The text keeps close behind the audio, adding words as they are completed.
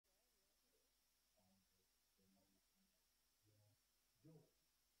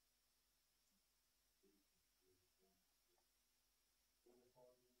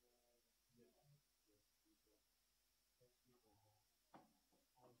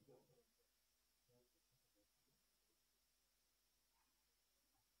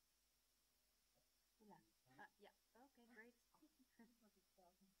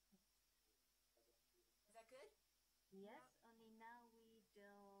good? Yes, only now we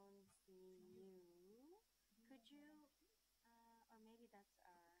don't see you. Could you, or maybe that's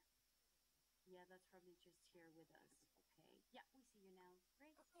our, yeah, that's probably just here with us. Okay. Yeah, we see you now.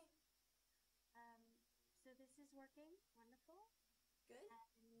 Great. Okay. So this is working. Wonderful. Good.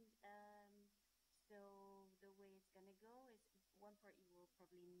 And so the way it's gonna go is one part you will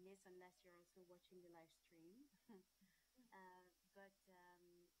probably miss unless you're also watching the live stream. But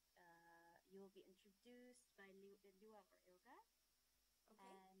you will be introduced by Lua or Ilga.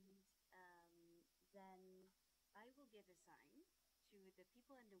 Okay. And then I will give a sign to the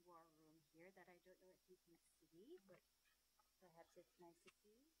people in the war room here that I don't know if you can see, but perhaps it's nice to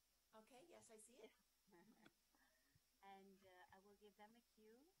see. Okay, yes, I see it. And I will give them a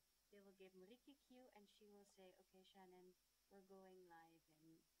cue. They will give Marieke a cue, and she will say, okay, Shannon, we're going live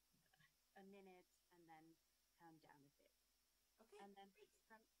in a minute, and then count down a bit. Okay. And then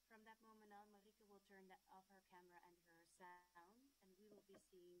from that moment on, Marieke will turn off her camera and her sound, and we will be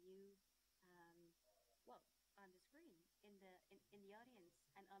seeing you, well, on the screen, in the audience,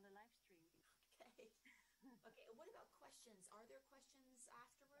 and on the live stream. Okay. Okay. What about questions? Are there questions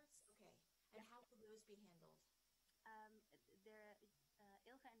afterwards? Okay. And how will those be handled?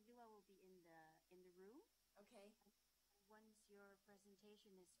 Ilga and Lua will be in the room. Okay. Once your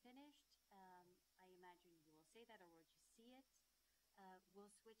presentation is finished, I imagine you will say that, or we'll just see it.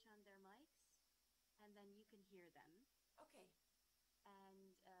 We'll switch on their mics, and then you can hear them. Okay.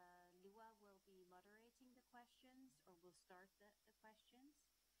 And Lua will be moderating the questions, or will start the questions.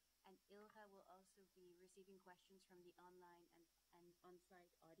 And Ilga will also be receiving questions from the online and on-site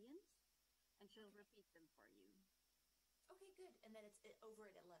audience, and she'll repeat them for you. Okay, good. And then it's over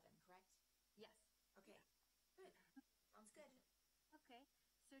at 11, correct? Yes. Okay. Yeah. Good. Sounds good. Okay.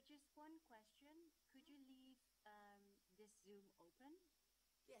 So just one question. Could you leave this Zoom open?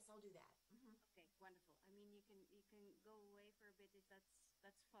 Yes, I'll do that. Okay, wonderful. I mean, you can go away for a bit if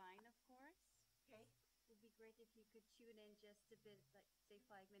that's fine, of course. Okay. It would be great if you could tune in just a bit, like say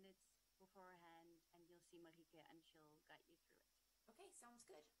 5 minutes beforehand, and you'll see Marieke, and she'll guide you through it. Okay, sounds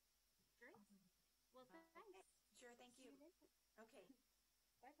good. Great. Well, thanks. Okay. Sure, thank you. Okay.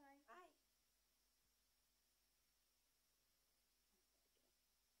 Bye-bye. Bye.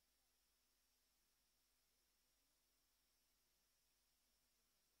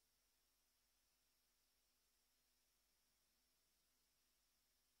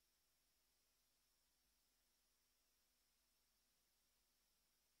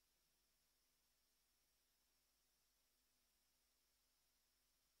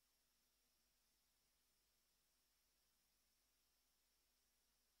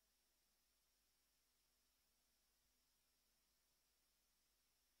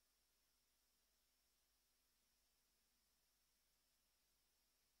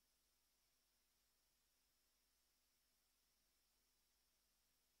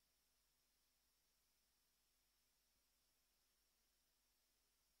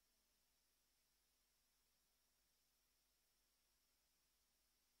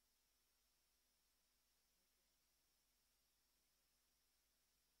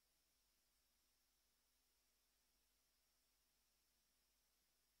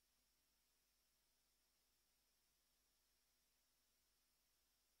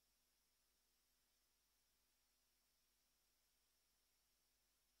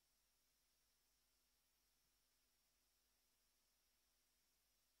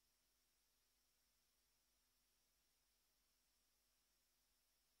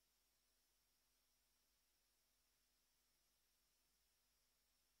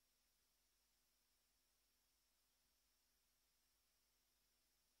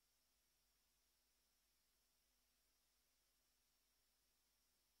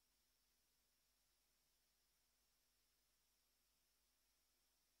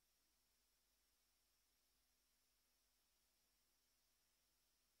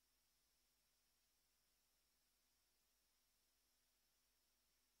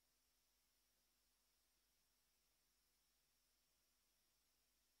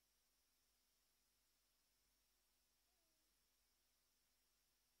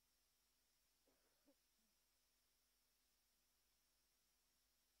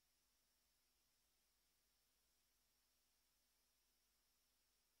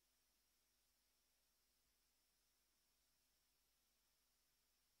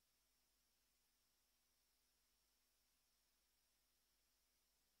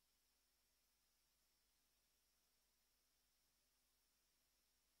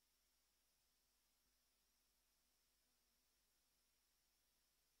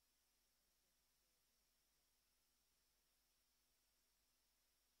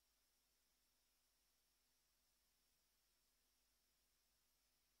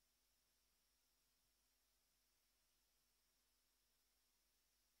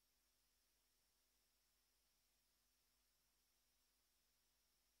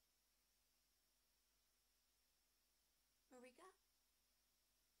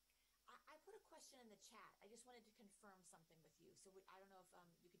 question in the chat. I just wanted to confirm something with you. So I don't know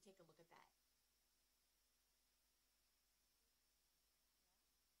if you could take a look at that.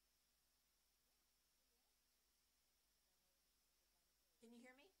 Can you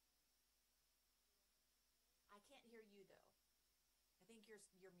hear me? I can't hear you though. I think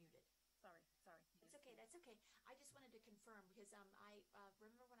you're muted. Sorry. It's okay. That's okay. I just wanted to confirm because I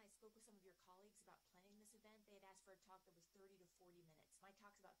remember when I spoke with some of your colleagues about planning this event, they had asked for a talk that was 30 to 40 minutes. My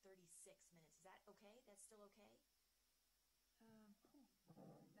talk's about 36 minutes. Is that okay? That's still okay?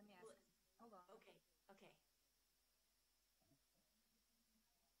 Let me ask. Hold on. Okay.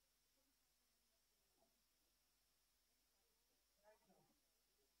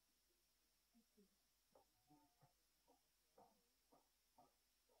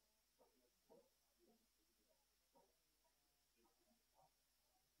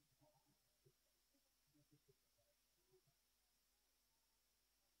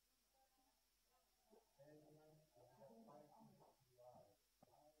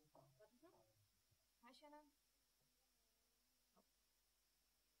 Hi, Shannon.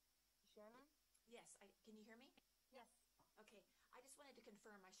 Shannon? Yes. Can you hear me? Yes. Okay. I just wanted to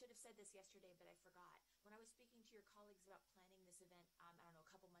confirm. I should have said this yesterday, but I forgot. When I was speaking to your colleagues about planning this event, I don't know,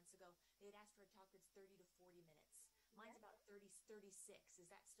 a couple months ago, they had asked for a talk that's 30 to 40 minutes. Mine's about 36.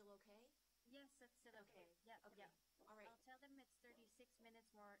 Is that still okay? Yes, that's still okay. Yeah. All right. I'll tell them it's 36 minutes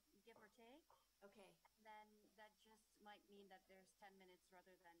more, give or take. Okay. Then that just might mean that there's 10 minutes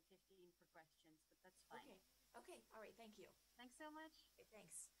rather than 15 for questions, but that's fine. Okay. All right. Thank you. Thanks so much. Okay,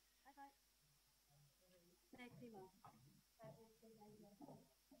 thanks. Bye-bye. Dankjewel.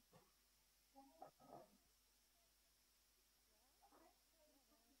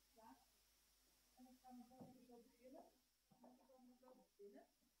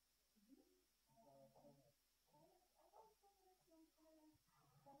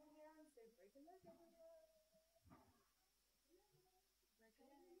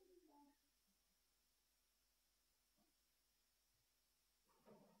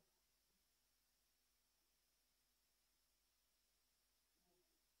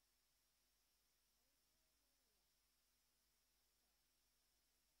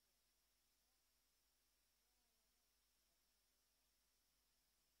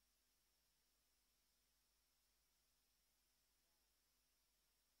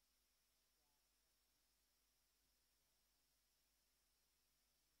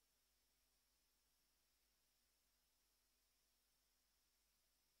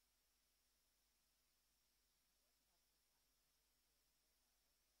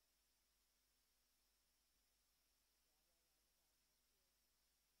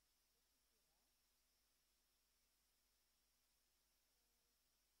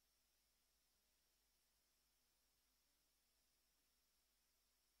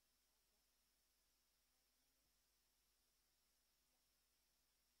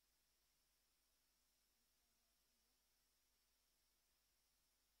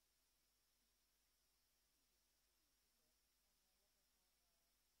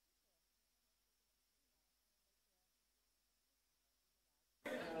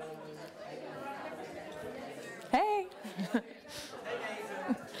 Hey!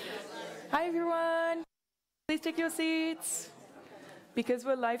 Hi everyone! Please take your seats. Because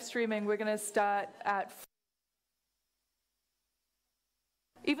we're live streaming, we're going to start at...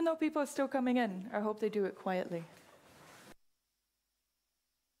 Even though people are still coming in, I hope they do it quietly.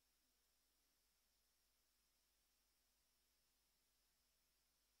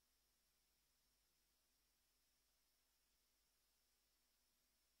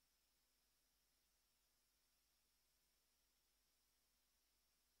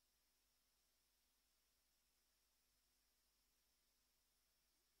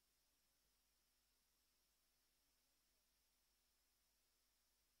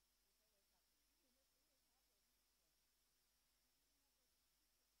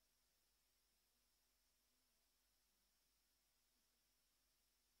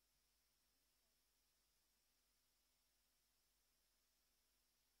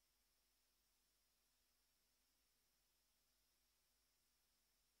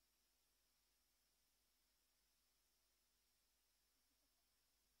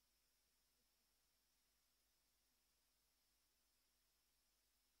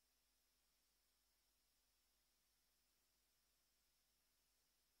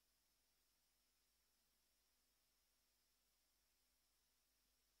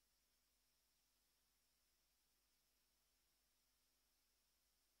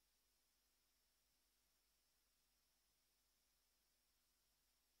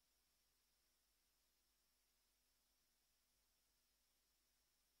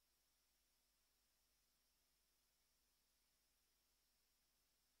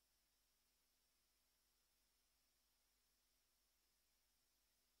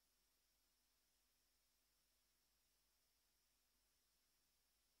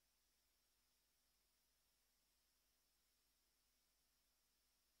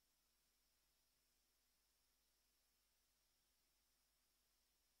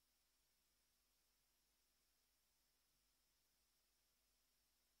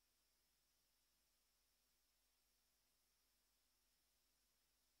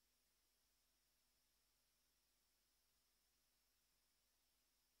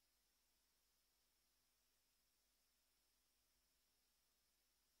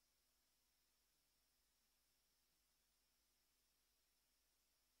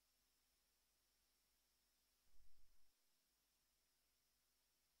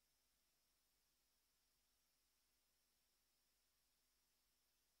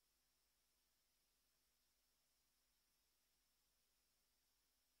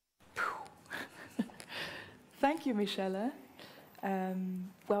 Thank you, Michelle.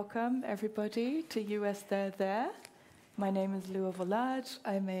 Welcome, everybody, to US There. My name is Vollaard.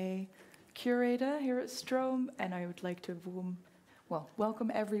 I'm a curator here at Stroom, and I would like to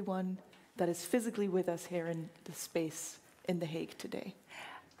welcome everyone that is physically with us here in the space in The Hague today.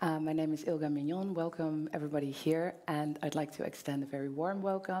 My name is Ilga Minjon. Welcome everybody here, and I'd like to extend a very warm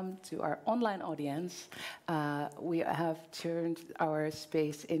welcome to our online audience. We have turned our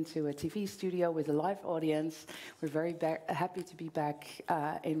space into a TV studio with a live audience. We're very happy to be back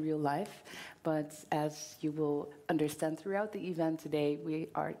in real life, but as you will understand throughout the event today, we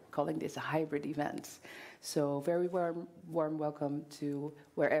are calling this a hybrid event. So very warm welcome to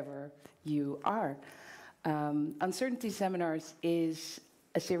wherever you are. Uncertainty Seminars is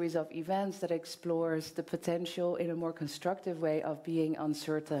a series of events that explores the potential in a more constructive way of being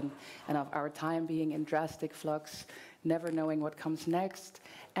uncertain and of our time being in drastic flux, never knowing what comes next,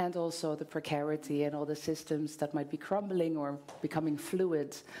 and also the precarity and all the systems that might be crumbling or becoming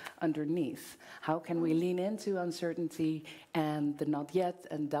fluid underneath. How can we lean into uncertainty and the not yet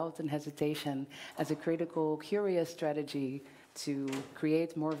and doubt and hesitation as a critical, curious strategy to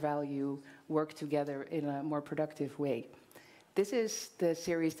create more value, work together in a more productive way? This is the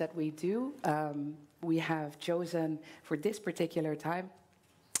series that we do. We have chosen for this particular time.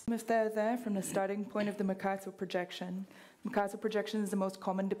 If they're there from the starting point of the Mercator projection. Mercator projection is the most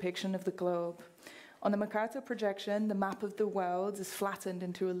common depiction of the globe. On the Mercator projection, the map of the world is flattened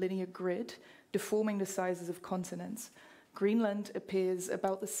into a linear grid, deforming the sizes of continents. Greenland appears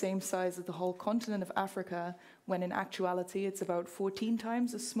about the same size as the whole continent of Africa, when in actuality it's about 14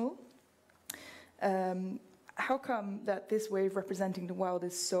 times as small. How come that this way of representing the world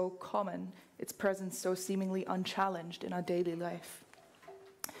is so common, its presence so seemingly unchallenged in our daily life?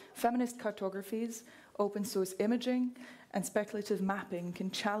 Feminist cartographies, open source imaging, and speculative mapping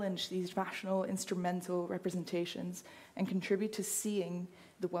can challenge these rational, instrumental representations and contribute to seeing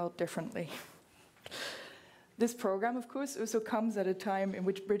the world differently. This program, of course, also comes at a time in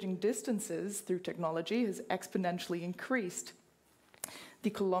which bridging distances through technology has exponentially increased. The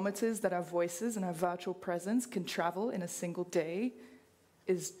kilometers that our voices and our virtual presence can travel in a single day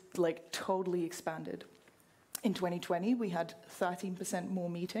is like totally expanded. In 2020, we had 13% more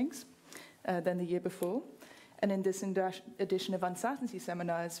meetings than the year before. And in this edition of Uncertainty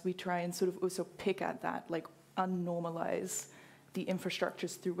Seminars, we try and sort of also pick at that, like unnormalize the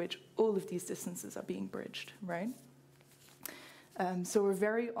infrastructures through which all of these distances are being bridged, right? So we're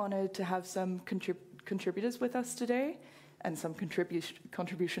very honored to have some contributors with us today, and some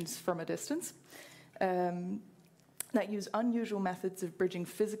contributions from a distance, that use unusual methods of bridging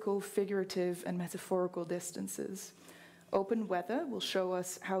physical, figurative, and metaphorical distances. Open Weather will show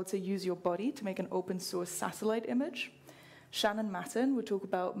us how to use your body to make an open source satellite image. Shannon Mattern will talk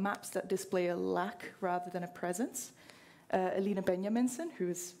about maps that display a lack rather than a presence. Eline Benjaminsen, who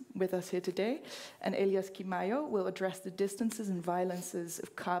is with us here today, and Elias Kimaiyo will address the distances and violences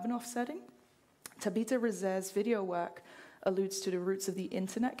of carbon offsetting. Tabita Rezaire's video work alludes to the roots of the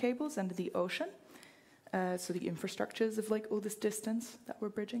internet cables under the ocean, so the infrastructures of like all this distance that we're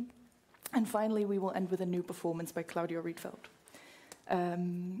bridging. And finally, we will end with a new performance by Claudio Ritfeld.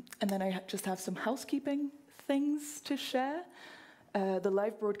 And then I just have some housekeeping things to share. The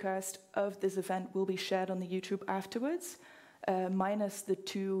live broadcast of this event will be shared on the YouTube afterwards, minus the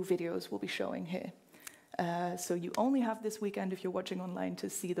 2 videos we'll be showing here. So you only have this weekend if you're watching online to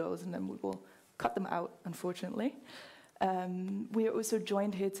see those, and then we will cut them out, unfortunately. We are also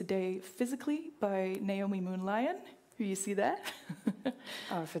joined here today physically by Naomi Moonlion, who you see there.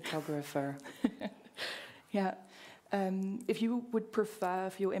 Our photographer. Yeah. If you would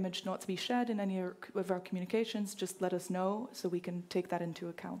prefer for your image not to be shared in any of our communications, just let us know so we can take that into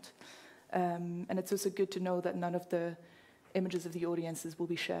account. And it's also good to know that none of the images of the audiences will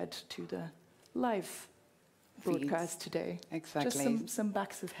be shared to the live broadcast today. Exactly. Just some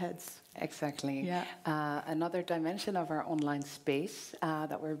backs of heads. Exactly. Yeah. Another dimension of our online space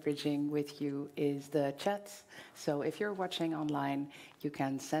that we're bridging with you is the chat. So if you're watching online, you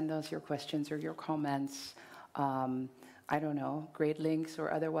can send us your questions or your comments. I don't know, great links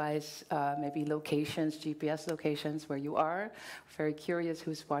or otherwise, maybe locations, GPS locations where you are. Very curious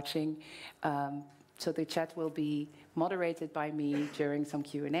who's watching. So the chat will be moderated by me during some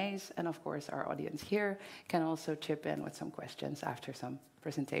Q&As, and of course our audience here can also chip in with some questions after some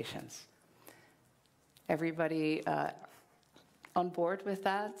presentations. Everybody on board with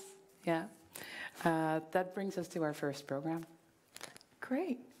that? Yeah. That brings us to our first program.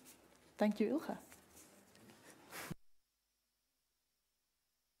 Great. Thank you, Ilga.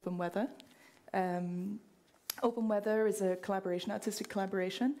 Open Weather. Open Weather is a collaboration, artistic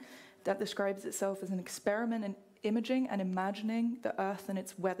collaboration, that describes itself as an experiment in imaging and imagining the Earth and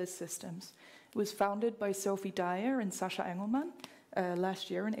its weather systems. It was founded by Sophie Dyer and Sascha Engelman last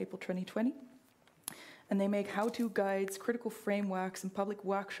year in April 2020. And they make how-to guides, critical frameworks, and public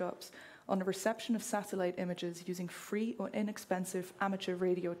workshops on the reception of satellite images using free or inexpensive amateur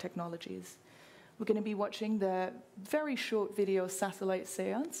radio technologies. We're going to be watching the very short video Satellite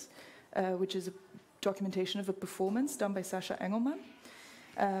Seance, which is a documentation of a performance done by Sascha Engelman.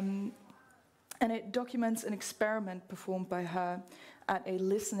 And it documents an experiment performed by her at a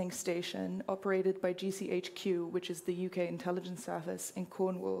listening station operated by GCHQ, which is the UK intelligence service in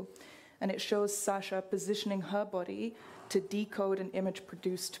Cornwall. And it shows Sascha positioning her body to decode an image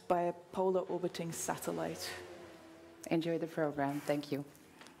produced by a polar orbiting satellite. Enjoy the program. Thank you.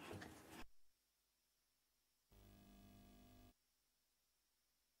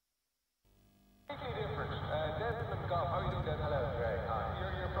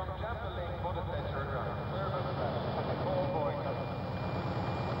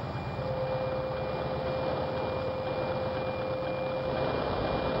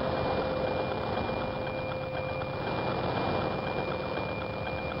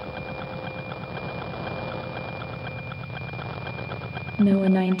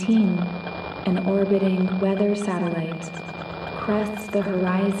 NOAA 19, an orbiting weather satellite, crests the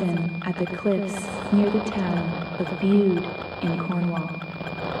horizon at the cliffs near the town of Bude in Cornwall.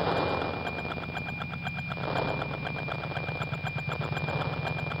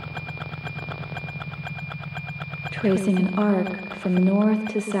 Tracing an arc from north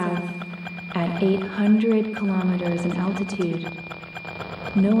to south at 800 kilometers in altitude,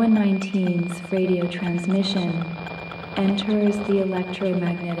 NOAA 19's radio transmission enters the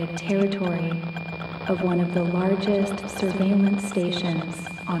electromagnetic territory of one of the largest surveillance stations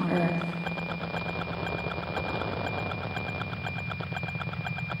on Earth.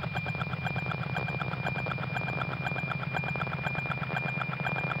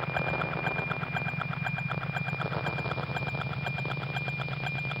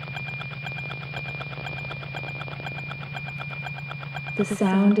 The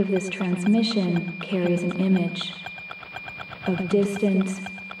sound of this transmission carries an image of distant,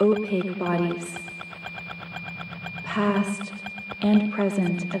 opaque bodies, past and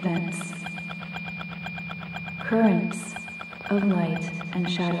present events, currents of light and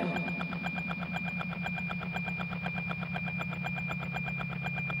shadow.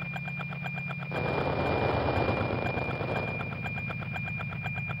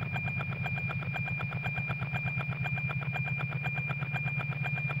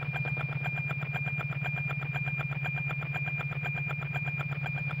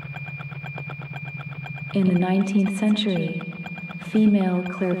 In the 19th century, female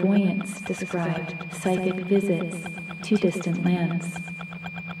clairvoyants described psychic visits to distant lands.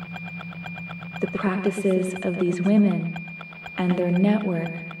 The practices of these women and their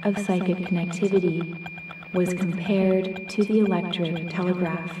network of psychic connectivity was compared to the electric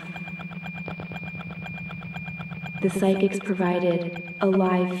telegraph. The psychics provided a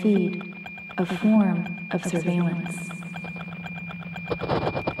live feed, a form of surveillance.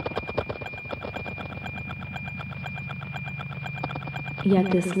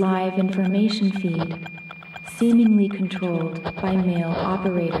 Yet this live information feed, seemingly controlled by male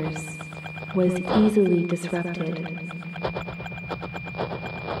operators, was easily disrupted.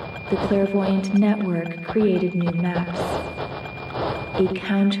 The clairvoyant network created new maps, a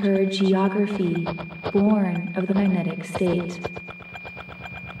counter-geography born of the magnetic state.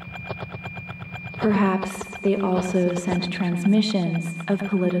 Perhaps they also sent transmissions of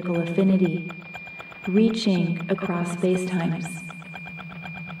political affinity, reaching across spacetimes,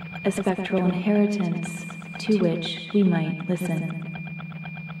 a spectral inheritance to which we might listen.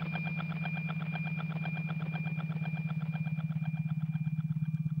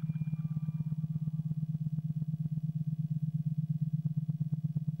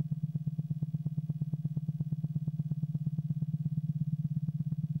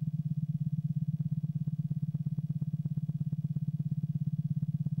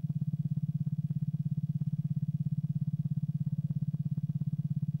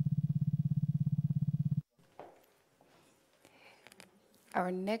 Our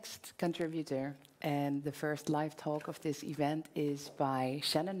next contributor and the first live talk of this event is by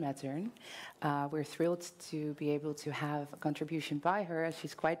Shannon Mattern. We're thrilled to be able to have a contribution by her as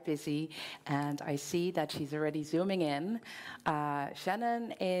she's quite busy, and I see that she's already zooming in.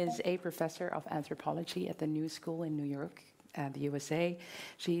 Shannon is a professor of anthropology at the New School in New York, the USA.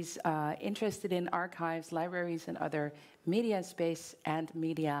 She's interested in archives, libraries, and other media space and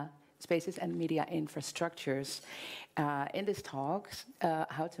media spaces and media infrastructures. In this talk,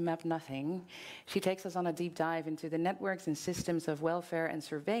 How to Map Nothing, she takes us on a deep dive into the networks and systems of welfare and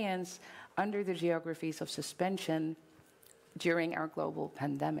surveillance under the geographies of suspension during our global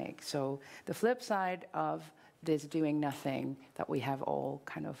pandemic. So the flip side of this doing nothing that we have all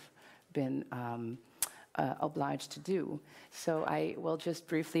kind of been obliged to do. So I will just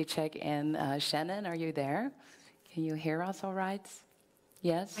briefly check in. Shannon, are you there? Can you hear us all right?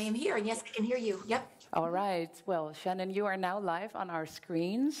 Yes? I am here, and yes, I can hear you. Yep. All right. Well, Shannon, you are now live on our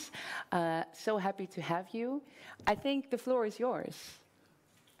screens. So happy to have you. I think the floor is yours.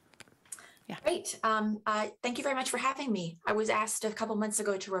 Yeah. Great. Thank you very much for having me. I was asked a couple months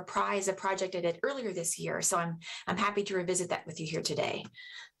ago to reprise a project I did earlier this year, so I'm happy to revisit that with you here today.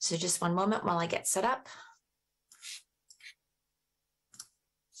 So just one moment while I get set up.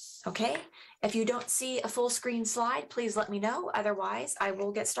 Okay. If you don't see a full screen slide, please let me know. Otherwise, I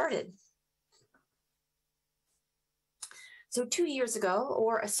will get started. So 2 years ago,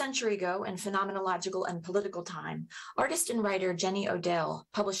 or a century ago in phenomenological and political time, artist and writer Jenny Odell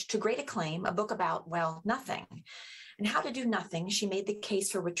published to great acclaim a book about, well, nothing. And how to do nothing, she made the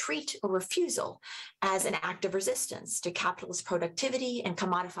case for retreat or refusal as an act of resistance to capitalist productivity and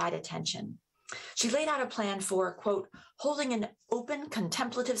commodified attention. She laid out a plan for, quote, holding an open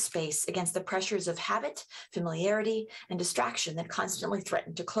contemplative space against the pressures of habit, familiarity, and distraction that constantly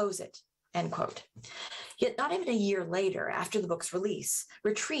threatened to close it, end quote. Yet not even a year later, after the book's release,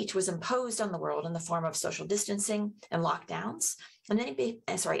 retreat was imposed on the world in the form of social distancing and lockdowns,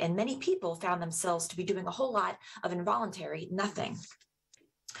 and many people found themselves to be doing a whole lot of involuntary nothing.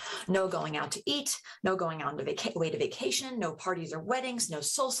 No going out to eat, no going on away to vacation, no parties or weddings, no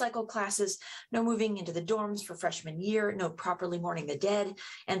soul cycle classes, no moving into the dorms for freshman year, no properly mourning the dead,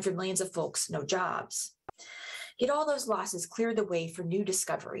 and for millions of folks, no jobs. Yet all those losses cleared the way for new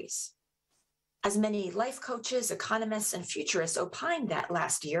discoveries. As many life coaches, economists, and futurists opined that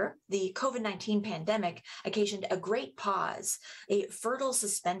last year, the COVID-19 pandemic occasioned a great pause, a fertile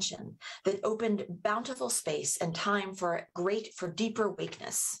suspension that opened bountiful space and time for deeper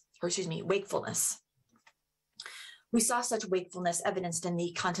wakefulness. We saw such wakefulness evidenced in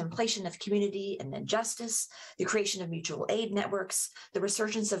the contemplation of community and injustice, the creation of mutual aid networks, the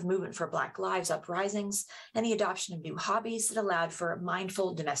resurgence of movement for Black Lives uprisings, and the adoption of new hobbies that allowed for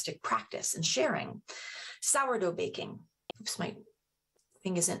mindful domestic practice and sharing. Sourdough baking. Oops, my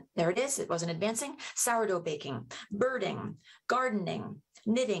thing isn't, there it is, it wasn't advancing. Sourdough baking, birding, gardening,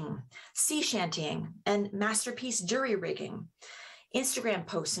 knitting, sea shantying, and masterpiece jury rigging. Instagram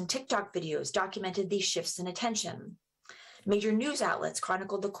posts and TikTok videos documented these shifts in attention. Major news outlets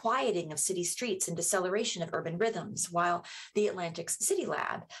chronicled the quieting of city streets and deceleration of urban rhythms, while the Atlantic's City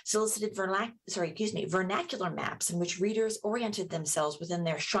Lab solicited vernacular maps in which readers oriented themselves within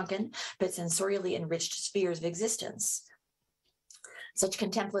their shrunken but sensorially enriched spheres of existence. Such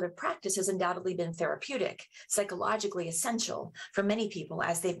contemplative practice has undoubtedly been therapeutic, psychologically essential for many people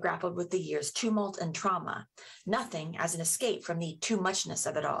as they've grappled with the year's tumult and trauma, nothing as an escape from the too muchness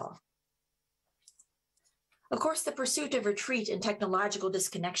of it all. Of course, the pursuit of retreat and technological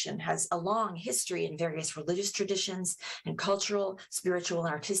disconnection has a long history in various religious traditions and cultural, spiritual,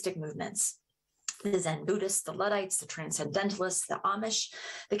 and artistic movements. The Zen Buddhists, the Luddites, the Transcendentalists, the Amish,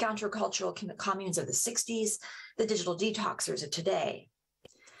 the countercultural communes of the 60s, the digital detoxers of today.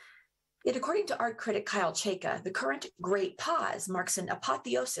 Yet according to art critic Kyle Chayka, the current Great Pause marks an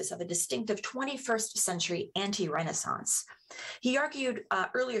apotheosis of a distinctive 21st century anti-Renaissance. He argued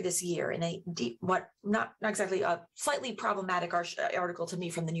earlier this year in a slightly problematic article to me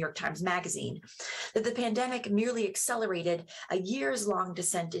from the New York Times Magazine, that the pandemic merely accelerated a years-long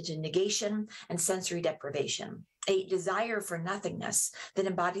descent into negation and sensory deprivation, a desire for nothingness that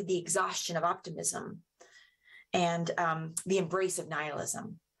embodied the exhaustion of optimism and the embrace of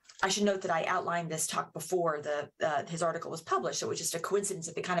nihilism. I should note that I outlined this talk before his article was published, so it was just a coincidence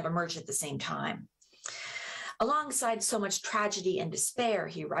that they kind of emerged at the same time. Alongside so much tragedy and despair,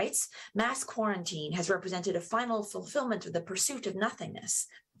 he writes, mass quarantine has represented a final fulfillment of the pursuit of nothingness,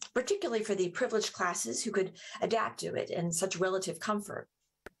 particularly for the privileged classes who could adapt to it in such relative comfort.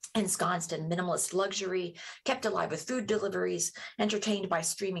 Ensconced in minimalist luxury, kept alive with food deliveries, entertained by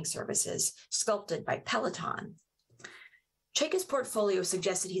streaming services, sculpted by Peloton. Chayka's portfolio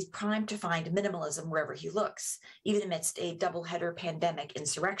suggests that he's primed to find minimalism wherever he looks, even amidst a double-header pandemic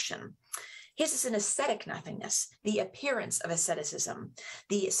insurrection. His is an aesthetic nothingness, the appearance of asceticism,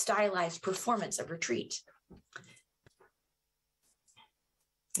 the stylized performance of retreat.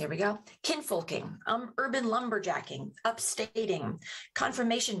 There we go. Kinfolking, urban lumberjacking, upstating.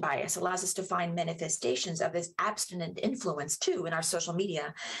 Confirmation bias allows us to find manifestations of this abstinent influence too in our social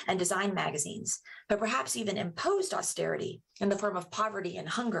media and design magazines. But perhaps even imposed austerity in the form of poverty and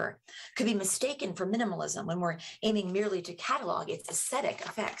hunger could be mistaken for minimalism when we're aiming merely to catalog its aesthetic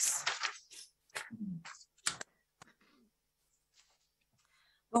effects.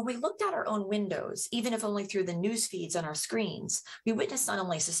 When we looked out our own windows, even if only through the news feeds on our screens, we witnessed not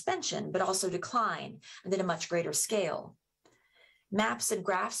only suspension, but also decline, and at a much greater scale. Maps and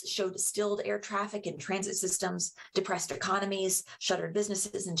graphs showed stilled air traffic in transit systems, depressed economies, shuttered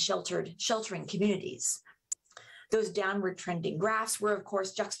businesses, and sheltering communities. Those downward trending graphs were, of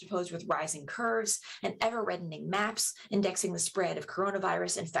course, juxtaposed with rising curves and ever-reddening maps indexing the spread of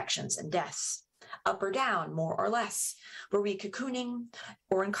coronavirus infections and deaths. Up or down, more or less? Were we cocooning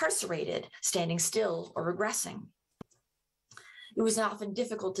or incarcerated, standing still or regressing? It was often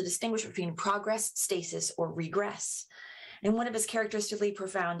difficult to distinguish between progress, stasis, or regress. In one of his characteristically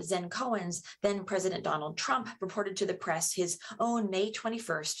profound Zen koans, then President Donald Trump reported to the press his own May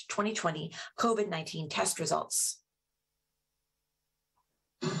 21st, 2020 COVID-19 test results.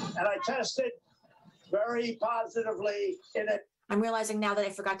 And I tested very positively in it. I'm realizing now that I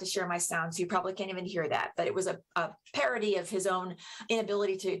forgot to share my sound, so you probably can't even hear that, but it was a parody of his own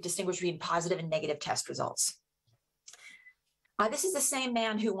inability to distinguish between positive and negative test results. This is the same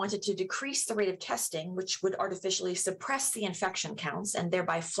man who wanted to decrease the rate of testing, which would artificially suppress the infection counts and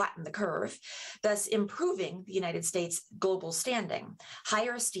thereby flatten the curve, thus improving the United States' global standing,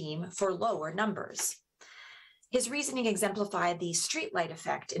 higher esteem for lower numbers. His reasoning exemplified the streetlight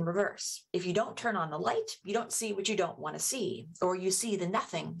effect in reverse. If you don't turn on the light, you don't see what you don't want to see, or you see the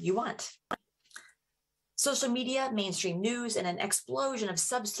nothing you want. Social media, mainstream news, and an explosion of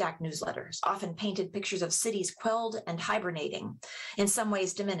Substack newsletters often painted pictures of cities quelled and hibernating, in some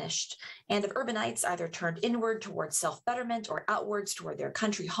ways diminished, and of urbanites either turned inward towards self-betterment or outwards toward their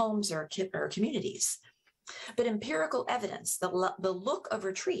country homes or communities. But empirical evidence, the look of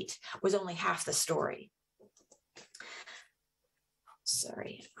retreat, was only half the story.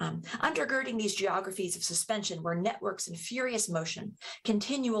 Undergirding these geographies of suspension were networks in furious motion,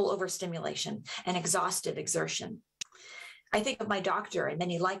 continual overstimulation, and exhaustive exertion. I think of my doctor and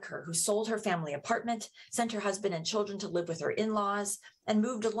many like her who sold her family apartment, sent her husband and children to live with her in-laws, and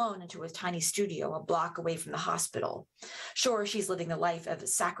moved alone into a tiny studio a block away from the hospital. Sure, she's living the life of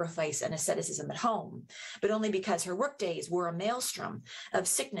sacrifice and asceticism at home, but only because her workdays were a maelstrom of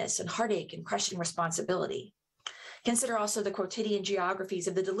sickness and heartache and crushing responsibility. Consider also the quotidian geographies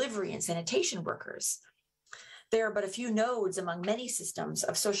of the delivery and sanitation workers. There are but a few nodes among many systems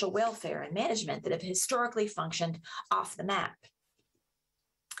of social welfare and management that have historically functioned off the map,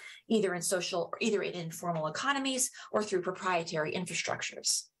 either in informal economies or through proprietary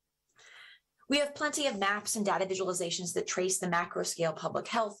infrastructures. We have plenty of maps and data visualizations that trace the macro-scale public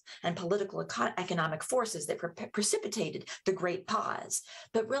health and political economic forces that precipitated the Great Pause,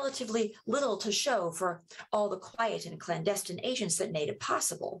 but relatively little to show for all the quiet and clandestine agents that made it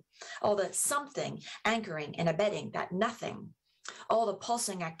possible, all the something anchoring and abetting that nothing, all the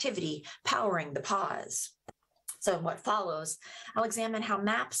pulsing activity powering the pause. So in what follows, I'll examine how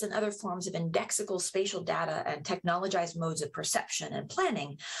maps and other forms of indexical spatial data and technologized modes of perception and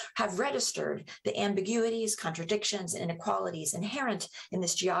planning have registered the ambiguities, contradictions, and inequalities inherent in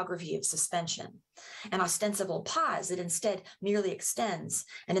this geography of suspension, an ostensible pause that instead merely extends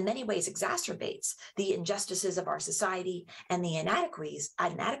and in many ways exacerbates the injustices of our society and the inadequacies,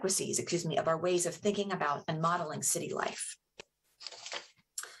 of our ways of thinking about and modeling city life.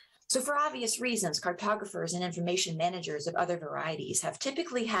 So for obvious reasons, cartographers and information managers of other varieties have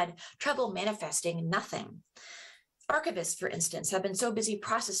typically had trouble manifesting nothing. Archivists, for instance, have been so busy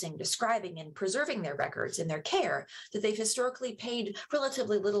processing, describing, and preserving their records in their care that they've historically paid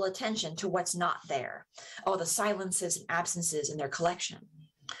relatively little attention to what's not there, all the silences and absences in their collection.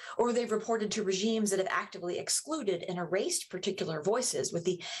 Or they've reported to regimes that have actively excluded and erased particular voices with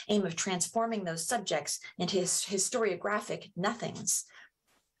the aim of transforming those subjects into historiographic nothings.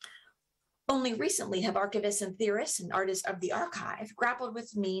 Only recently have archivists and theorists and artists of the archive grappled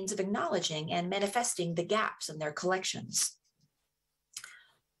with means of acknowledging and manifesting the gaps in their collections.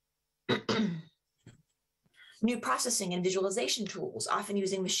 New processing and visualization tools, often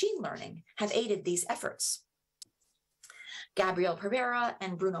using machine learning, have aided these efforts. Gabriel Pereira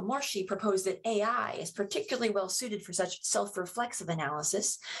and Bruno Morschi propose that AI is particularly well suited for such self-reflexive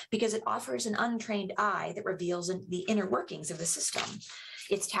analysis because it offers an untrained eye that reveals the inner workings of the system,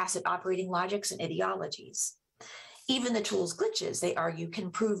 its tacit operating logics and ideologies. Even the tool's glitches, they argue,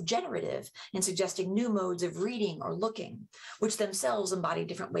 can prove generative in suggesting new modes of reading or looking, which themselves embody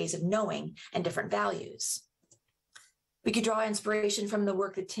different ways of knowing and different values. We could draw inspiration from the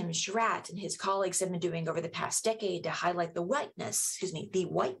work that Tim Sherratt and his colleagues have been doing over the past decade to highlight the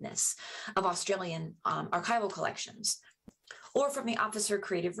whiteness of Australian archival collections, or from the Office for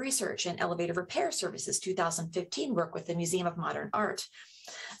Creative Research and Elevator Repair Services 2015 work with the Museum of Modern Art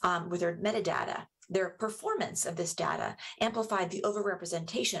with their metadata. Their performance of this data amplified the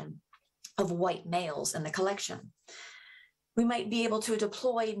overrepresentation of white males in the collection. We might be able to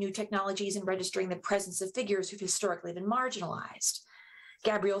deploy new technologies in registering the presence of figures who've historically been marginalized.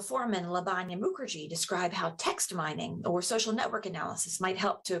 Gabriel Foreman and Lavanya Mukherjee describe how text mining or social network analysis might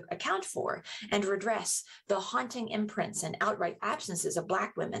help to account for and redress the haunting imprints and outright absences of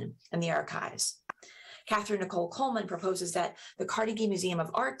Black women in the archives. Catherine Nicole Coleman proposes that the Carnegie Museum of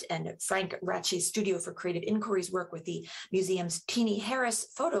Art and Frank Ratche's Studio for Creative Inquiries work with the museum's Teenie Harris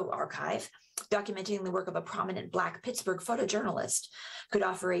Photo Archive, documenting the work of a prominent Black Pittsburgh photojournalist, could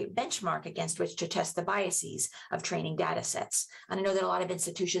offer a benchmark against which to test the biases of training data sets. And I know that a lot of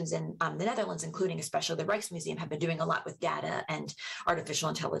institutions in the Netherlands, including especially the Rijksmuseum, have been doing a lot with data and artificial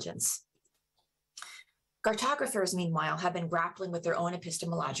intelligence. Cartographers, meanwhile, have been grappling with their own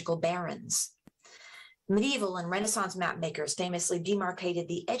epistemological barrens. Medieval and Renaissance map makers famously demarcated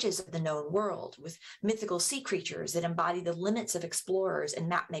the edges of the known world with mythical sea creatures that embody the limits of explorers and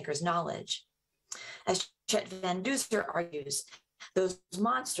map makers' knowledge. As Chet Van Duzer argues, those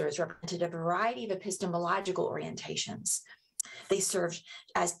monsters represented a variety of epistemological orientations. They served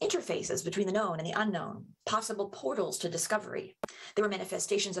as interfaces between the known and the unknown, possible portals to discovery. They were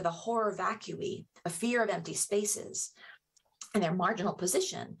manifestations of a horror vacui, a fear of empty spaces, and their marginal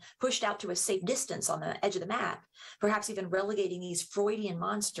position pushed out to a safe distance on the edge of the map, perhaps even relegating these Freudian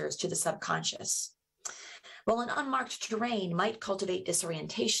monsters to the subconscious. While an unmarked terrain might cultivate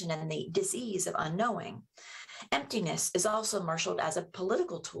disorientation and the dis-ease of unknowing, emptiness is also marshaled as a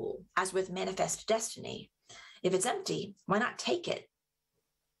political tool, as with manifest destiny. If it's empty, why not take it?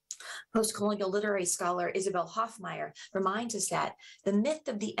 Post-colonial literary scholar Isabel Hoffmeyer reminds us that the myth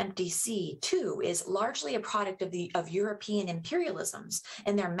of the empty sea, too, is largely a product of European imperialisms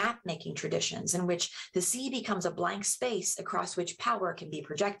and their map-making traditions, in which the sea becomes a blank space across which power can be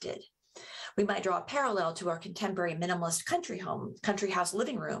projected. We might draw a parallel to our contemporary minimalist country house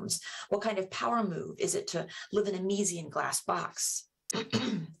living rooms. What kind of power move is it to live in a Miesian glass box?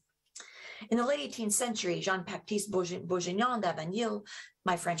 In the late 18th century, Jean-Baptiste Bourguignon d'Avenil,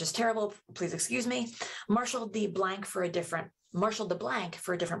 my French is terrible, please excuse me, marshaled the blank for a different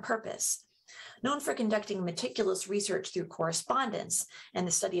purpose. Known for conducting meticulous research through correspondence and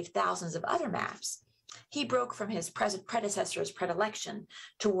the study of thousands of other maps, he broke from his predecessor's predilection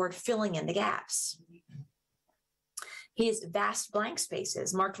toward filling in the gaps. His vast blank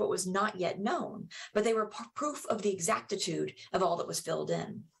spaces marked what was not yet known, but they were proof of the exactitude of all that was filled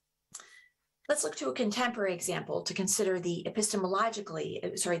in. Let's look to a contemporary example to consider the epistemological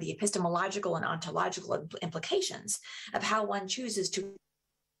and ontological implications of how one chooses to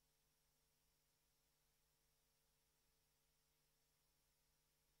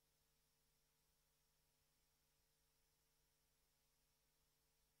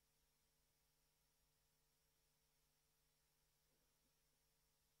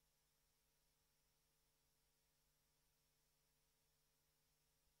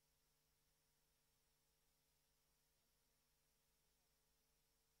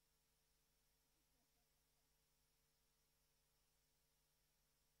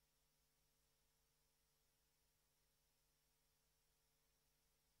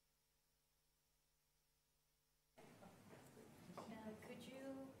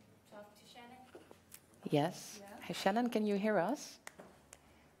Yes. Yeah. Hey, Shannon, can you hear us?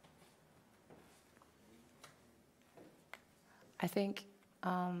 I think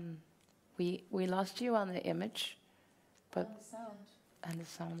we lost you on the image, but and the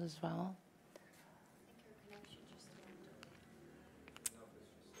sound as well.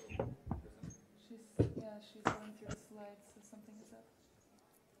 She's going through the slides, so something is up.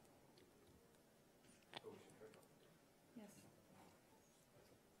 Yes.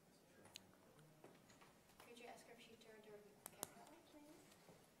 Could you ask her if she turned her camera on, please?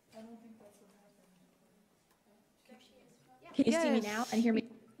 I don't think that's what happened. There she is. Yeah. Can you see me now and hear me?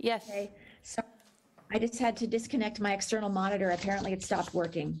 Yes. Okay. So I just had to disconnect my external monitor. Apparently it stopped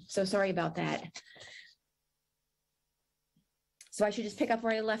working. So sorry about that. So I should just pick up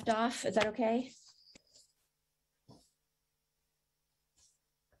where I left off. Is that okay?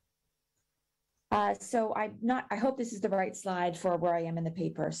 I hope this is the right slide for where I am in the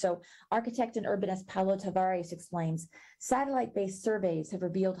paper. So architect and urbanist Paulo Tavares explains, satellite-based surveys have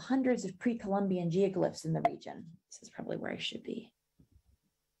revealed hundreds of pre-Columbian geoglyphs in the region. This is probably where I should be.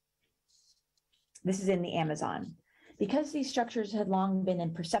 This is in the Amazon. Because these structures had long been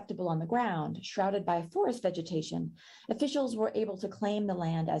imperceptible on the ground, shrouded by forest vegetation, officials were able to claim the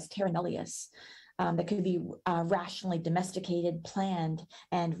land as terra nullius, that could be rationally domesticated, planned,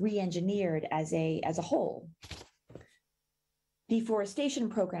 and re-engineered as a whole. Deforestation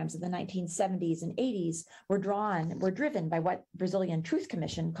programs in the 1970s and 80s were driven by what Brazilian Truth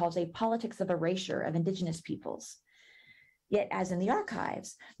Commission calls a politics of erasure of indigenous peoples. Yet, as in the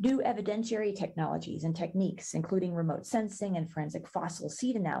archives, new evidentiary technologies and techniques, including remote sensing and forensic fossil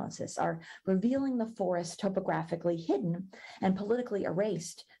seed analysis, are revealing the forest topographically hidden and politically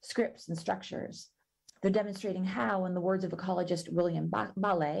erased scripts and structures. They're demonstrating how, in the words of ecologist William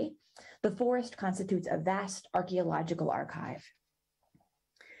Ballet, the forest constitutes a vast archaeological archive.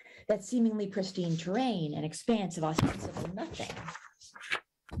 That seemingly pristine terrain and expanse of ostensible nothing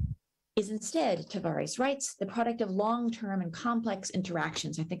is instead, Tavares writes, the product of long-term and complex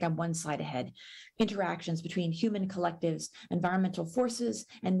interactions. I think I'm one slide ahead. Interactions between human collectives, environmental forces,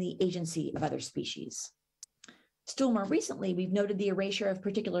 and the agency of other species. Still more recently, we've noted the erasure of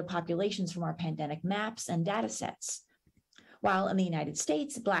particular populations from our pandemic maps and data sets. While in the United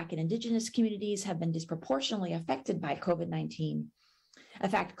States, Black and Indigenous communities have been disproportionately affected by COVID-19, a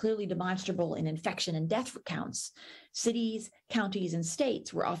fact clearly demonstrable in infection and death counts, cities, counties, and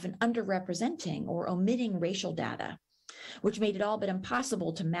states were often underrepresenting or omitting racial data, which made it all but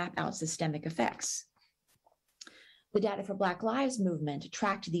impossible to map out systemic effects. The Data for Black Lives movement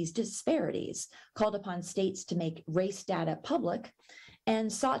tracked these disparities, called upon states to make race data public,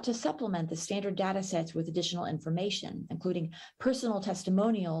 and sought to supplement the standard data sets with additional information, including personal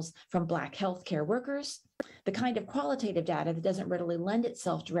testimonials from Black healthcare workers, the kind of qualitative data that doesn't readily lend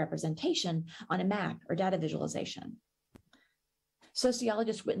itself to representation on a map or data visualization.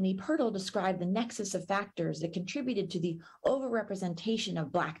 Sociologist Whitney Pirtle described the nexus of factors that contributed to the overrepresentation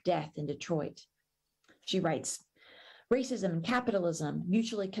of Black death in Detroit. She writes, racism and capitalism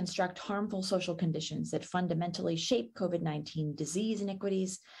mutually construct harmful social conditions that fundamentally shape COVID-19 disease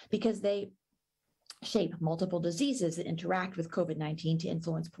inequities because they shape multiple diseases that interact with COVID-19 to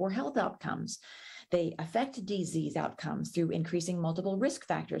influence poor health outcomes. They affect disease outcomes through increasing multiple risk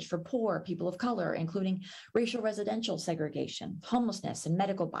factors for poor people of color, including racial residential segregation, homelessness, and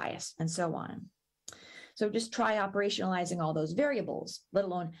medical bias, and so on. So just try operationalizing all those variables, let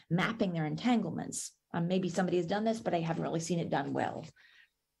alone mapping their entanglements. Maybe somebody has done this, but I haven't really seen it done well.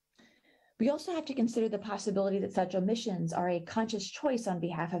 We also have to consider the possibility that such omissions are a conscious choice on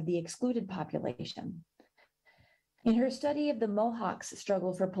behalf of the excluded population. In her study of the Mohawks'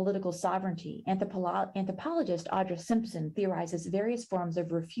 struggle for political sovereignty, anthropologist Audra Simpson theorizes various forms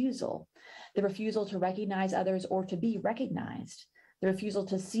of refusal: the refusal to recognize others or to be recognized, the refusal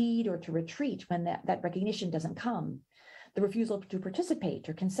to cede or to retreat when that recognition doesn't come, the refusal to participate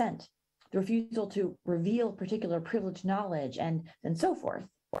or consent, the refusal to reveal particular privileged knowledge, and so forth.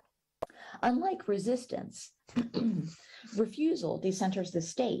 Unlike resistance, refusal decenters the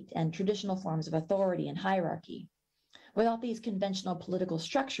state and traditional forms of authority and hierarchy. Without these conventional political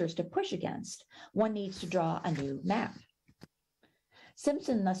structures to push against, one needs to draw a new map.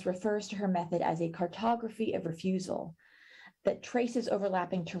 Simpson thus refers to her method as a cartography of refusal that traces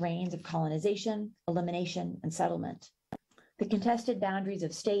overlapping terrains of colonization, elimination, and settlement, the contested boundaries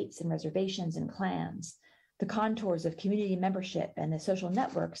of states and reservations and clans, the contours of community membership and the social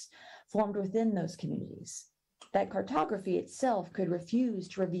networks formed within those communities. That cartography itself could refuse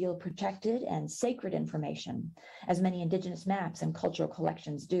to reveal protected and sacred information, as many indigenous maps and cultural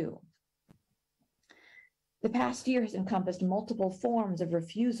collections do. The past year has encompassed multiple forms of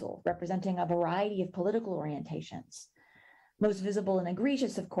refusal, representing a variety of political orientations. Most visible and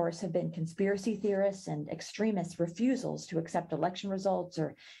egregious, of course, have been conspiracy theorists and extremists' refusals to accept election results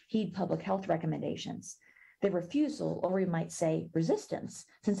or heed public health recommendations. The refusal, or we might say resistance,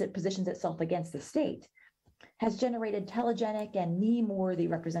 since it positions itself against the state, has generated telegenic and meme-worthy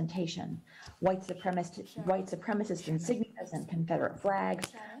representation: white supremacist insignias and Confederate flags,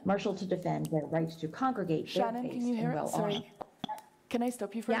 marshaled to defend their rights to congregate. Shannon, can you hear us? Sorry. Can I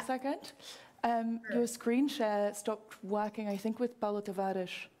stop you for a second? Your screen share stopped working, I think, with Paulo Tavares.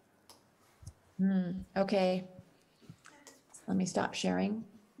 Okay. Let me stop sharing.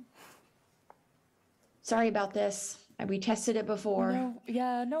 Sorry about this. We tested it before.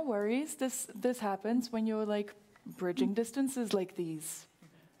 No worries. This happens when you're like bridging distances like these.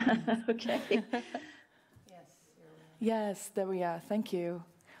 Okay. Yes, there we are. Thank you.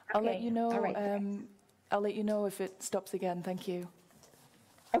 I'll let you know. All right. I'll let you know if it stops again. Thank you.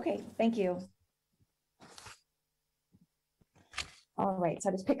 Okay, thank you. All right, so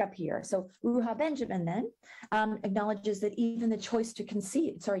I'll just pick up here. So Ruha Benjamin then acknowledges that even the choice to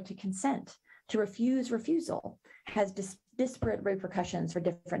consent, to refuse refusal has disparate repercussions for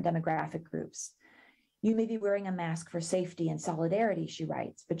different demographic groups. You may be wearing a mask for safety and solidarity, she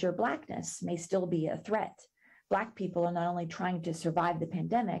writes, but your Blackness may still be a threat. Black people are not only trying to survive the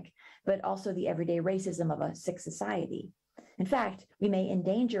pandemic, but also the everyday racism of a sick society. In fact, we may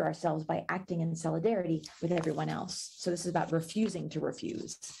endanger ourselves by acting in solidarity with everyone else. So this is about refusing to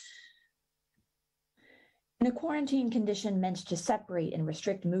refuse. In a quarantine condition meant to separate and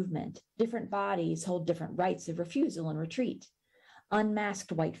restrict movement, different bodies hold different rights of refusal and retreat.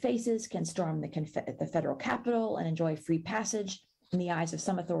 Unmasked white faces can storm the federal Capitol and enjoy free passage. In the eyes of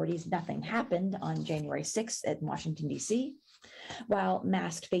some authorities, nothing happened on January 6th at Washington, D.C., while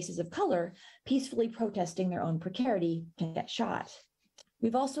masked faces of color peacefully protesting their own precarity can get shot.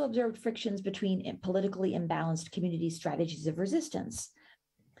 We've also observed frictions between politically imbalanced community strategies of resistance.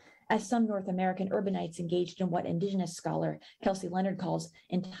 As some North American urbanites engaged in what Indigenous scholar Kelsey Leonard calls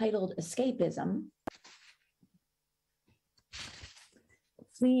entitled escapism,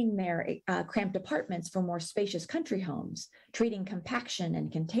 fleeing their cramped apartments for more spacious country homes, trading compaction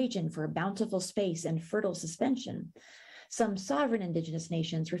and contagion for bountiful space and fertile suspension. Some sovereign Indigenous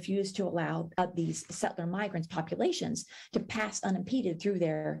nations refuse to allow these settler migrants populations to pass unimpeded through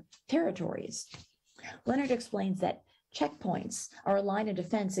their territories. Leonard explains that checkpoints are a line of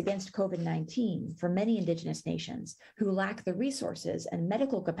defense against COVID-19 for many Indigenous nations who lack the resources and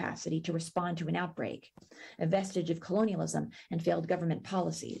medical capacity to respond to an outbreak, a vestige of colonialism and failed government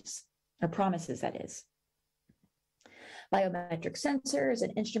policies, or promises, that is. Biometric sensors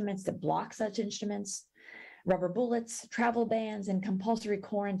and instruments that block such instruments, rubber bullets, travel bans, and compulsory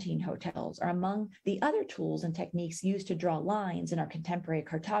quarantine hotels are among the other tools and techniques used to draw lines in our contemporary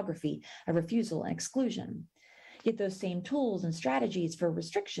cartography of refusal and exclusion. Yet those same tools and strategies for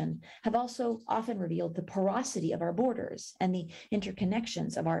restriction have also often revealed the porosity of our borders and the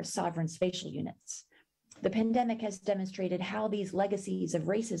interconnections of our sovereign spatial units. The pandemic has demonstrated how these legacies of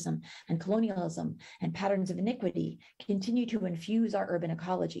racism and colonialism and patterns of iniquity continue to infuse our urban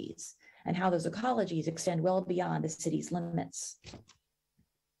ecologies, and how those ecologies extend well beyond the city's limits.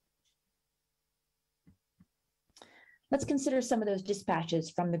 Let's consider some of those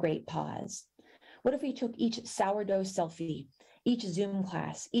dispatches from the Great Pause. What if we took each sourdough selfie, each Zoom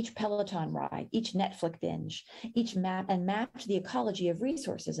class, each Peloton ride, each Netflix binge, and mapped the ecology of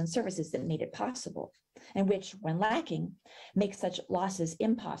resources and services that made it possible, and which, when lacking, make such losses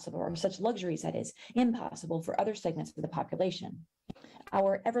impossible, or such luxuries, that is, impossible for other segments of the population.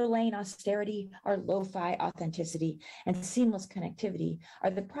 Our ever-laying austerity, our lo-fi authenticity, and seamless connectivity are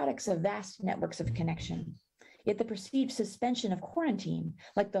the products of vast networks of connection. Yet the perceived suspension of quarantine,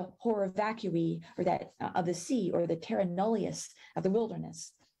 like the horror vacui or that of the sea or the terra nullius of the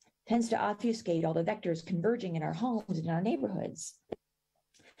wilderness, tends to obfuscate all the vectors converging in our homes and in our neighborhoods.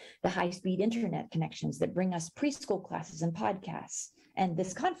 The high-speed internet connections that bring us preschool classes and podcasts, and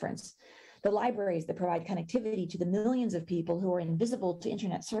this conference, the libraries that provide connectivity to the millions of people who are invisible to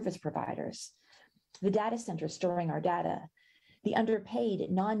internet service providers, the data centers storing our data, the underpaid,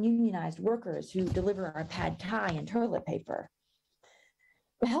 non-unionized workers who deliver our pad thai and toilet paper,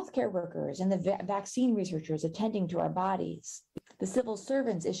 the healthcare workers and the vaccine researchers attending to our bodies, the civil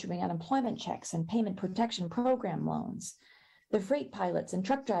servants issuing unemployment checks and payment protection program loans, the freight pilots and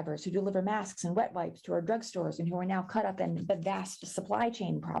truck drivers who deliver masks and wet wipes to our drugstores and who are now caught up in the vast supply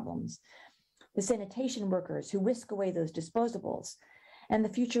chain problems, the sanitation workers who whisk away those disposables, and the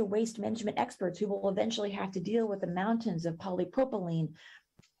future waste management experts who will eventually have to deal with the mountains of polypropylene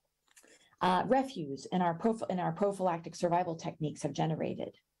refuse in our prophylactic survival techniques have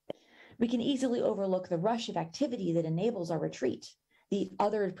generated. We can easily overlook the rush of activity that enables our retreat, the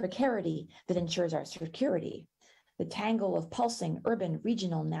othered precarity that ensures our security, the tangle of pulsing urban,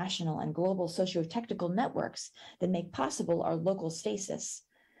 regional, national, and global socio-technical networks that make possible our local stasis,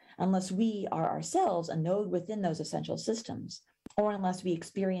 unless we are ourselves a node within those essential systems, or unless we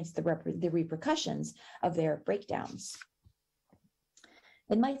experience the repercussions of their breakdowns.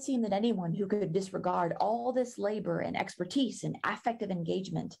 It might seem that anyone who could disregard all this labor and expertise and affective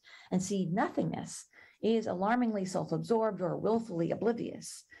engagement and see nothingness is alarmingly self-absorbed or willfully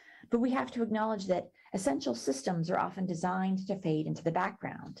oblivious. But we have to acknowledge that essential systems are often designed to fade into the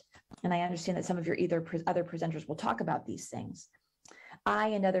background. And I understand that some of your other presenters will talk about these things. I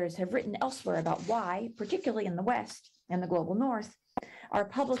and others have written elsewhere about why, particularly in the West and the global North, our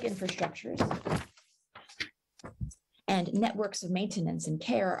public infrastructures and networks of maintenance and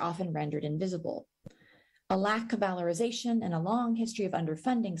care are often rendered invisible. A lack of valorization and a long history of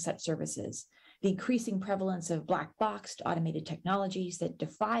underfunding such services, the increasing prevalence of black-boxed automated technologies that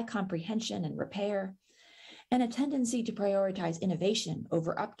defy comprehension and repair, and a tendency to prioritize innovation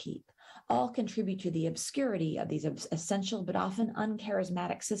over upkeep all contribute to the obscurity of these essential but often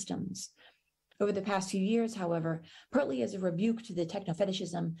uncharismatic systems. Over the past few years, however, partly as a rebuke to the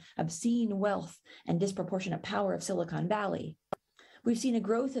techno-fetishism, obscene wealth, and disproportionate power of Silicon Valley, we've seen a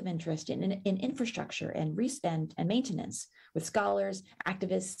growth of interest in infrastructure and maintenance, with scholars,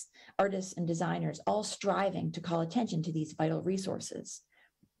 activists, artists, and designers all striving to call attention to these vital resources.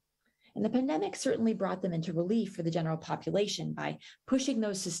 And the pandemic certainly brought them into relief for the general population by pushing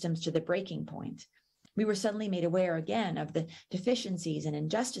those systems to the breaking point. We were suddenly made aware again of the deficiencies and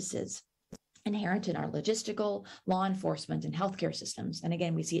injustices inherent in our logistical, law enforcement, and healthcare systems. And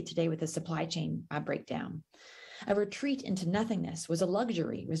again, we see it today with the supply chain breakdown. A retreat into nothingness was a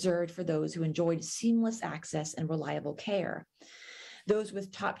luxury reserved for those who enjoyed seamless access and reliable care. Those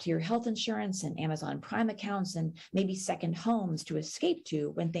with top-tier health insurance and Amazon Prime accounts and maybe second homes to escape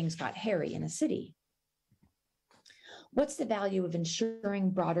to when things got hairy in a city. What's the value of ensuring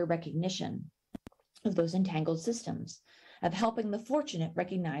broader recognition of those entangled systems, of helping the fortunate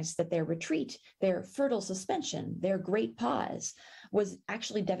recognize that their retreat, their fertile suspension, their great pause was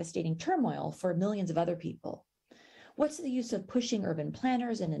actually devastating turmoil for millions of other people? What's the use of pushing urban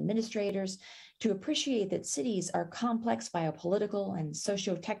planners and administrators to appreciate that cities are complex biopolitical and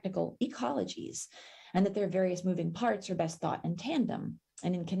socio-technical ecologies, and that their various moving parts are best thought in tandem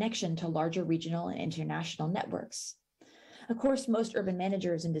and in connection to larger regional and international networks? Of course, most urban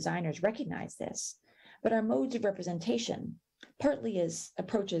managers and designers recognize this, but our modes of representation, partly as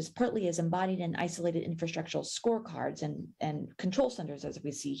approaches, partly as embodied in isolated infrastructural scorecards and control centers, as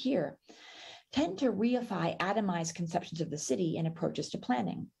we see here, tend to reify atomized conceptions of the city and approaches to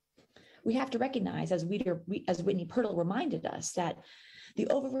planning. We have to recognize, as Whitney Pirtle reminded us, that the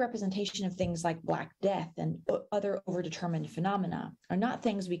overrepresentation of things like Black Death and other overdetermined phenomena are not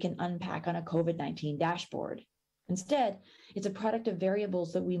things we can unpack on a COVID-19 dashboard. Instead, it's a product of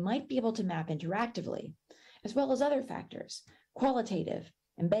variables that we might be able to map interactively, as well as other factors, qualitative,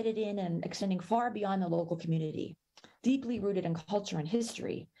 embedded in and extending far beyond the local community, deeply rooted in culture and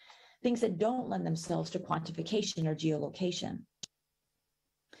history, things that don't lend themselves to quantification or geolocation.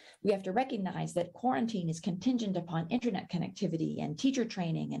 We have to recognize that quarantine is contingent upon internet connectivity and teacher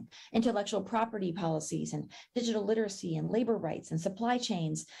training and intellectual property policies and digital literacy and labor rights and supply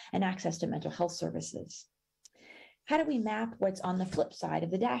chains and access to mental health services. How do we map what's on the flip side of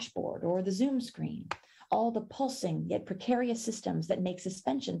the dashboard or the Zoom screen? All the pulsing yet precarious systems that make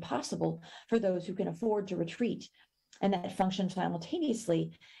suspension possible for those who can afford to retreat, and that function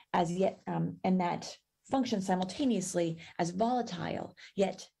simultaneously as volatile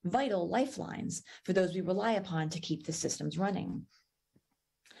yet vital lifelines for those we rely upon to keep the systems running.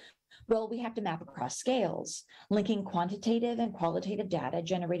 Well, we have to map across scales, linking quantitative and qualitative data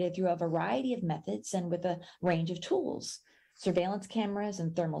generated through a variety of methods and with a range of tools, surveillance cameras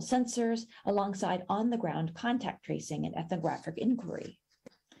and thermal sensors, alongside on-the-ground contact tracing and ethnographic inquiry.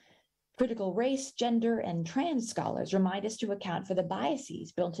 Critical race, gender, and trans scholars remind us to account for the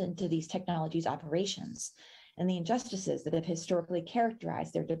biases built into these technologies' operations and the injustices that have historically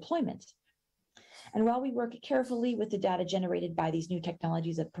characterized their deployment. And while we work carefully with the data generated by these new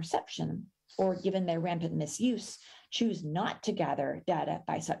technologies of perception, or given their rampant misuse, choose not to gather data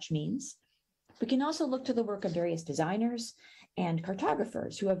by such means, we can also look to the work of various designers and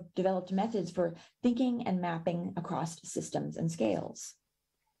cartographers who have developed methods for thinking and mapping across systems and scales.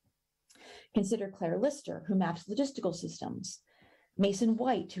 Consider Claire Lister, who maps logistical systems, Mason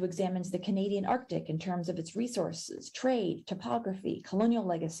White, who examines the Canadian Arctic in terms of its resources, trade, topography, colonial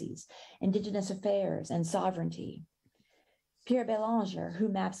legacies, Indigenous affairs, and sovereignty, Pierre Bélanger, who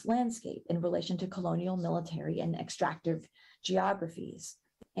maps landscape in relation to colonial, military, and extractive geographies,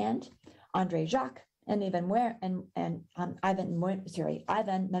 and André Jacques and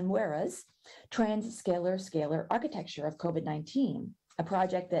Ivan Manuera's trans-scalar architecture of COVID-19, a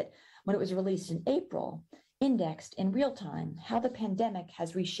project that, when it was released in April, indexed in real time how the pandemic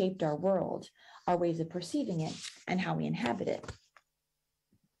has reshaped our world, our ways of perceiving it, and how we inhabit it.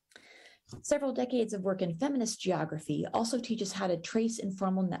 Several decades of work in feminist geography also teach us how to trace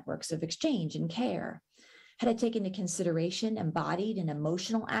informal networks of exchange and care, how to take into consideration embodied and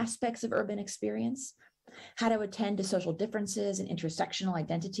emotional aspects of urban experience, how to attend to social differences and intersectional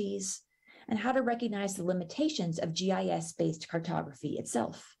identities, and how to recognize the limitations of GIS-based cartography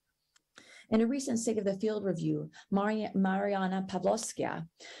itself. In a recent State of the Field review, Mariana Pavlovskaya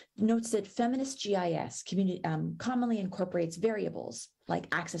notes that feminist GIS commonly incorporates variables like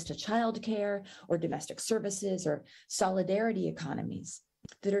access to childcare or domestic services or solidarity economies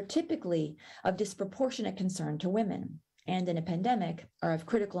that are typically of disproportionate concern to women and in a pandemic are of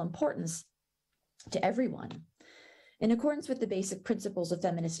critical importance to everyone. In accordance with the basic principles of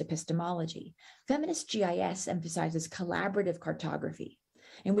feminist epistemology, feminist GIS emphasizes collaborative cartography,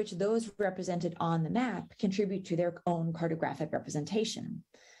 in which those represented on the map contribute to their own cartographic representation.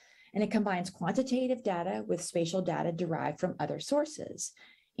 And it combines quantitative data with spatial data derived from other sources,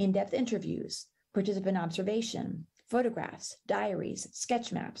 in-depth interviews, participant observation, photographs, diaries,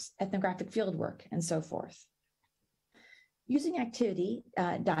 sketch maps, ethnographic fieldwork, and so forth. Using activity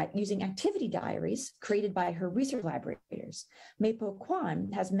diaries created by her research collaborators, Meipo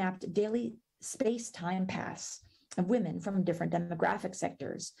Kwan has mapped daily space-time paths of women from different demographic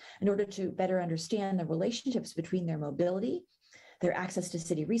sectors in order to better understand the relationships between their mobility, their access to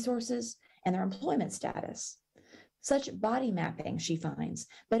city resources, and their employment status. Such body mapping, she finds,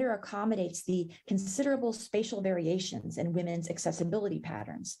 better accommodates the considerable spatial variations in women's accessibility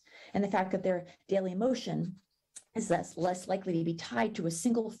patterns and the fact that their daily motion is less likely to be tied to a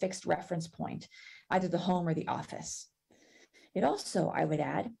single fixed reference point, either the home or the office. It also, I would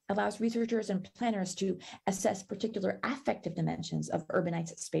add, allows researchers and planners to assess particular affective dimensions of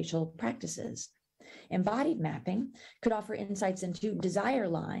urbanites' spatial practices. Embodied mapping could offer insights into desire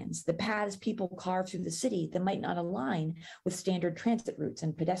lines, the paths people carve through the city that might not align with standard transit routes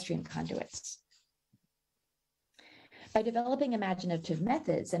and pedestrian conduits. By developing imaginative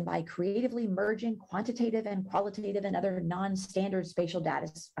methods and by creatively merging quantitative and qualitative and other non-standard spatial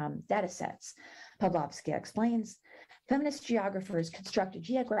data sets, Pavlovskaya explains, feminist geographers construct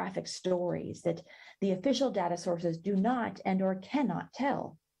geographic stories that the official data sources do not and or cannot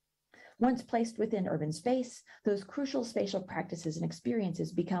tell. Once placed within urban space, those crucial spatial practices and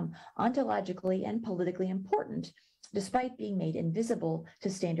experiences become ontologically and politically important, despite being made invisible to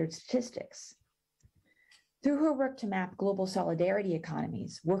standard statistics. Through her work to map global solidarity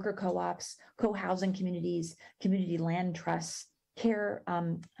economies, worker co-ops, co-housing communities, community land trusts, care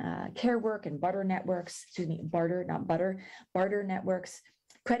work and barter networks, barter networks,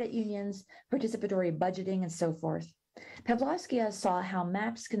 credit unions, participatory budgeting, and so forth, Pavlovskaya saw how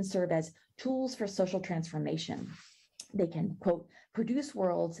maps can serve as tools for social transformation. They can, quote, produce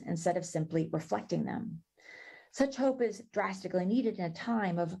worlds instead of simply reflecting them. Such hope is drastically needed in a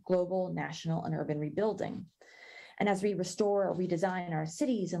time of global, national, and urban rebuilding. And as we restore or redesign our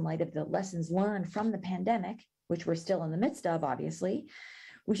cities in light of the lessons learned from the pandemic, which we're still in the midst of, obviously,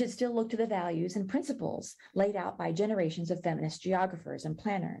 we should still look to the values and principles laid out by generations of feminist geographers and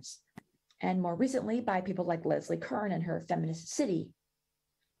planners, and more recently by people like Leslie Kern and her Feminist City.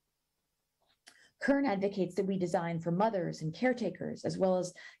 Kern advocates that we design for mothers and caretakers, as well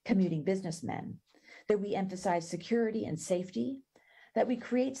as commuting businessmen, that we emphasize security and safety, that we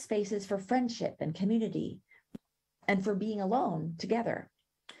create spaces for friendship and community, and for being alone together.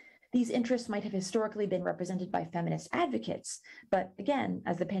 These interests might have historically been represented by feminist advocates, but again,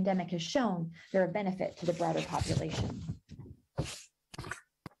 as the pandemic has shown, they're a benefit to the broader population.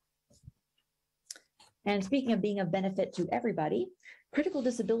 And speaking of being of benefit to everybody, critical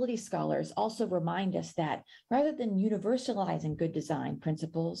disability scholars also remind us that rather than universalizing good design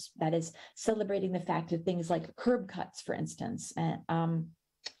principles, that is, celebrating the fact that things like curb cuts, for instance,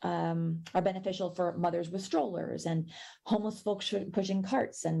 are beneficial for mothers with strollers and homeless folks pushing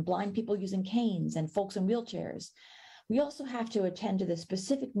carts and blind people using canes and folks in wheelchairs, we also have to attend to the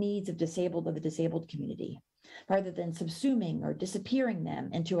specific needs of the disabled community, rather than subsuming or disappearing them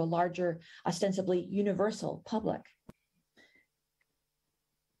into a larger, ostensibly universal public.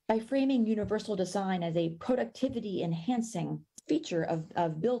 By framing universal design as a productivity-enhancing feature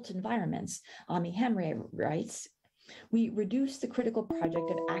of built environments, Ami Hamre writes, we reduce the critical project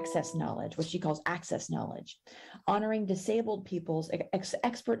of access knowledge, what she calls access knowledge, honoring disabled people's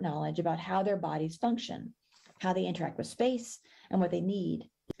expert knowledge about how their bodies function, how they interact with space, and what they need,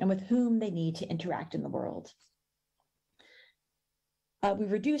 and with whom they need to interact in the world. We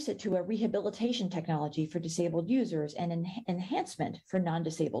reduce it to a rehabilitation technology for disabled users and an enhancement for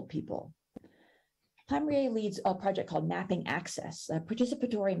non-disabled people. Hamre leads a project called Mapping Access, a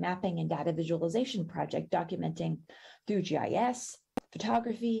participatory mapping and data visualization project documenting through GIS,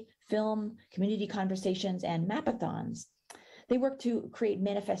 photography, film, community conversations, and mapathons. They work to create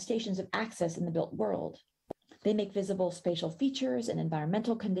manifestations of access in the built world. They make visible spatial features and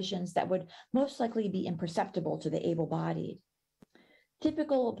environmental conditions that would most likely be imperceptible to the able-bodied.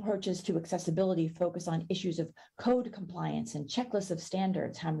 Typical approaches to accessibility focus on issues of code compliance and checklists of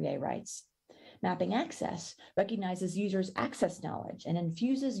standards, Hamre writes. Mapping access recognizes users' access knowledge and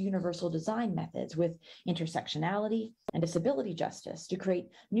infuses universal design methods with intersectionality and disability justice to create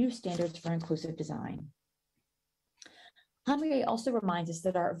new standards for inclusive design. Kimaiyo also reminds us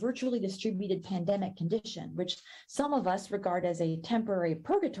that our virtually distributed pandemic condition, which some of us regard as a temporary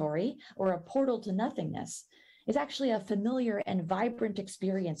purgatory or a portal to nothingness, is actually a familiar and vibrant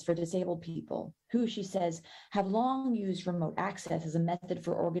experience for disabled people who, she says, have long used remote access as a method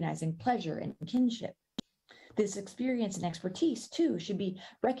for organizing pleasure and kinship. This experience and expertise, too, should be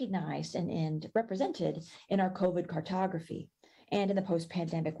recognized and represented in our COVID cartography and in the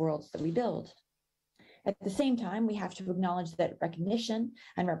post-pandemic worlds that we build. At the same time, we have to acknowledge that recognition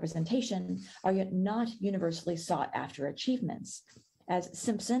and representation are yet not universally sought after achievements. As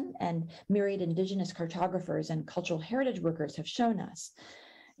Simpson and myriad Indigenous cartographers and cultural heritage workers have shown us,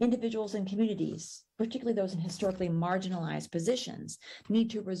 individuals and communities, particularly those in historically marginalized positions, need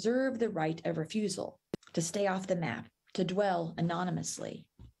to reserve the right of refusal, to stay off the map, to dwell anonymously.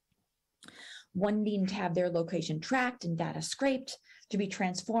 One needn't have their location tracked and data scraped to be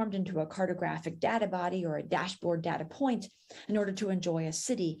transformed into a cartographic data body or a dashboard data point in order to enjoy a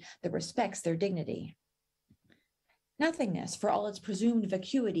city that respects their dignity. Nothingness, for all its presumed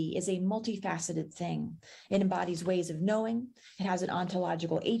vacuity, is a multifaceted thing. It embodies ways of knowing. It has an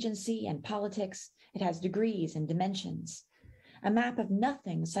ontological agency and politics. It has degrees and dimensions. A map of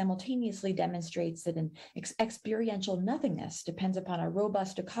nothing simultaneously demonstrates that an experiential nothingness depends upon a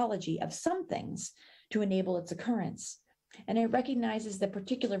robust ecology of some things to enable its occurrence. And it recognizes the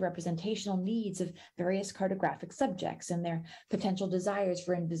particular representational needs of various cartographic subjects and their potential desires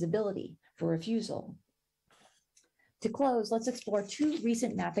for invisibility, for refusal. To close, let's explore two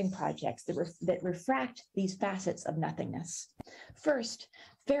recent mapping projects that refract these facets of nothingness. First,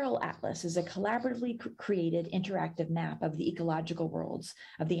 Feral Atlas is a collaboratively created interactive map of the ecological worlds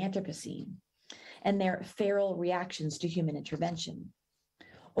of the Anthropocene and their feral reactions to human intervention.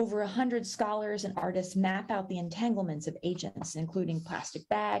 Over 100 scholars and artists map out the entanglements of agents, including plastic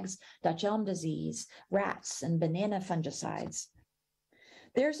bags, Dutch elm disease, rats, and banana fungicides.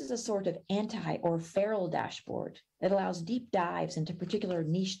 Theirs is a sort of anti or feral dashboard that allows deep dives into particular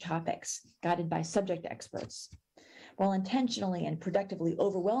niche topics guided by subject experts, while intentionally and productively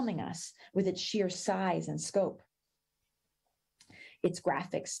overwhelming us with its sheer size and scope. Its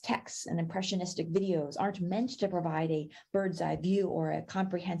graphics, texts, and impressionistic videos aren't meant to provide a bird's eye view or a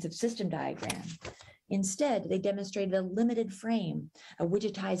comprehensive system diagram. Instead, they demonstrated a limited frame, a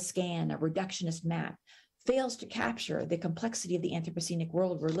widgetized scan, a reductionist map, fails to capture the complexity of the Anthropocenic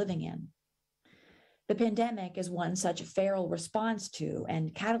world we're living in. The pandemic is one such feral response to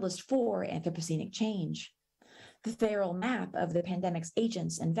and catalyst for Anthropocenic change. The feral map of the pandemic's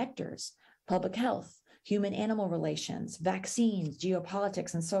agents and vectors, public health, human-animal relations, vaccines,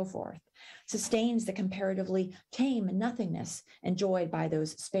 geopolitics, and so forth, sustains the comparatively tame nothingness enjoyed by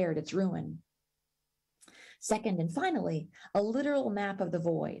those spared its ruin. Second, and finally, a literal map of the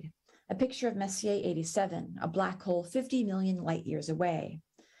void, a picture of Messier 87, a black hole 50 million light years away.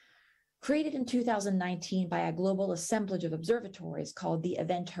 Created in 2019 by a global assemblage of observatories called the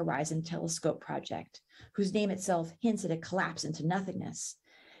Event Horizon Telescope Project, whose name itself hints at a collapse into nothingness,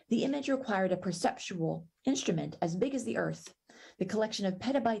 the image required a perceptual instrument as big as the Earth, the collection of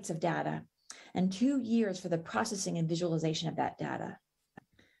petabytes of data, and 2 years for the processing and visualization of that data.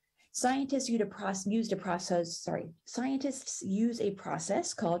 Scientists use a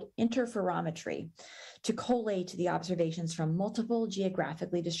process called interferometry to collate the observations from multiple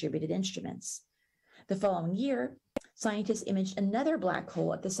geographically distributed instruments. The following year, scientists imaged another black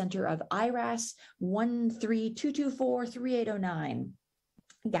hole at the center of IRAS 132243809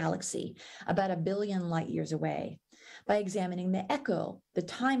 galaxy, about 1 billion light years away, by examining the echo, the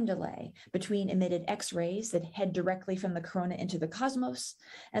time delay between emitted X-rays that head directly from the corona into the cosmos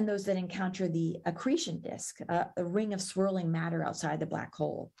and those that encounter the accretion disk, a ring of swirling matter outside the black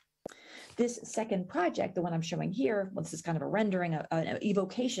hole. This second project, the one I'm showing here, well, this is kind of a rendering, an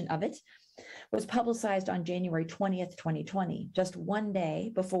evocation of it, was publicized on January 20th, 2020, just one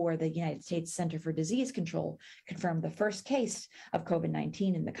day before the United States Center for Disease Control confirmed the first case of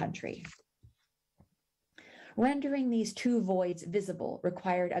COVID-19 in the country. Rendering these two voids visible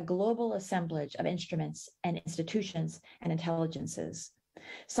required a global assemblage of instruments and institutions and intelligences.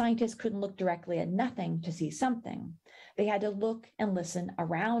 Scientists couldn't look directly at nothing to see something. They had to look and listen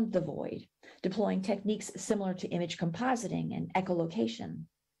around the void, deploying techniques similar to image compositing and echolocation.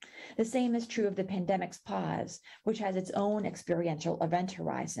 The same is true of the pandemic's pause, which has its own experiential event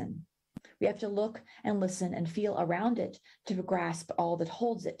horizon. We have to look and listen and feel around it to grasp all that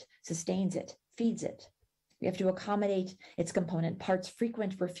holds it, sustains it, feeds it. We have to accommodate its component parts'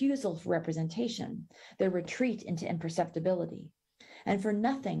 frequent refusal for representation, their retreat into imperceptibility. And for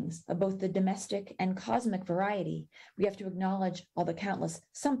nothings of both the domestic and cosmic variety, we have to acknowledge all the countless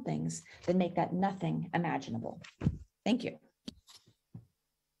somethings that make that nothing imaginable. Thank you.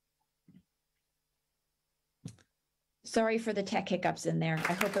 Sorry for the tech hiccups in there.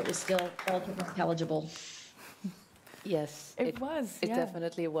 I hope it was still relatively intelligible. Yes, It was, It yeah.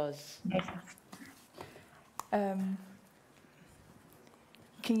 definitely was. Can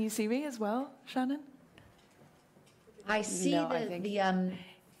you see me as well, Shannon? I see No, I think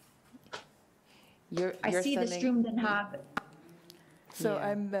you're I see the sending- Stroom Den Haag. So Yeah.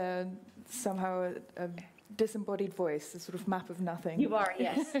 I'm somehow a disembodied voice, a sort of map of nothing. You are,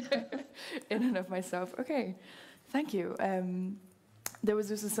 yes. In and of myself. Okay, thank you. There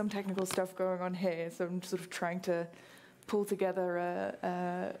was also some technical stuff going on here, so I'm sort of trying to pull together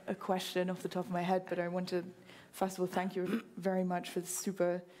a question off the top of my head, but I want to, first of all, thank you very much for the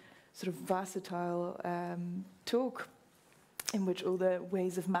super sort of versatile talk in which all the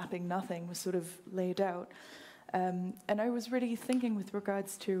ways of mapping nothing was sort of laid out. And I was really thinking with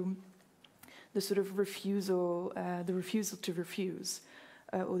regards to the sort of refusal, the refusal to refuse,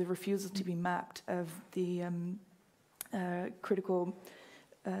 or the refusal to be mapped of the critical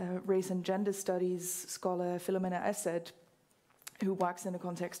race and gender studies scholar Philomena Essed, who works in the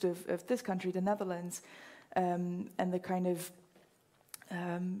context of this country, the Netherlands, and the kind of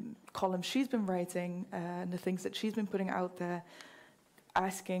columns she's been writing and the things that she's been putting out there,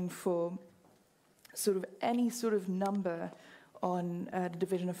 asking for sort of any sort of number on the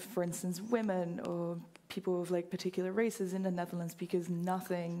division of, for instance, women or people of like particular races in the Netherlands, because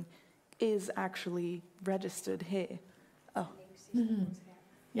nothing is actually registered here. Oh,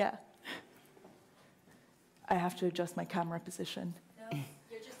 yeah. I have to adjust my camera position. No,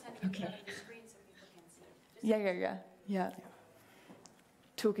 you're just having it in front of the screen so people can see it. Just Yeah.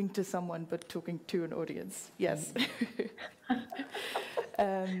 Talking to someone, but talking to an audience. Yes.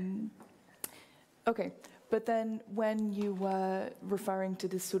 Okay, but then when you were referring to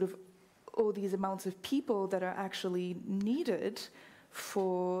this sort of all these amounts of people that are actually needed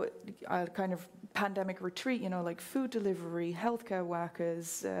for a kind of pandemic retreat, you know, like food delivery, healthcare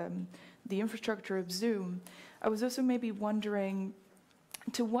workers, the infrastructure of Zoom, I was also maybe wondering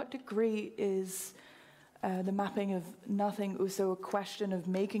to what degree is the mapping of nothing also a question of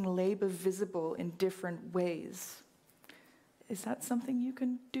making labor visible in different ways? Is that something you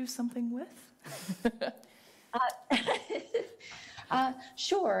can do something with?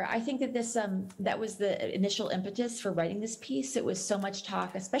 Sure. I think that this that was the initial impetus for writing this piece. It was so much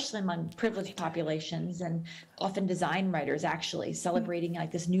talk, especially among privileged populations and often design writers, actually celebrating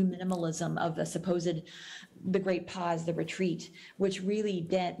like this new minimalism of the supposed the great pause, the retreat, which really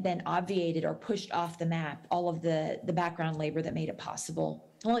then obviated or pushed off the map all of the background labor that made it possible.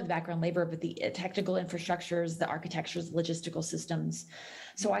 Not only the background labor, but the technical infrastructures, the architectures, logistical systems.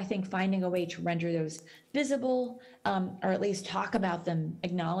 So I think finding a way to render those visible, or at least talk about them,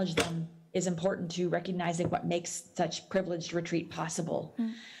 acknowledge them, is important to recognizing what makes such privileged retreat possible.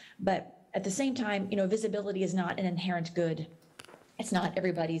 But at the same time, you know, visibility is not an inherent good. It's not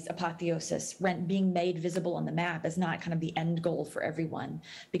everybody's apotheosis. Being made visible on the map is not kind of the end goal for everyone,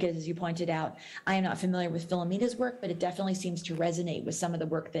 because as you pointed out, I am not familiar with Philomena's work, but it definitely seems to resonate with some of the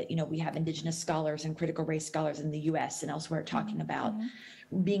work that, you know, we have Indigenous scholars and critical race scholars in the US and elsewhere talking about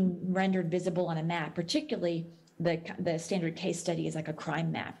being rendered visible on a map, particularly the standard case study is like a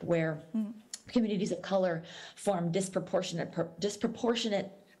crime map where communities of color form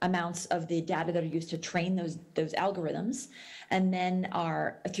disproportionate amounts of the data that are used to train those algorithms, and then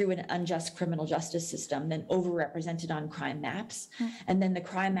are through an unjust criminal justice system then overrepresented on crime maps. And then the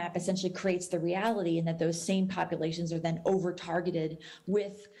crime map essentially creates the reality in that those same populations are then over targeted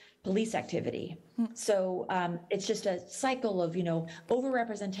with police activity. So it's just a cycle of, you know,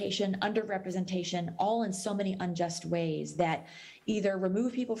 overrepresentation, underrepresentation, all in so many unjust ways that either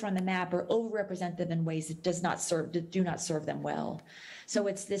remove people from the map or overrepresent them in ways that do not serve them well. So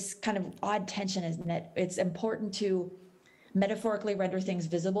it's this kind of odd tension, isn't it? It's important to metaphorically render things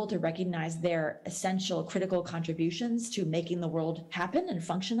visible, to recognize their essential critical contributions to making the world happen and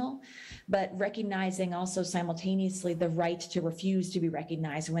functional, but recognizing also simultaneously the right to refuse to be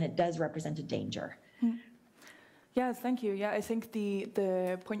recognized when it does represent a danger. Yeah, thank you. Yeah, I think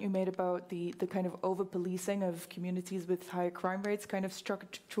the point you made about the kind of over-policing of communities with high crime rates kind of struck a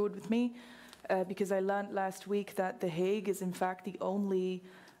chord with me, because I learned last week that The Hague is in fact the only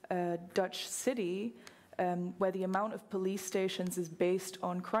Dutch city where the amount of police stations is based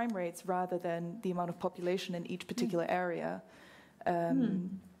on crime rates rather than the amount of population in each particular area.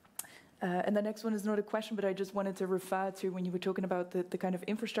 And the next one is not a question, but I just wanted to refer to when you were talking about the kind of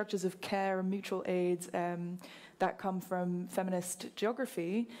infrastructures of care and mutual aids that come from feminist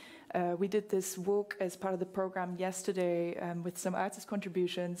geography. We did this walk as part of the program yesterday with some artist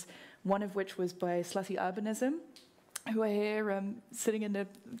contributions, one of which was by Slutty Urbanism, who are here sitting in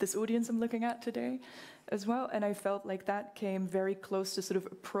this audience I'm looking at today as well. And I felt like that came very close to sort of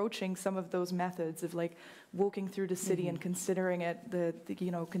approaching some of those methods of like walking through the city and considering it,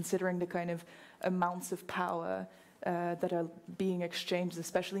 considering the kind of amounts of power that are being exchanged,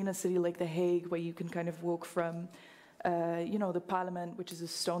 especially in a city like The Hague, where you can kind of walk from the parliament, which is a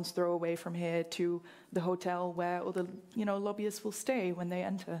stone's throw away from here, to the hotel where all the lobbyists will stay when they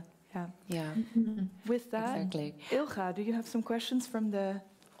enter. Yeah. With that, exactly. Ilga, do you have some questions from the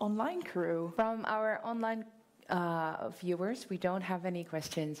online crew? From our online viewers, we don't have any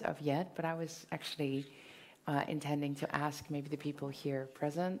questions of yet, but I was actually intending to ask maybe the people here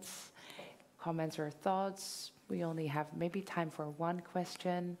present comments or thoughts. We only have maybe time for one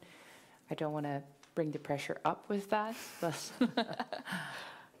question. I don't want to bring the pressure up with that, but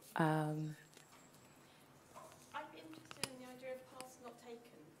I'm interested in the idea of paths not taken.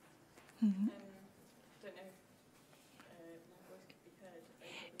 Don't know if my voice could be heard.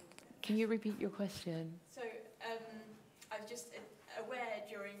 Can you repeat your question? So I was just aware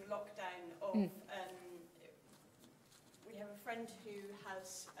during lockdown of we have a friend who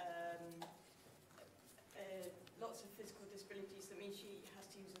has lots of physical disabilities. That means she has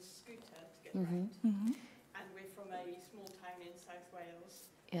to use a scooter to get around. And we're from a small town in South Wales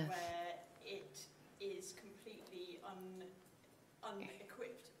where it is completely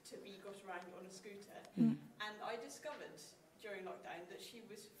unequipped to be got around on a scooter. And I discovered during lockdown that she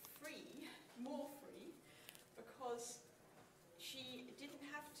was free, more free, because she didn't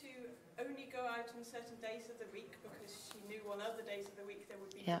have to only go out on certain days of the week, because she knew on other days of the week there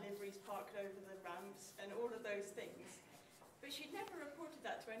would be deliveries parked over the ramps and all of those things. But she never reported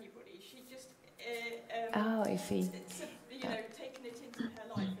that to anybody. She just, I see. Taken it into her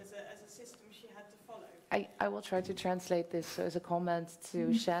life as a system she had to follow. I will try to translate this as a comment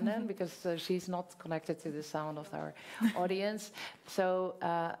to Shannon, because she's not connected to the sound of our audience. So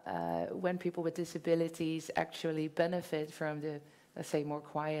when people with disabilities actually benefit from the, let's say, more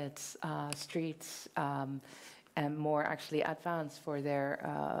quiet streets and more actually advanced for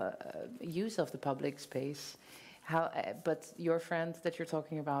their use of the public space, but your friend that you're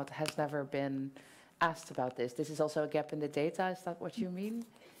talking about has never been asked about this. This is also a gap in the data. Is that what you mean?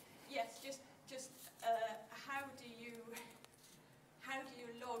 Yes, just how do you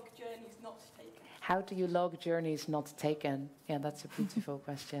log journeys not taken? How do you log journeys not taken? Yeah, that's a beautiful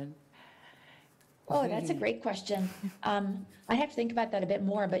question. Oh, that's a great question. I have to think about that a bit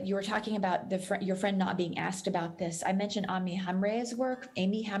more, but you were talking about your friend not being asked about this. I mentioned Amy Hamre's work,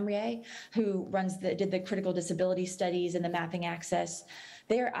 who did the critical disability studies and the mapping access.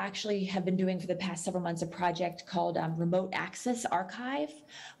 They actually have been doing for the past several months a project called Remote Access Archive,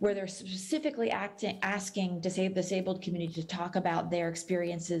 where they're specifically asking disabled community to talk about their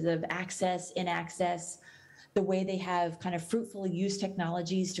experiences of access, inaccess, the way they have kind of fruitfully used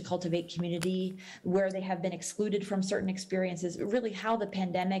technologies to cultivate community, where they have been excluded from certain experiences, really how the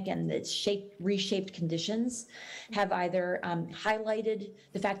pandemic and its reshaped conditions have either highlighted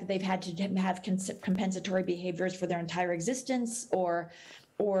the fact that they've had to have compensatory behaviors for their entire existence, or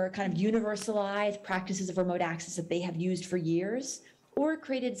kind of universalized practices of remote access that they have used for years, or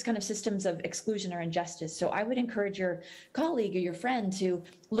created kind of systems of exclusion or injustice. So I would encourage your colleague or your friend to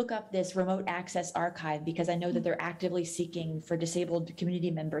look up this remote access archive, because I know that they're actively seeking for disabled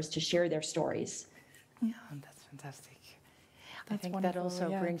community members to share their stories. Yeah, that's fantastic. I think that also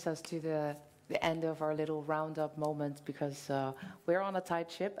brings us to the end of our little roundup moment, because we're on a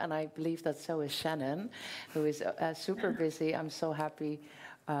tight ship, and I believe that so is Shannon, who is super busy. I'm so happy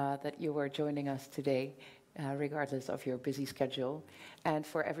that you were joining us today. Regardless of your busy schedule. And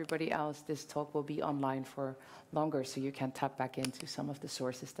for everybody else, this talk will be online for longer, so you can tap back into some of the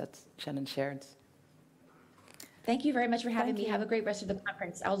sources that Shannon shared. Thank you very much for having me. Have a great rest of the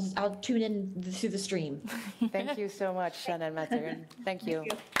conference. I'll tune in through the stream. Thank you so much, Shannon Mattern. Thank you.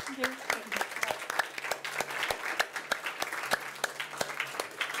 Thank you.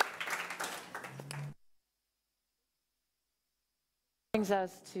 Brings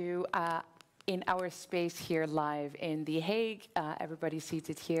us to in our space here live in The Hague. Everybody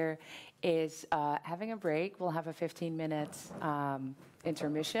seated here is having a break. We'll have a 15-minute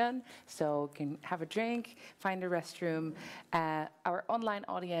intermission, so can have a drink, find a restroom. Our online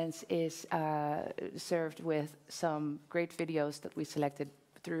audience is served with some great videos that we selected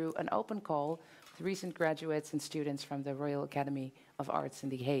through an open call the recent graduates and students from the Royal Academy of Arts in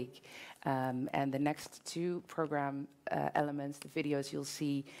The Hague. And the next two program elements, the videos you'll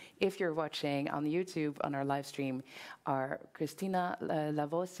see if you're watching on YouTube on our live stream, are Christina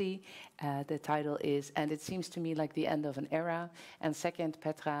Lavosi. The title is "And It Seems to Me Like the End of an Era," and second,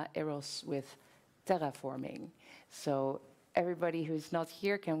 Petra Eros with Terraforming. So everybody who's not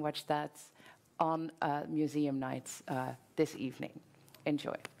here can watch that on museum nights this evening.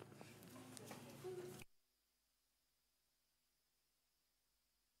 Enjoy.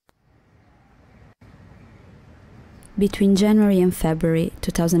 Between January and February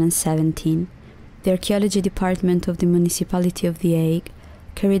 2017, the archaeology department of the municipality of The Hague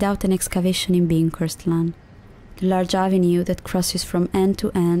carried out an excavation in Binkhorstlaan, the large avenue that crosses from end to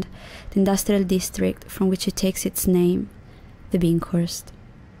end the industrial district from which it takes its name, the Binkhorst.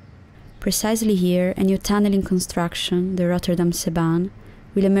 Precisely here, a new tunnel in construction, the Rotterdam-Sebaan,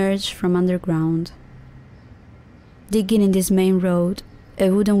 will emerge from underground. Digging in this main road,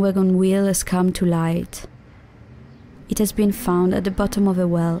 a wooden wagon wheel has come to light. It has been found at the bottom of a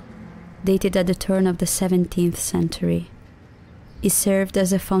well, dated at the turn of the 17th century. It served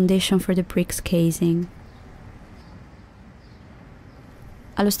as a foundation for the brick's casing.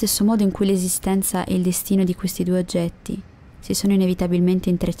 Allo stesso modo in cui l'esistenza e il destino di questi due oggetti si sono inevitabilmente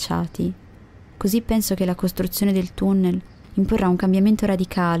intrecciati, così penso che la costruzione del tunnel imporrà un cambiamento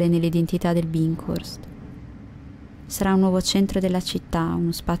radicale nell'identità del Binkhorst. Sarà un nuovo centro della città,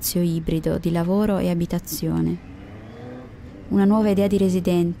 uno spazio ibrido di lavoro e abitazione. Una nuova idea di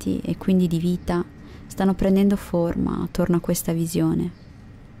residenti e quindi di vita stanno prendendo forma attorno a questa visione.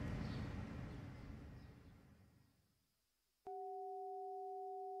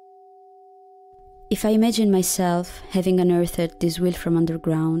 If I imagine myself having unearthed this wheel from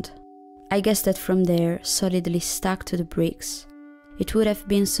underground, I guess that from there, solidly stuck to the bricks, it would have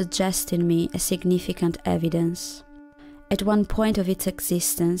been suggesting me a significant evidence. At one point of its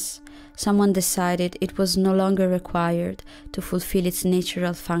existence, someone decided it was no longer required to fulfill its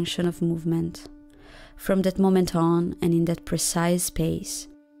natural function of movement. From that moment on, and in that precise space,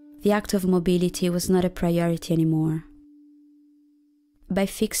 the act of mobility was not a priority anymore. By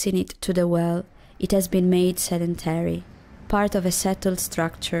fixing it to the well, it has been made sedentary, part of a settled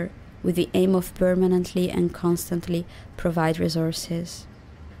structure with the aim of permanently and constantly provide resources.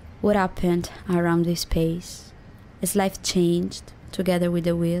 What happened around this space? Has life changed together with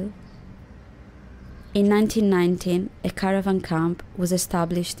the wheel? In 1919, a caravan camp was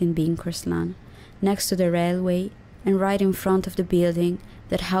established in Binkhorstlaan, next to the railway and right in front of the building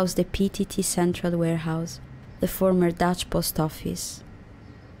that housed the PTT Central Warehouse, the former Dutch post office.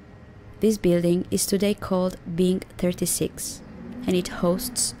 This building is today called Bink 36, and it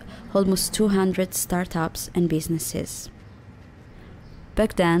hosts almost 200 startups and businesses.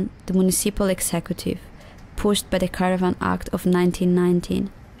 Back then, the municipal executive, pushed by the Caravan Act of 1919,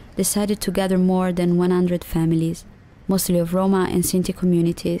 decided to gather more than 100 families, mostly of Roma and Sinti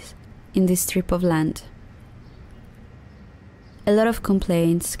communities, in this strip of land. A lot of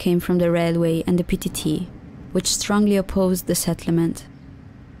complaints came from the railway and the PTT, which strongly opposed the settlement.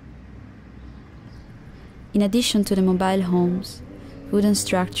 In addition to the mobile homes, wooden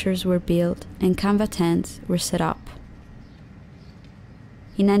structures were built and canvas tents were set up.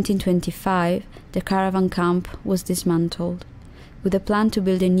 In 1925, the caravan camp was dismantled, with a plan to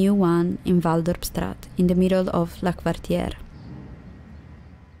build a new one in Waldorpstraat, in the middle of La Quartier.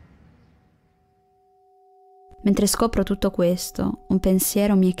 Mentre scopro tutto questo, un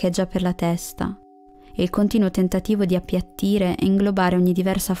pensiero mi echeggia per la testa, e il continuo tentativo di appiattire e inglobare ogni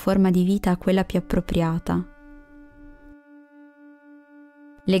diversa forma di vita a quella più appropriata.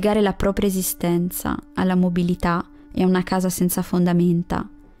 Legare la propria esistenza alla mobilità e a una casa senza fondamenta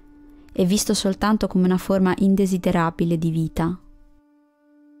è visto soltanto come una forma indesiderabile di vita.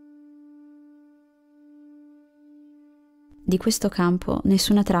 Di questo campo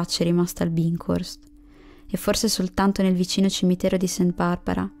nessuna traccia è rimasta al Binkhorst, e forse soltanto nel vicino cimitero di St.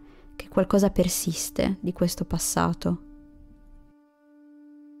 Barbara che qualcosa persiste di questo passato.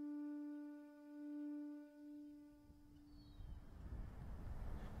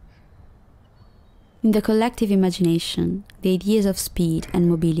 In the collective imagination, the ideas of speed and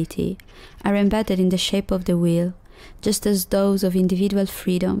mobility are embedded in the shape of the wheel, just as those of individual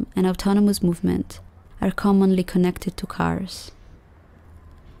freedom and autonomous movement are commonly connected to cars.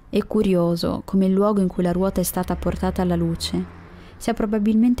 È curioso come il luogo in cui la ruota è stata portata alla luce sia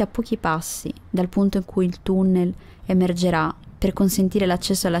probabilmente a pochi passi dal punto in cui il tunnel emergerà per consentire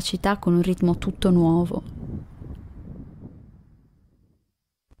l'accesso alla città con un ritmo tutto nuovo.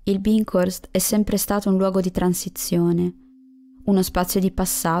 Il Binkhorst è sempre stato un luogo di transizione, uno spazio di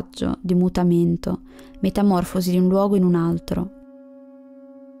passaggio, di mutamento, metamorfosi di un luogo in un altro.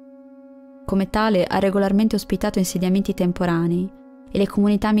 Come tale ha regolarmente ospitato insediamenti temporanei e le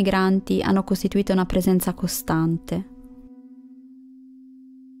comunità migranti hanno costituito una presenza costante.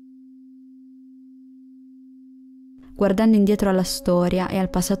 Guardando indietro alla storia e al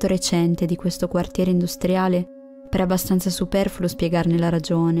passato recente di questo quartiere industriale, pare abbastanza superfluo spiegarne la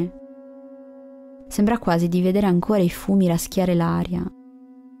ragione. Sembra quasi di vedere ancora i fumi raschiare l'aria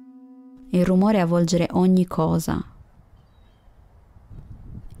e il rumore avvolgere ogni cosa.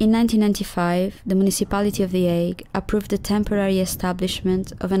 In 1995, the municipality of The Hague approved the temporary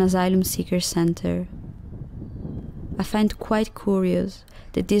establishment of an asylum seeker center. I find quite curious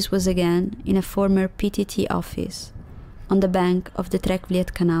that this was again in a former PTT office, on the bank of the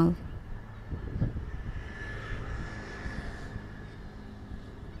Trekvliet Canal.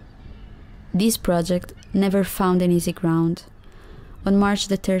 This project never found an easy ground. On March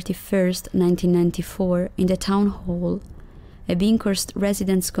the 31st, 1994, in the town hall, a Binkhorst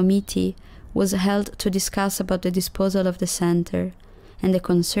Residence Committee was held to discuss about the disposal of the center and the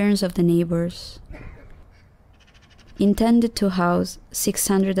concerns of the neighbors. Intended to house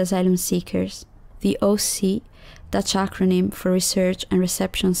 600 asylum seekers, the OC, Dutch acronym for Research and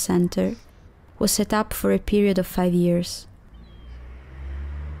Reception Center, was set up for a period of 5 years.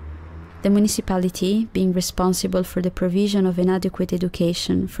 The municipality, being responsible for the provision of an adequate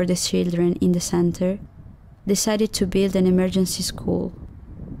education for the children in the center, decided to build an emergency school.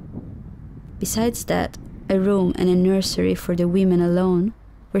 Besides that, a room and a nursery for the women alone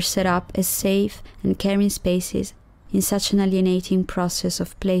were set up as safe and caring spaces in such an alienating process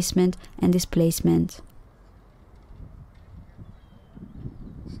of placement and displacement.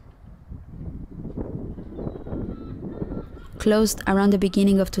 Closed around the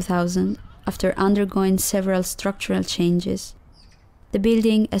beginning of 2000, after undergoing several structural changes, the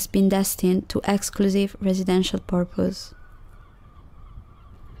building has been destined to exclusive residential purpose.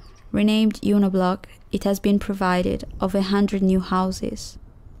 Renamed Uniblock, it has been provided of 100 new houses,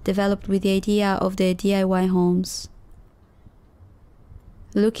 developed with the idea of the DIY homes.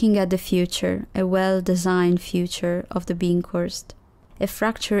 Looking at the future, a well-designed future of the Binkhorst, a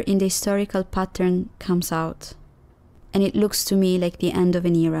fracture in the historical pattern comes out, and it looks to me like the end of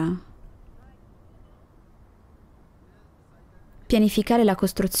an era. Pianificare la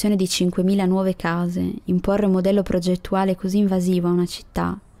costruzione di 5.000 nuove case, imporre un modello progettuale così invasivo a una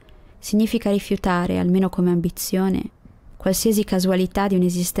città, significa rifiutare, almeno come ambizione, qualsiasi casualità di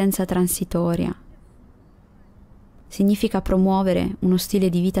un'esistenza transitoria. Significa promuovere uno stile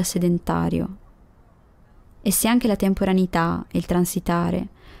di vita sedentario. E se anche la temporaneità e il transitare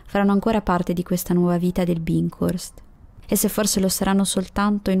faranno ancora parte di questa nuova vita del Binkhorst, e se forse lo saranno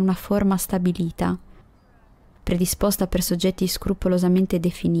soltanto in una forma stabilita, predisposta per soggetti scrupolosamente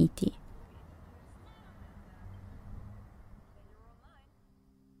definiti.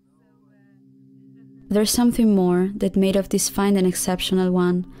 There's something more that made of this find an exceptional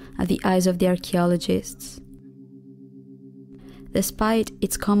one at the eyes of the archaeologists. Despite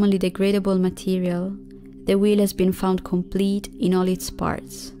its commonly degradable material, the wheel has been found complete in all its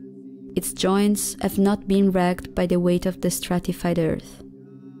parts. Its joints have not been wrecked by the weight of the stratified earth.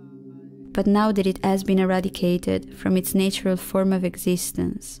 But now that it has been eradicated from its natural form of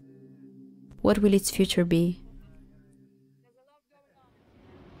existence, what will its future be?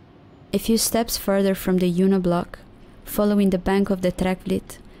 A few steps further from the Uniblock, following the bank of the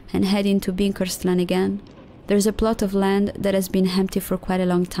Trekvliet and heading to Binkhorstland again, there's a plot of land that has been empty for quite a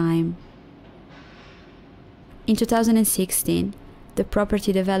long time. In 2016, the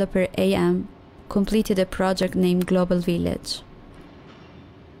property developer AM completed a project named Global Village.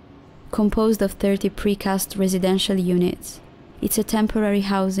 Composed of 30 precast residential units, it's a temporary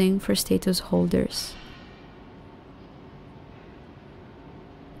housing for status holders.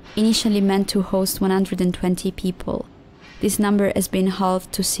 Initially meant to host 120 people, this number has been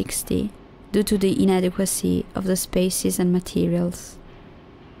halved to 60 due to the inadequacy of the spaces and materials.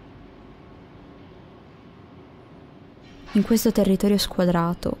 In questo territorio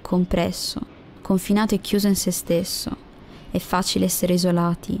squadrato, compresso, confinato e chiuso in se stesso, è facile essere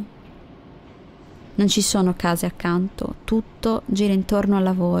isolati. Non ci sono case accanto, tutto gira intorno al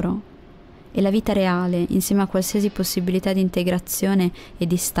lavoro e la vita reale, insieme a qualsiasi possibilità di integrazione, è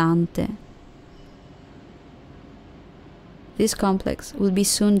distante. This complex will be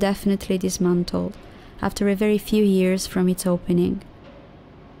soon definitely dismantled after a very few years from its opening.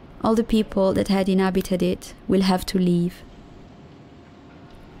 All the people that had inhabited it will have to leave.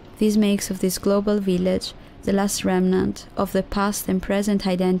 This makes of this global village the last remnant of the past and present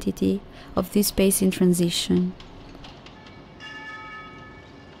identity of this space in transition.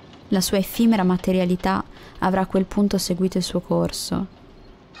 La sua effimera materialità avrà a quel punto seguito il suo corso,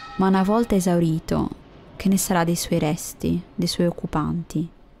 ma una volta esaurito, che ne sarà dei suoi resti, dei suoi occupanti?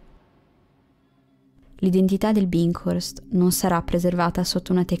 L'identità del Binkhorst non sarà preservata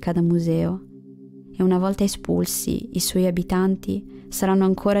sotto una teca da museo, e una volta espulsi, i suoi abitanti saranno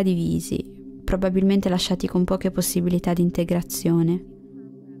ancora divisi, probabilmente lasciati con poche possibilità di integrazione.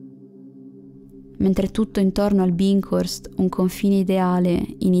 Mentre tutto intorno al Binkhorst, un confine ideale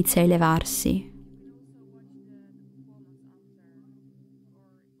inizia a elevarsi.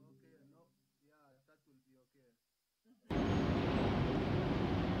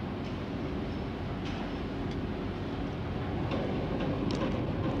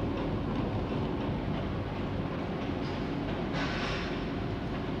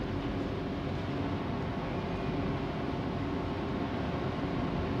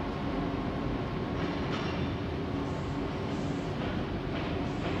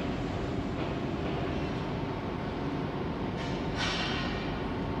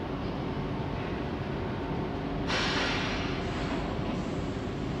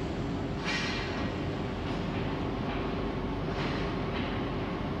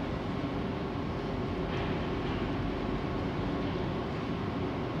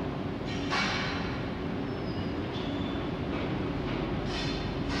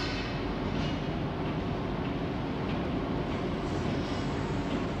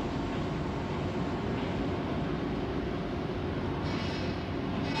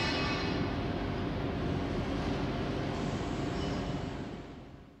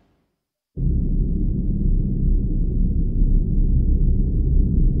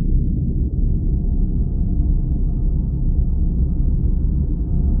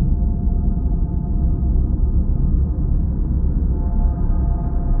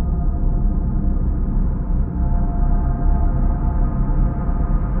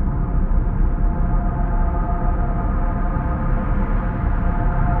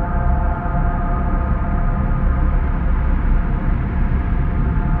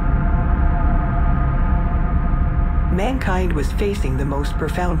 Mankind was facing the most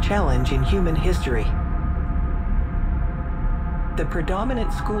profound challenge in human history. The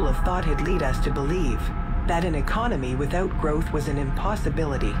predominant school of thought had led us to believe that an economy without growth was an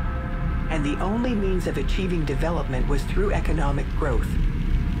impossibility, and the only means of achieving development was through economic growth.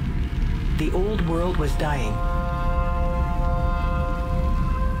 The old world was dying.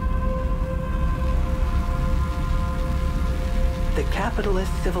 The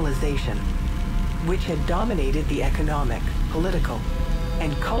capitalist civilization, which had dominated the economic, political,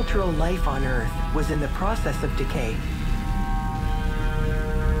 and cultural life on Earth, was in the process of decay.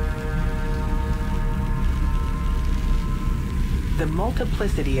 The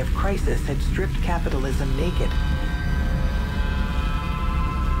multiplicity of crises had stripped capitalism naked.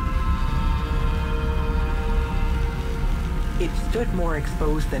 It stood more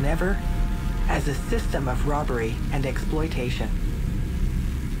exposed than ever as a system of robbery and exploitation.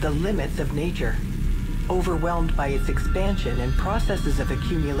 The limits of nature, overwhelmed by its expansion and processes of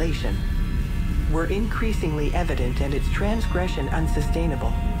accumulation, were increasingly evident and its transgression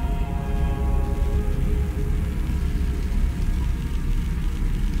unsustainable.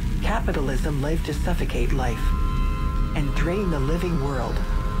 Capitalism lived to suffocate life and drain the living world.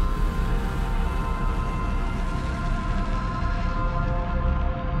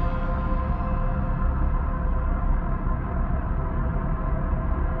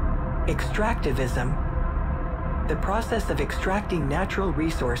 Extractivism, the process of extracting natural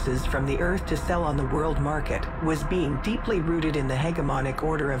resources from the earth to sell on the world market, was being deeply rooted in the hegemonic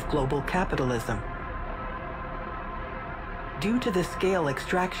order of global capitalism. Due to the scale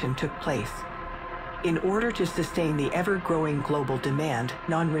extraction took place, in order to sustain the ever-growing global demand,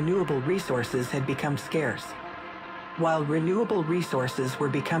 non-renewable resources had become scarce, while renewable resources were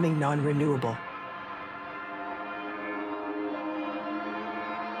becoming non-renewable.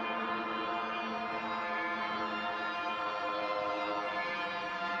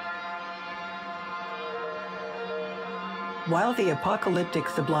 While the apocalyptic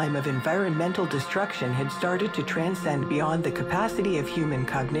sublime of environmental destruction had started to transcend beyond the capacity of human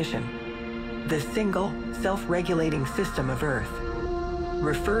cognition, the single, self-regulating system of Earth,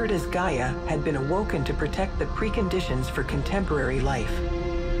 referred as Gaia, had been awoken to protect the preconditions for contemporary life.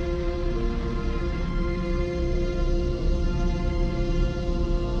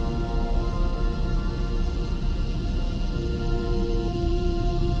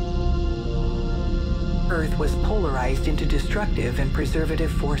 Earth was polarized into destructive and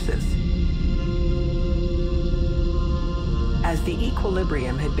preservative forces. As the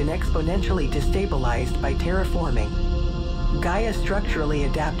equilibrium had been exponentially destabilized by terraforming, Gaia structurally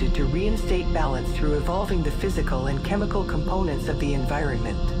adapted to reinstate balance through evolving the physical and chemical components of the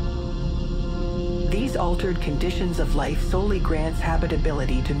environment. These altered conditions of life solely grants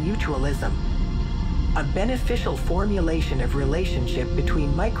habitability to mutualism, a beneficial formulation of relationship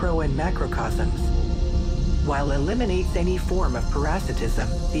between micro and macrocosms, while eliminates any form of parasitism,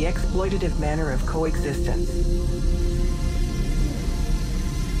 the exploitative manner of coexistence.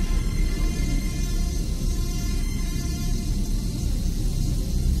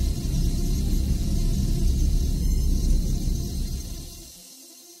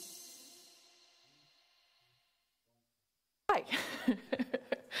 Hi.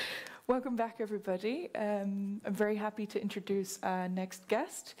 Welcome back, everybody. I'm very happy to introduce our next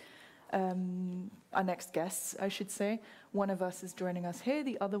guest. Our next guests, I should say. One of us is joining us here.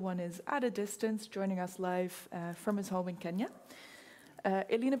 The other one is at a distance, joining us live from his home in Kenya.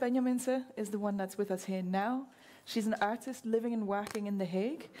 Eline Benjaminsen is the one that's with us here now. She's an artist living and working in The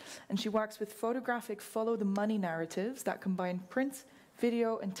Hague, and she works with photographic follow-the-money narratives that combine print,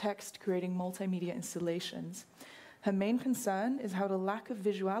 video, and text, creating multimedia installations. Her main concern is how the lack of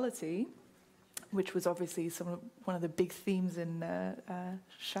visuality, which was obviously one of the big themes in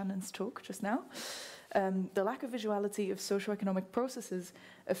Shannon's talk just now, the lack of visuality of socioeconomic processes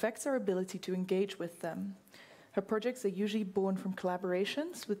affects our ability to engage with them. Her projects are usually born from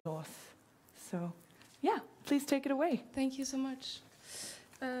collaborations with North. So, yeah, please take it away. Thank you so much.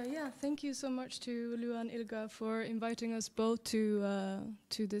 Thank you so much to Lua and Ilga for inviting us both to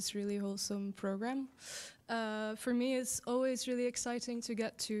this really wholesome program. For me, it's always really exciting to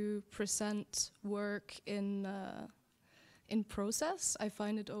get to present work in process. I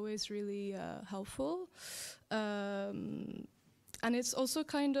find it always really helpful. And it's also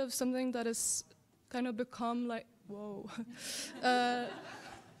kind of something that has kind of become like, whoa.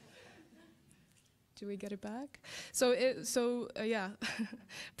 Do we get it back?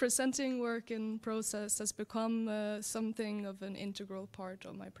 Presenting work in process has become something of an integral part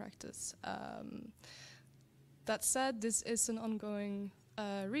of my practice. That said, this is an ongoing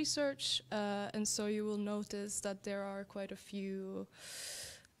research, and so you will notice that there are quite a few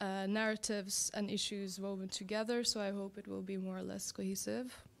narratives and issues woven together, so I hope it will be more or less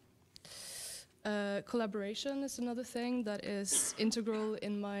cohesive. Collaboration is another thing that is integral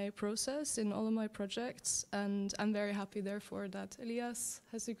in my process, in all of my projects, and I'm very happy, therefore, that Elias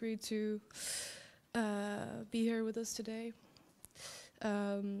has agreed to be here with us today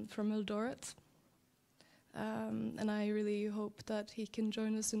from Vollaard. And I really hope that he can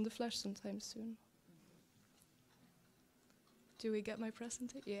join us in the flesh sometime soon. Do we get my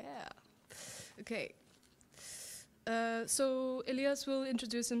presentation? Yeah. Okay. So Elias will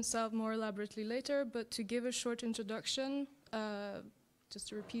introduce himself more elaborately later, but to give a short introduction, just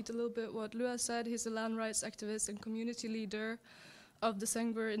to repeat a little bit what Lua said, he's a land rights activist and community leader of the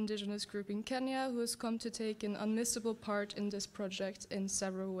Sengwer indigenous group in Kenya, who has come to take an unmissable part in this project in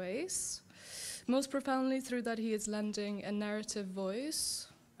several ways. Most profoundly through that he is lending a narrative voice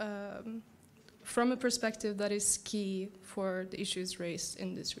from a perspective that is key for the issues raised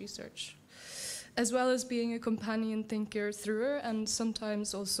in this research, as well as being a companion thinker through and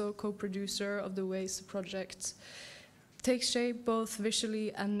sometimes also co-producer of the ways the project takes shape both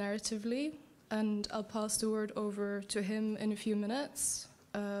visually and narratively. And I'll pass the word over to him in a few minutes.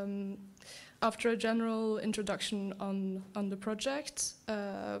 After a general introduction on the project,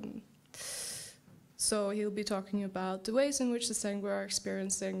 so he'll be talking about the ways in which the Sengwer are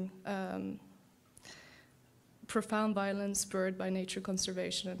experiencing profound violence spurred by nature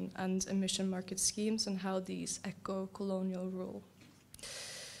conservation and emission market schemes, and how these echo colonial rule.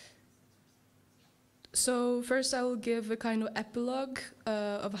 So first I will give a kind of epilogue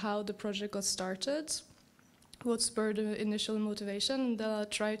of how the project got started, what spurred the initial motivation, and then I'll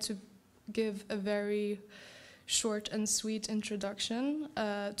try to give a very short and sweet introduction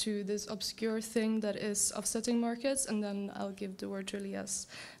to this obscure thing that is offsetting markets, and then I'll give the word to Elias.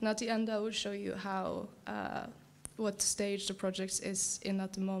 And at the end I will show you how, what stage the project is in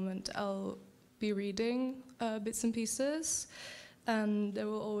at the moment. I'll be reading bits and pieces, and there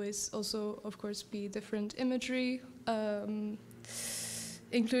will always also, of course, be different imagery,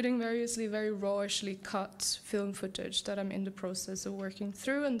 including variously very rawishly cut film footage that I'm in the process of working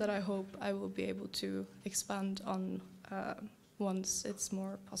through, and that I hope I will be able to expand on once it's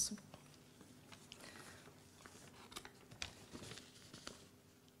more possible.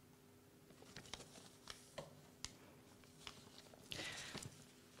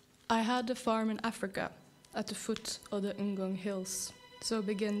 I had a farm in Africa at the foot of the Ngong Hills. So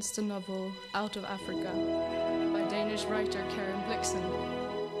begins the novel Out of Africa by Danish writer Karen Blixen.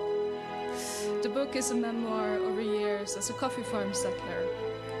 The book is a memoir over years as a coffee farm settler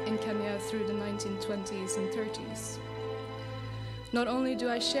in Kenya through the 1920s and 30s. Not only do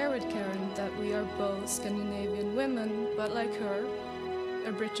I share with Karen that we are both Scandinavian women, but like her,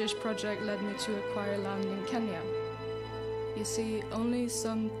 a British project led me to acquire land in Kenya. You see, only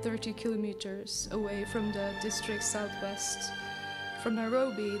some 30 kilometers away from the district southwest from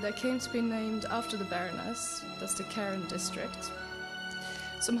Nairobi that came to be named after the Baroness, that's the Karen district.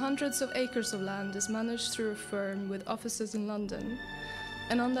 Some hundreds of acres of land is managed through a firm with offices in London,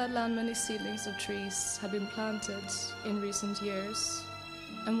 and on that land many seedlings of trees have been planted in recent years,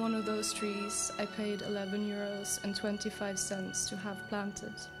 and one of those trees I paid €11.25 to have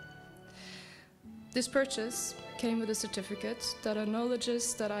planted. This purchase came with a certificate that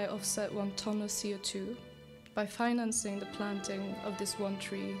acknowledges that I offset 1 ton of CO2 by financing the planting of this one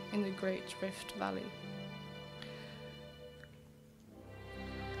tree in the Great Rift Valley.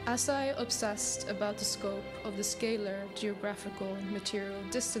 As I obsessed about the scope of the scalar geographical material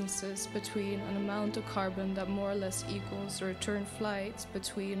distances between an amount of carbon that more or less equals a return flight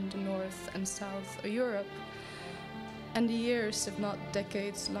between the north and south of Europe, and the years, if not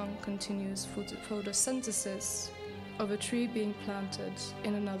decades long, continuous photosynthesis of a tree being planted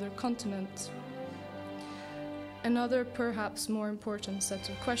in another continent, another perhaps more important set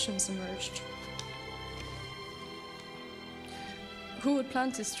of questions emerged. Who would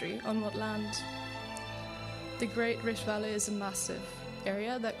plant this tree? On what land? The Great Rift Valley is a massive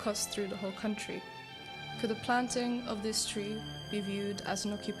area that cuts through the whole country. Could the planting of this tree be viewed as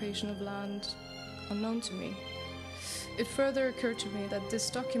an occupation of land unknown to me? It further occurred to me that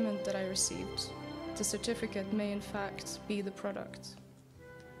this document that I received, the certificate, may in fact be the product.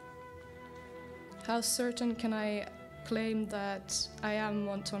 How certain can I claim that I am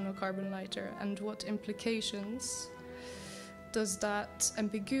 1 ton of carbon lighter, and what implications does that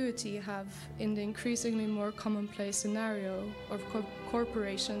ambiguity have in the increasingly more commonplace scenario of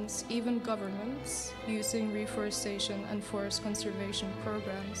corporations, even governments, using reforestation and forest conservation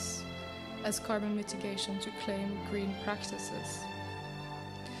programs as carbon mitigation to claim green practices?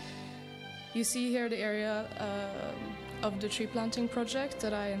 You see here the area of the tree planting project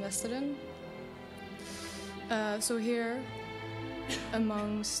that I invested in. So here,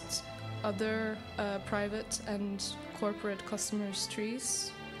 amongst other private and corporate customers'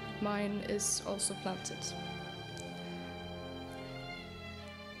 trees, mine is also planted.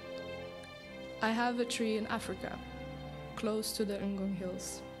 I have a tree in Africa, close to the Ngong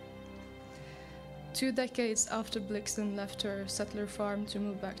Hills. 2 decades after Blixen left her settler farm to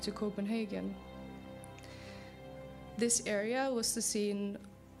move back to Copenhagen, this area was the scene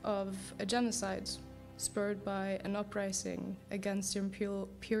of a genocide spurred by an uprising against the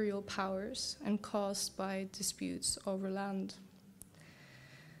imperial powers and caused by disputes over land.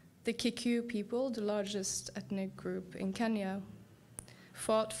 The Kikuyu people, the largest ethnic group in Kenya,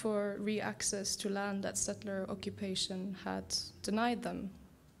 fought for re-access to land that settler occupation had denied them.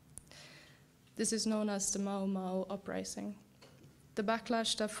 This is known as the Mau Mau uprising. The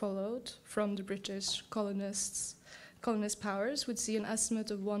backlash that followed from the British colonist powers would see an estimate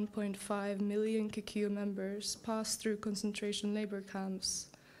of 1.5 million Kikuyu members pass through concentration labor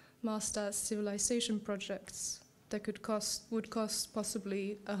camps, masked as civilization projects that would cost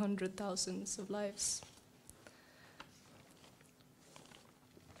possibly 100,000 of lives.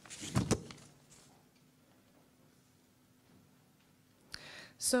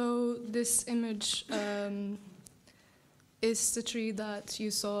 So this image is the tree that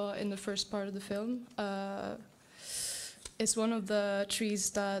you saw in the first part of the film. It's one of the trees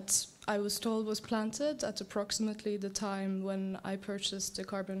that I was told was planted at approximately the time when I purchased the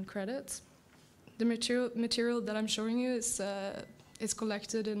carbon credit. The material that I'm showing you is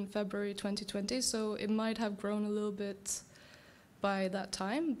collected in February 2020, so it might have grown a little bit by that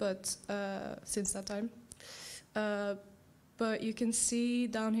time, but since that time. But you can see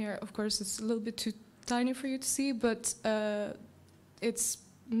down here, of course, it's a little bit too tiny for you to see, but it's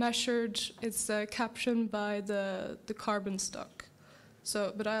measured, it's captioned by the carbon stock.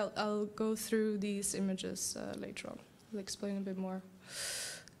 So, but I'll go through these images later on. I'll explain a bit more.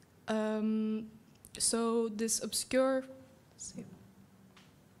 So this obscure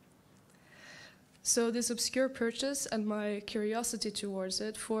purchase and my curiosity towards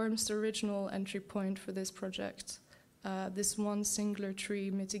it forms the original entry point for this project. This one singular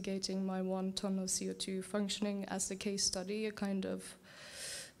tree mitigating my 1 ton of CO2, functioning as a case study, a kind of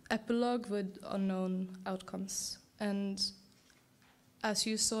epilogue with unknown outcomes. And as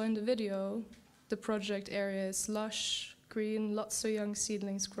you saw in the video, the project area is lush, green, lots of young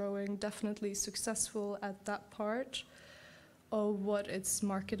seedlings growing, definitely successful at that part of what it's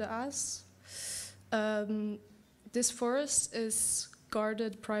marketed as. This forest is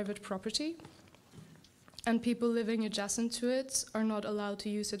guarded private property, and people living adjacent to it are not allowed to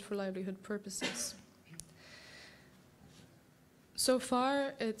use it for livelihood purposes. So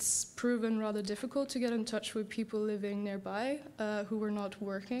far, it's proven rather difficult to get in touch with people living nearby who were not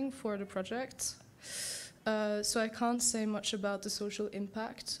working for the project. So I can't say much about the social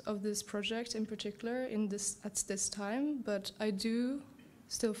impact of this project in particular at this time, but I do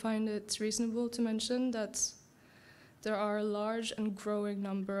still find it reasonable to mention that there are a large and growing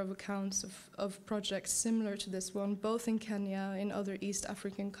number of accounts of projects similar to this one, both in Kenya, in other East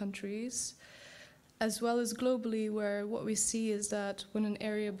African countries, as well as globally, where what we see is that when an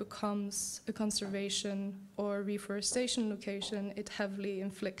area becomes a conservation or reforestation location, it heavily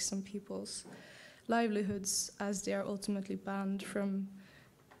inflicts on people's livelihoods, as they are ultimately banned from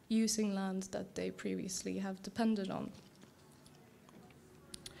using land that they previously have depended on.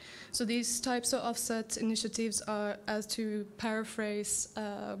 So these types of offset initiatives are, as to paraphrase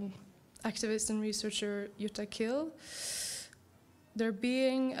activist and researcher Jutta Kill, they're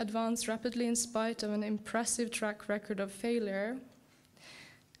being advanced rapidly in spite of an impressive track record of failure.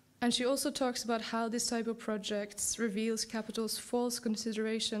 And she also talks about how this type of projects reveals capital's false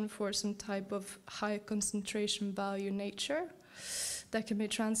consideration for some type of high concentration value nature that can be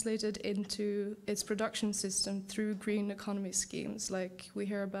translated into its production system through green economy schemes. Like we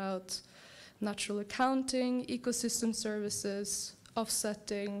hear about natural accounting, ecosystem services,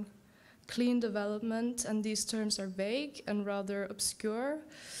 offsetting, clean development, and these terms are vague and rather obscure.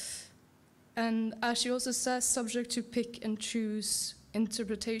 And as she also says, subject to pick and choose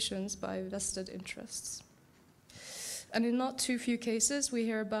interpretations by vested interests. And in not too few cases, we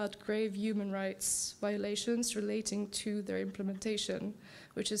hear about grave human rights violations relating to their implementation,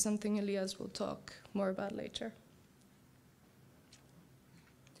 which is something Elias will talk more about later.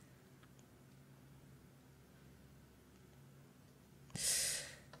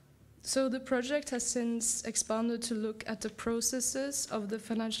 So the project has since expanded to look at the processes of the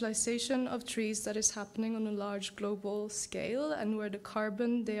financialization of trees that is happening on a large global scale, and where the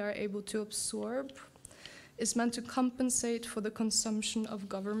carbon they are able to absorb is meant to compensate for the consumption of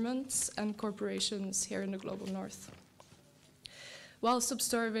governments and corporations here in the global north, whilst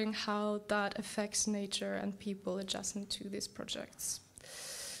observing how that affects nature and people adjacent to these projects.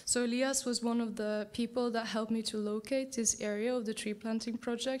 So Elias was one of the people that helped me to locate this area of the tree planting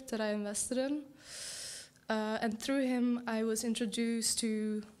project that I invested in. And through him, I was introduced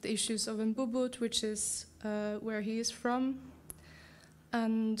to the issues of Mbubut, which is where he is from.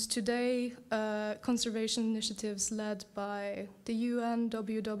 And today, conservation initiatives led by the UN,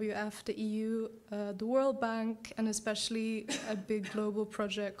 WWF, the EU, the World Bank, and especially a big global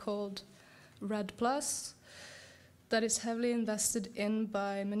project called REDD+, that is heavily invested in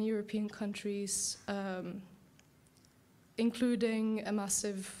by many European countries, including a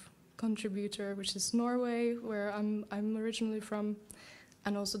massive contributor, which is Norway, where I'm originally from,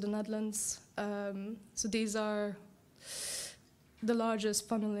 and also the Netherlands. So these are the largest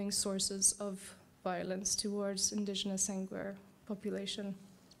funneling sources of violence towards indigenous Sengwer population.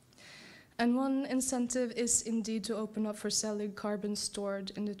 And one incentive is indeed to open up for selling carbon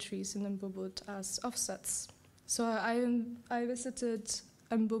stored in the trees in Mbubut as offsets. So I visited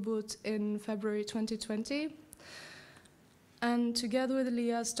Mbubut in February 2020, and together with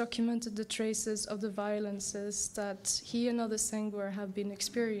Elias documented the traces of the violences that he and other Sengwer have been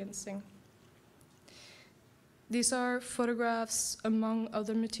experiencing. These are photographs, among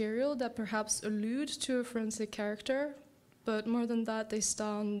other material, that perhaps allude to a forensic character, but more than that, they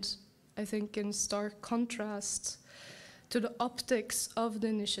stand, I think, in stark contrast to the optics of the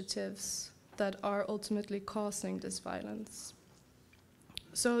initiatives that are ultimately causing this violence.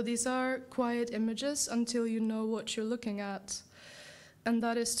 So these are quiet images until you know what you're looking at. And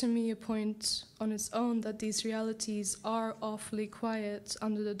that is, to me, a point on its own that these realities are awfully quiet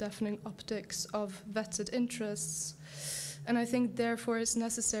under the deafening optics of vetted interests. And I think, therefore, it's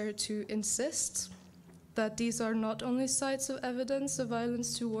necessary to insist that these are not only sites of evidence of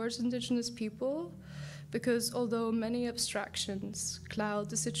violence towards indigenous people, because although many abstractions cloud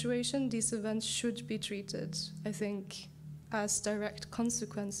the situation, these events should be treated, I think, as direct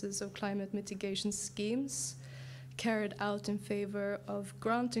consequences of climate mitigation schemes carried out in favor of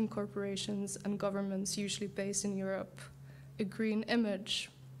granting corporations and governments, usually based in Europe, a green image.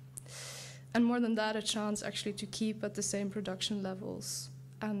 And more than that, a chance actually to keep at the same production levels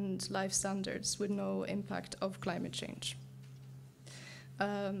and life standards with no impact of climate change.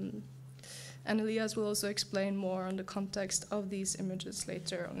 And Elias will also explain more on the context of these images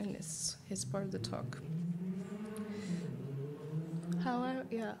later on in his part of the talk.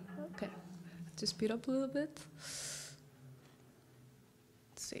 Yeah, okay. to speed up a little bit.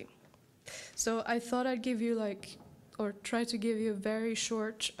 Let's see. So I thought I'd give you or try to give you a very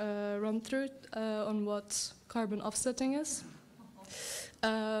short run-through on what carbon offsetting is.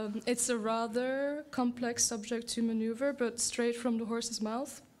 It's a rather complex subject to maneuver, but straight from the horse's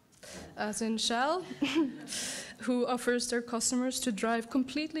mouth, as in Shell, who offers their customers to drive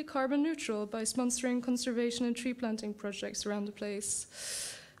completely carbon neutral by sponsoring conservation and tree planting projects around the place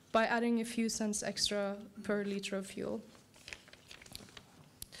by adding a few cents extra per liter of fuel.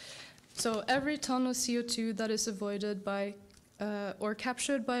 So every ton of CO2 that is avoided by or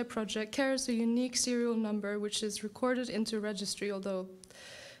captured by a project carries a unique serial number which is recorded into a registry, although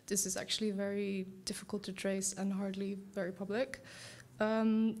this is actually very difficult to trace and hardly very public.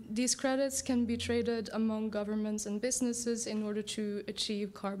 These credits can be traded among governments and businesses in order to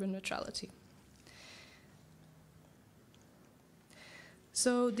achieve carbon neutrality.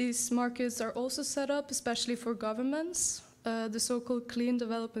 So these markets are also set up especially for governments. The so-called Clean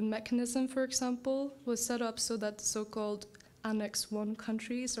Development Mechanism, for example, was set up so that the so-called Annex 1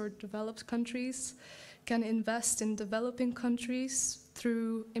 countries or developed countries can invest in developing countries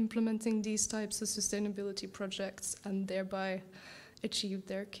through implementing these types of sustainability projects and thereby achieve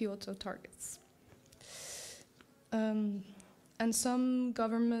their Kyoto targets. And some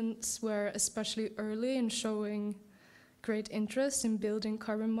governments were especially early in showing great interest in building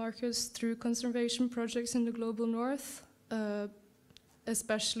carbon markets through conservation projects in the global north,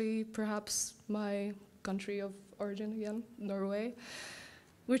 especially perhaps my country of origin again, Norway,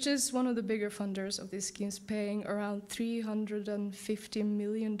 which is one of the bigger funders of these schemes, paying around $350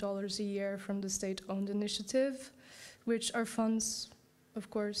 million a year from the state-owned initiative, which are funds, of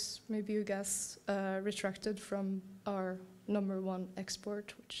course, maybe you guess, retracted from our #1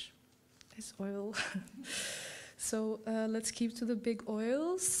 export, which is oil. So let's keep to the big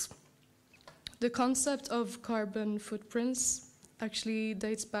oils. The concept of carbon footprints actually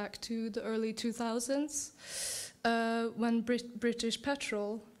dates back to the early 2000s, when British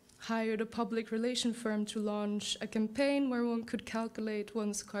Petrol hired a public relation firm to launch a campaign where one could calculate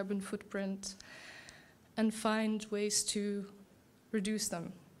one's carbon footprint and find ways to reduce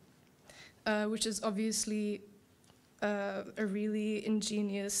them, which is obviously a really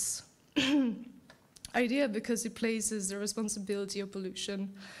ingenious idea because it places the responsibility of pollution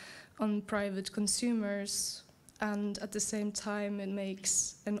on private consumers, and at the same time it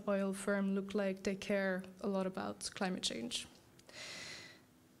makes an oil firm look like they care a lot about climate change.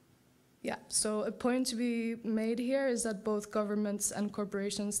 Yeah, so a point to be made here is that both governments and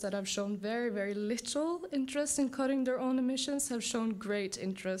corporations that have shown very, very little interest in cutting their own emissions have shown great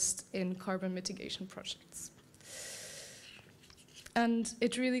interest in carbon mitigation projects. And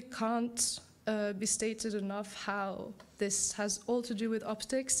it really can't be stated enough how this has all to do with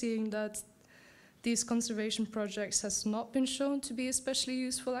optics, seeing that these conservation projects has not been shown to be especially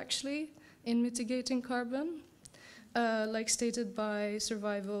useful actually in mitigating carbon, like stated by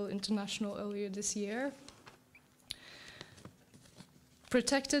Survival International earlier this year.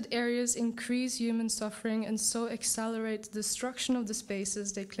 Protected areas increase human suffering and so accelerate the destruction of the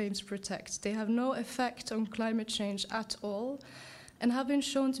spaces they claim to protect. They have no effect on climate change at all and have been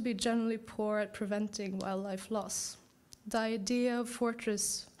shown to be generally poor at preventing wildlife loss. The idea of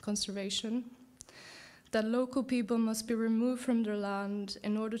fortress conservation, that local people must be removed from their land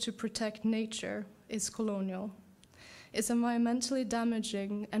in order to protect nature, is colonial. It's environmentally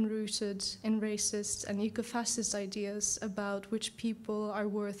damaging and rooted in racist and eco-fascist ideas about which people are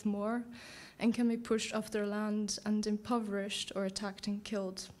worth more and can be pushed off their land and impoverished or attacked and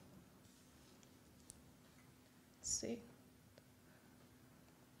killed. Let's see.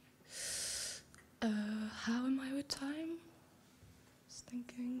 How am I with time? Just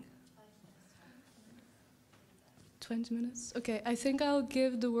thinking. 20 minutes? Okay, I think I'll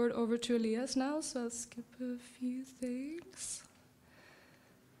give the word over to Elias now, so I'll skip a few things.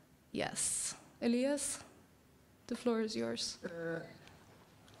 Yes. Elias, the floor is yours.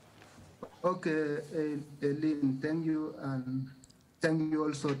 Okay, Eline, thank you, and thank you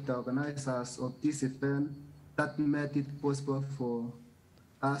also to the organizers of this event that made it possible for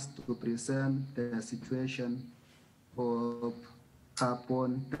us to present the situation of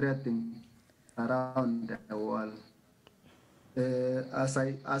carbon trading around the world. As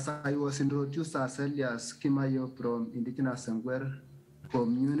I was introduced as Elias Kimaiyo from Indigenous Ngwer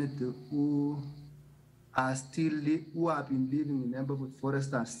community who have been living in neighborhood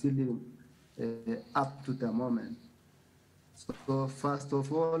forest and still living up to the moment. So first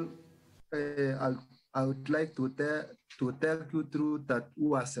of all, I would like to take you through that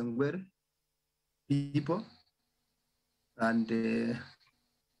who are Ngwer people and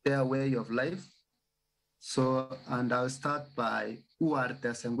their way of life. So, and I'll start by who are the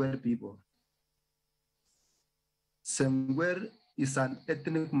Sengwer people. Sengwer is an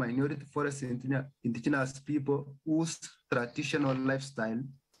ethnic minority forest indigenous people whose traditional lifestyle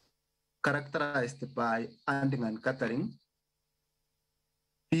characterized by hunting and gathering,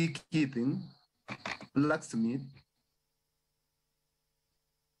 beekeeping, blacksmith,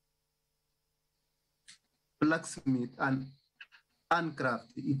 and handcraft,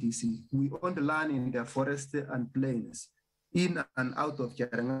 etc. We own the land in the forest and plains, in and out of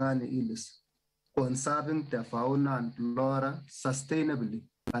Cherangani Hills, conserving the fauna and flora sustainably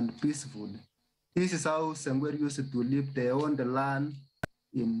and peacefully. This is how Sengwer used to live. They own the land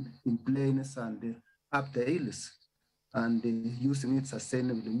in plains and up the hills, and using it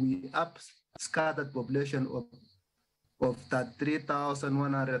sustainably. We have scattered population of that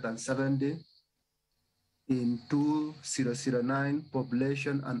 3,170 in 2009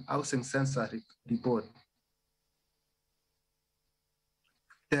 population and housing census report.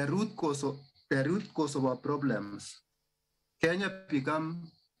 The root cause of our problems. Kenya became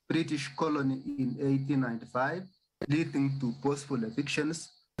British colony in 1895, leading to forceful evictions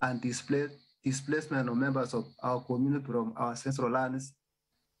and displacement of members of our community from our ancestral lands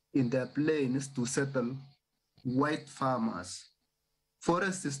in their plains to settle white farmers.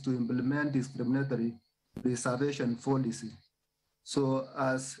 Forests to implement discriminatory preservation policy. So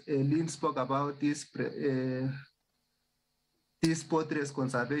as Eline spoke about this portraits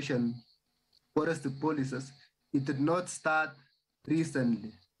conservation forest policies, it did not start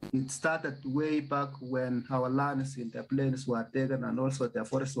recently. It started way back when our lands in the plains were taken and also the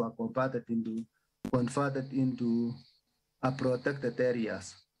forests were converted into protected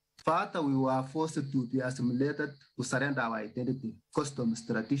areas. Further, we were forced to be assimilated to surrender our identity, customs,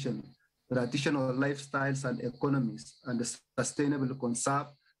 traditional lifestyles and economies, and the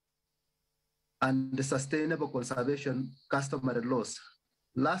sustainable conservation customary laws.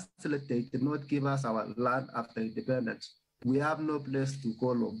 Lastly, they did not give us our land after independence. We have no place to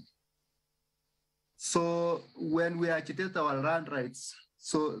call home. So when we agitate our land rights,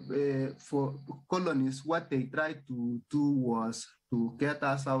 so for colonies, what they tried to do was to get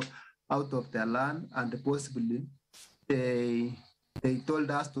us out of their land, and possibly they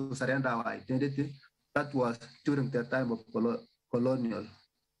told us to surrender our identity. That was during the time of colonial.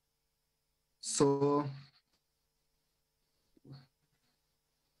 So,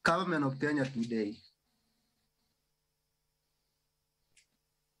 government of Kenya today,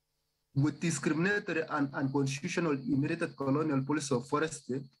 with discriminatory and unconstitutional inherited colonial policy of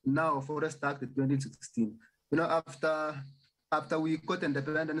forestry, now Forest Act 2016. You know, after we got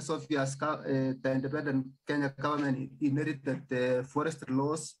independence, the independent Kenya government inherited the forestry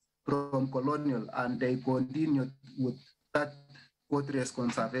laws from colonial, and they continued with that forest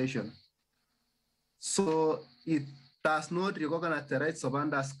conservation. So it does not recognize the rights of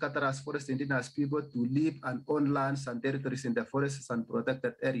under-scattered forest indigenous people to live and own lands and territories in the forests and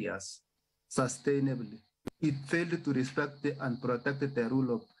protected areas sustainably. It failed to respect and protect the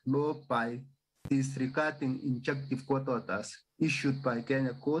rule of law by disregarding injunctive court orders issued by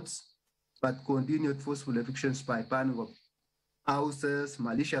Kenya courts, but continued forceful evictions by banning of houses,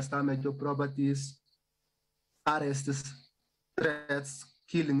 malicious damage of properties, arrests, threats,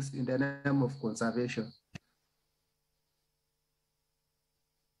 killings in the name of conservation.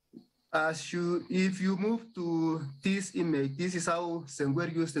 If you move to this image, this is how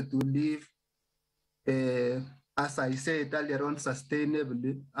Sengwer used to live, as I said earlier on,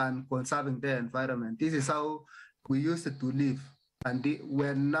 sustainably and conserving the environment. This is how we used to live. And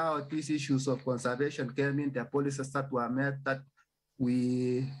when now these issues of conservation came in, the policies that were made that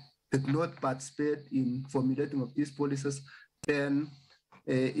we did not participate in formulating of these policies, then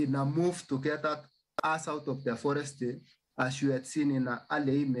in a move to get us out of the forest, as you had seen in an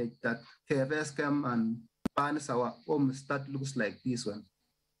early image, that KFS came and bans our homes that looks like this one.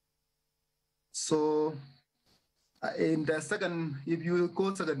 So in the second, if you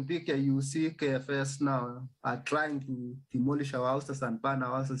go to the picture, you see KFS now are trying to demolish our houses and ban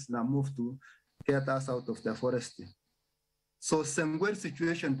our houses in a move to get us out of the forest. So Sengwer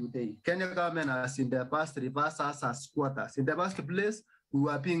situation today, Kenya government has in the past reversed us as squatters. In the first place, we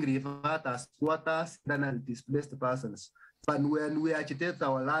were being referred as squatters and displaced persons. But when we agitate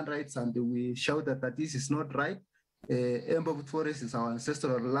our land rights and we shouted that this is not right, Embowood Forest is our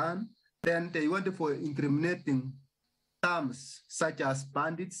ancestral land, then they wanted for incriminating terms such as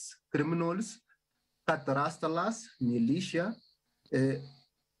bandits, criminals, catarastalas, militia.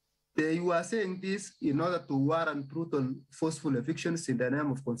 They were saying this in order to warrant brutal, forceful evictions in the name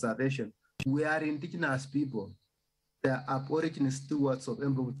of conservation. We are indigenous people. the aborigines stewards of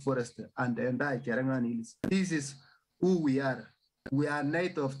Embrwood Forest and the entire Cherengan Hills. This is who we are. We are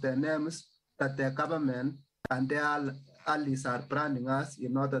native of the names that the government and their allies are branding us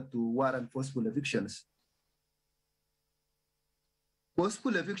in order to warrant forceful evictions.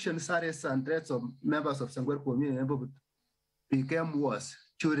 Forceful evictions, arrests, and threats of members of Sangwer community became worse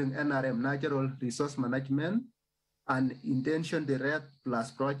during NRM Natural Resource Management and Intention Direct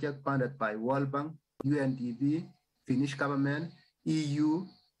Plus project funded by World Bank, UNDP, Finnish government, EU,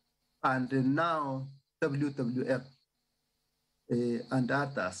 and now WWF and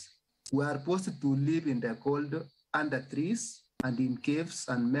others. We are posted to live in the cold, under trees, and in caves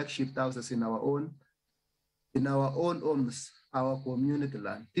and makeshift houses in our own homes, our community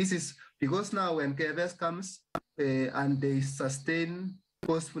land. This is because now when KVS comes and they sustain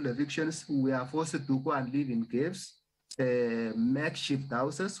forceful evictions, we are forced to go and live in caves, makeshift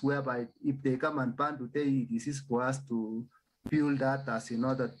houses, whereby if they come and ban today, this is for us to build that as in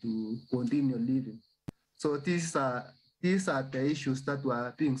order to continue living. So these are the issues that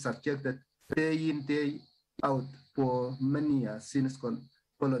were being subjected day in, day out for many years since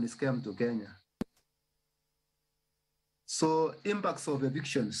colonies came to Kenya. So impacts of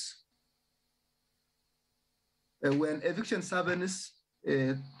evictions. When evictions happens,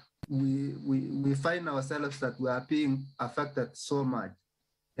 we find ourselves that we are being affected so much.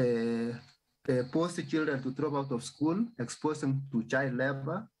 Force the children to drop out of school, expose them to child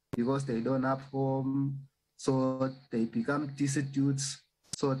labor because they don't have home, so they become destitute,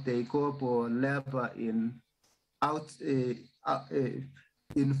 so they go for labor in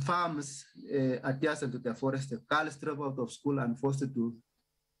farms adjacent to the forest. Girls drop out of school and forced to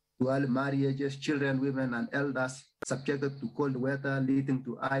early marriages, children, women, and elders subjected to cold weather, leading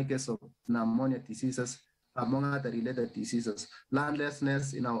to high case of pneumonia diseases, among other related diseases.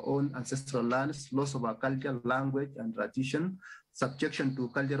 Landlessness in our own ancestral lands, loss of our culture, language, and tradition, subjection to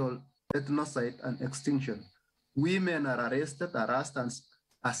cultural ethnocide, and extinction. Women are arrested, harassed, and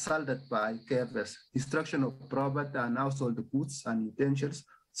assaulted by KFS, destruction of property and household goods and utensils,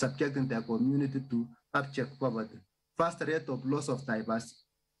 subjecting their community to abject poverty. Fast rate of loss of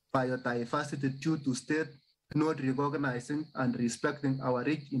biodiversity due to state not recognizing and respecting our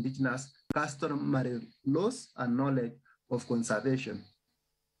rich indigenous customary laws and knowledge of conservation.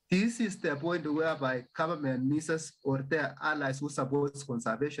 This is the point whereby government misses or their allies who support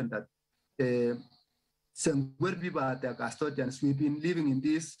conservation that Sangwer people are their custodians. We've been living in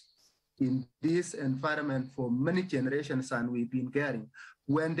this environment for many generations and we've been caring.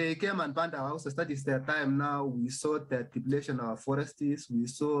 When they came and banned our houses, that is their time now. We saw the depletion of our forests. We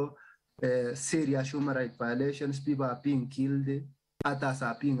saw serious human rights violations. People are being killed. Others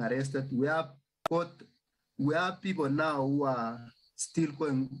are being arrested. We have people now who are still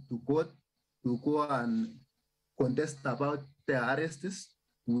going to court to go and contest about their arrests.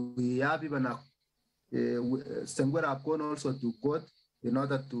 We have even Sangwer have gone also to court in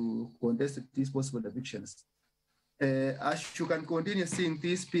order to contest these possible evictions. As you can continue seeing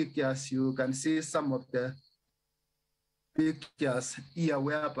these pictures, you can see some of the pictures here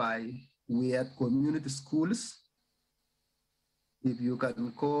whereby we had community schools. If you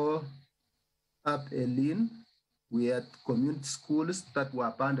can go up Eline, we had community schools that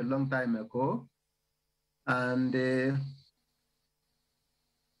were banned a long time ago. And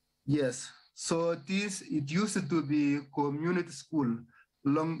yes, so it used to be community school.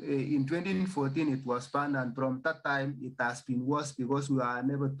 In 2014, it was banned, and from that time, it has been worse because we are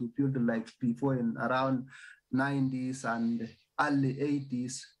unable to build like before in around 90s and early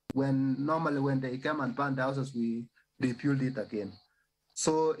 80s, when normally when they come and ban the houses, we rebuild it again.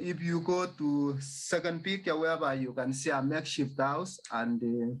 So if you go to second picture, whereby you can see a makeshift house and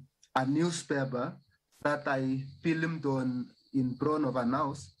a newspaper that I filmed on in front of an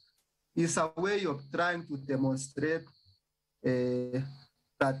house, is a way of trying to demonstrate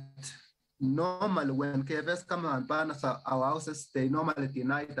that normally when KFS come and ban our houses, they normally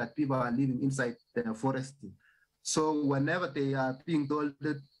deny that people are living inside the forest. So whenever they are being told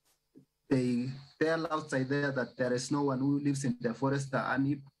that they tell outside there that there is no one who lives in the forest,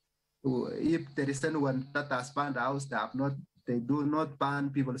 and if there is anyone that has banned the house, they do not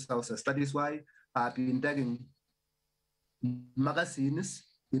ban people's houses. That is why I've been tagging magazines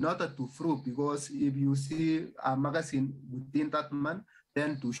in order to prove, because if you see a magazine within that month,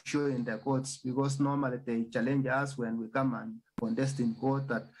 then to show in the courts, because normally they challenge us when we come and contest in court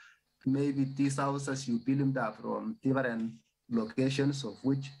that maybe these houses you filmed are from different locations of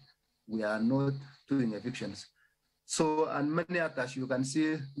which we are not doing evictions. So, and many others, you can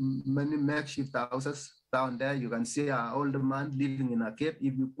see many makeshift houses down there. You can see an old man living in a cave.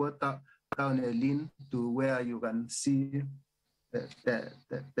 If you come down Eline to where you can see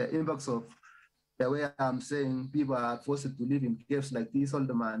the impacts of the way I'm saying people are forced to live in caves like this. Old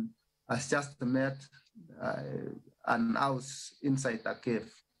man has just met an house inside a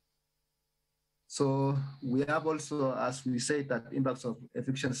cave. So we have also, as we say, that impacts of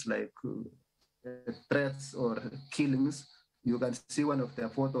evictions like threats or killings. You can see one of the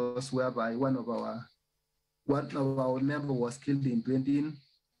photos whereby one of our members was killed in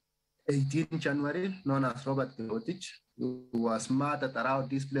 2018 January, known as Robert Curated, who was murdered around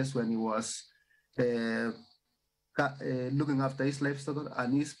this place when he was looking after his livestock,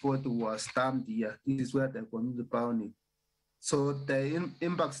 and his spot was stamped here. This is where the community found it. So the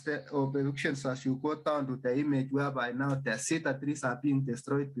impacts of evictions, as you go down to the image whereby now the cedar trees are being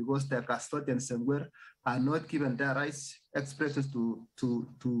destroyed because the custodians are not given their rights expresses to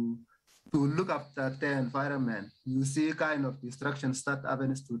look after the environment. You see kind of destruction that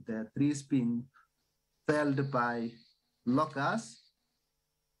happens to the trees being felled by loggers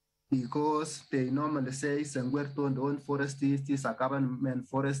because they normally say Sengwer don't own forest, this is a government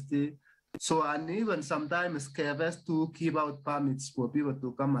forest. So, and even sometimes cavers to give out permits for people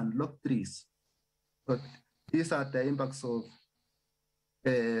to come and log trees. But these are the impacts of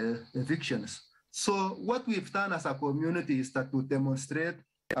evictions. So what we've done as a community is that to demonstrate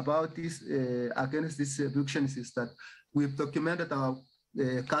about this, against these evictions, is that we've documented our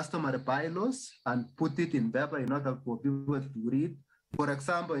customary bylaws and put it in paper in order for people to read. For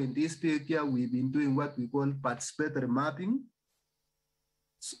example, in this picture, we've been doing what we call participatory mapping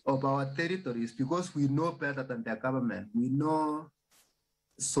of our territories because we know better than the government. We know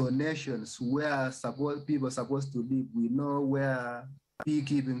zonations where people are supposed to live. We know where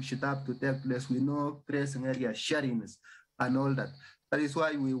beekeeping should have to take place. We know grazing area sharings and all that. That is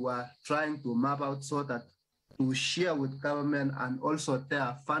why we were trying to map out so that to share with government and also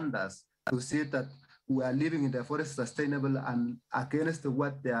their funders to see that we are living in the forest sustainable and against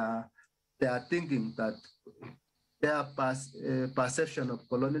what they are thinking, that their perception of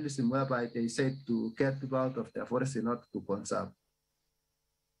colonialism whereby they say to get people out of the forest in order to conserve.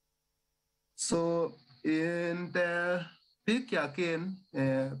 So in the picture again,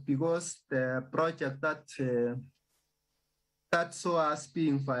 because the project that saw us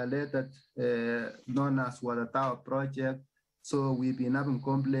being violated, known as Water Tower Project, so we've been having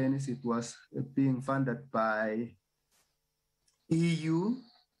complaints. It was being funded by EU.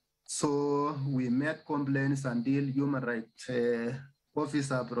 So we made complaints until human rights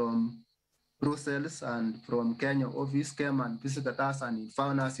officer from Brussels and from Kenya office came and visited us and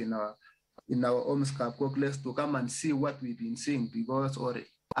found us in our homes to come and see what we've been seeing, because or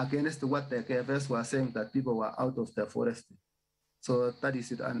against what the KFS were saying that people were out of the forest. So that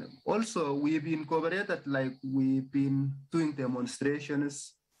is it. And also we've been cooperated, like we've been doing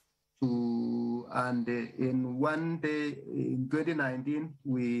demonstrations and in one day in 2019,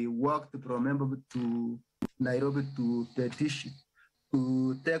 we walked from Embu to Nairobi to take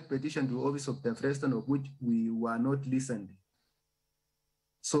petition to the Office of the President, of which we were not listened.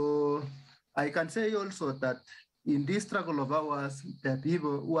 So I can say also that in this struggle of ours, the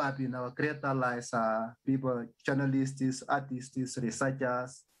people who have been our great allies are people, journalists, artists,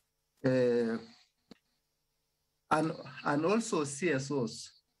 researchers, and also CSOs.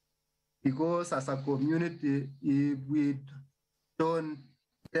 Because as a community, if we don't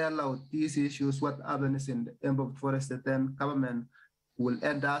tell out these issues, what happens in the Embu forest, then government will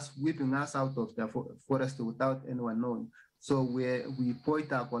end us whipping us out of the forest without anyone knowing. So we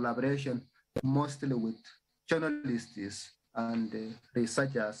point our collaboration mostly with journalists and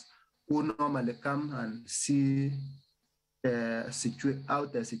researchers who normally come and see how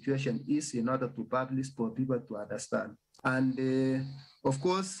the situation is in order to publish for people to understand. And of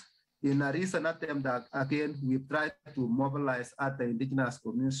course, in a recent attempt that, again, we tried to mobilize other indigenous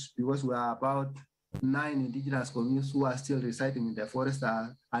communities, because we are about 9 indigenous communities who are still residing in the forest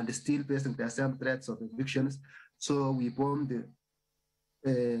and still facing the same threats of evictions. So we formed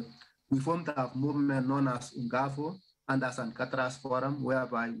a movement known as UNGAFO and as an Katras Forum,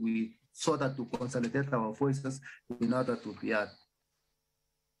 whereby we sought to consolidate our voices in order to be heard.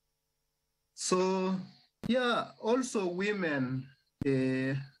 So, yeah, also women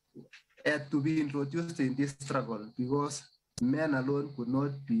had to be introduced in this struggle, because men alone could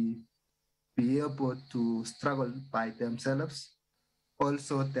not be able to struggle by themselves.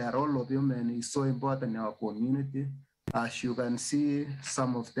 Also, the role of women is so important in our community. As you can see,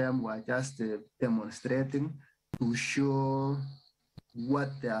 some of them were just demonstrating to show what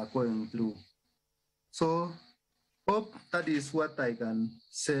they are going through. So, hope that is what I can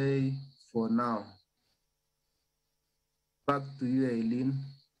say for now. Back to you, Eline.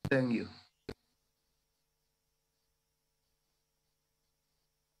 Thank you.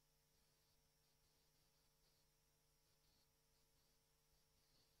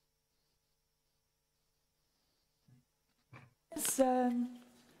 It's,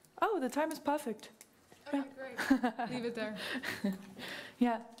 oh, the time is perfect. Okay, great. Leave it there.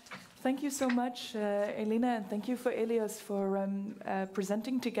 Yeah. Thank you so much, Eline, and thank you for Elias for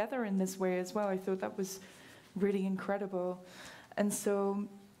presenting together in this way as well. I thought that was really incredible. And so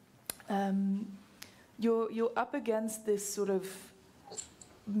you're up against this sort of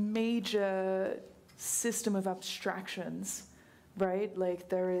major system of abstractions, right? Like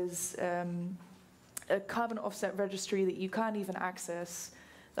there is a carbon offset registry that you can't even access.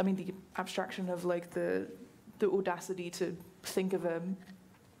 I mean, the abstraction of like the audacity to think of a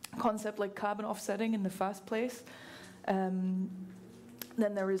concept like carbon offsetting in the first place. Then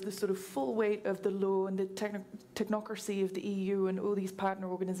there is the sort of full weight of the law and the technocracy of the EU and all these partner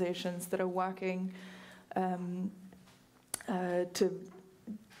organizations that are working to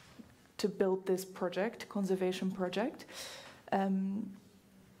build this project, conservation project. And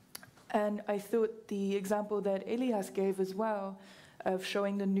I thought the example that Elias gave as well of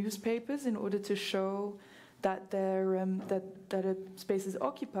showing the newspapers in order to show that that a space is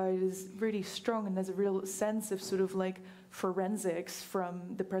occupied is really strong, and there's a real sense of sort of like forensics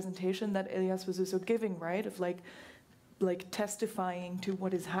from the presentation that Elias was also giving, right? Of like testifying to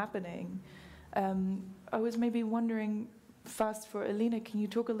what is happening. I was maybe wondering first for Eline, can you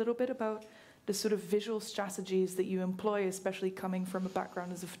talk a little bit about the sort of visual strategies that you employ, especially coming from a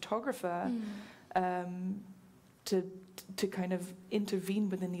background as a photographer, to kind of intervene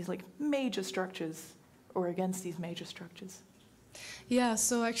within these like major structures or against these major structures? Yeah,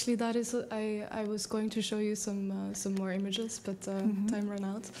 so actually that is, I was going to show you some more images, but time ran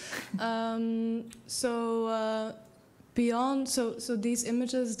out. Beyond, so these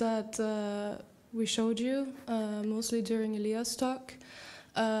images that we showed you, mostly during Elias' talk,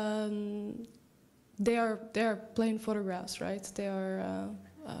 they are plain photographs, right? They are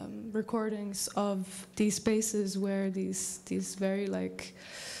recordings of these spaces where these very like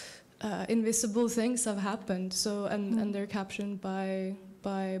invisible things have happened. So and they're captioned by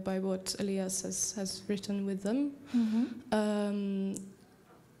what Elias has written with them.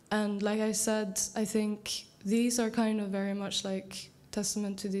 And like I said, I think these are kind of very much like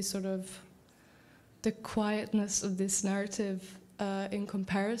testament to this sort of the quietness of this narrative in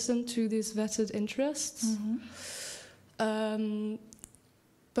comparison to these vetted interests.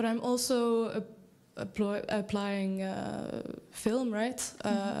 But I'm also applying film, right?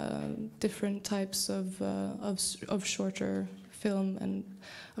 Different types of shorter film, and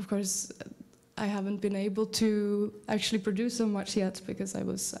of course, I haven't been able to actually produce so much yet because I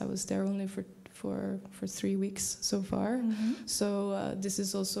was there only for 3 weeks so far. So this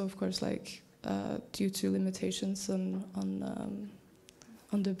is also, of course, like due to limitations on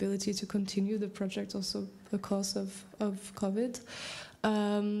the ability to continue the project, also because of COVID.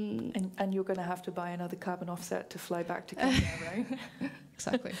 And you're going to have to buy another carbon offset to fly back to Kenya, right?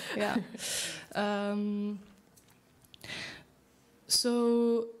 Exactly, yeah.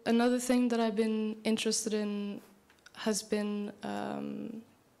 So another thing that I've been interested in has been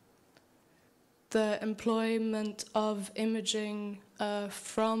the employment of imaging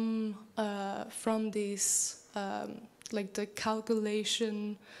from these, like the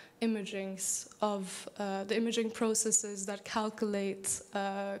calculation imagings of the imaging processes that calculate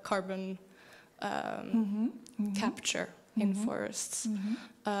carbon capture in forests.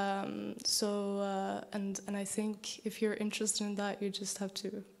 And I think if you're interested in that, you just have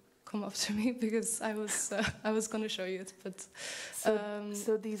to come up to me because I was going to show you it. But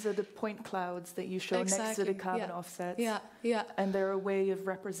so these are the point clouds that you show next to the carbon offsets. Yeah. And they're a way of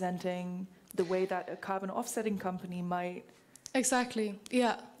representing the way that a carbon offsetting company might. Exactly.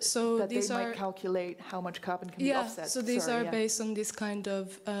 Yeah. So that these might calculate how much carbon can be offset. So these are based on this kind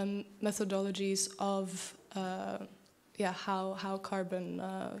of methodologies of how carbon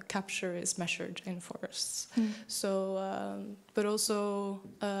capture is measured in forests. So, but also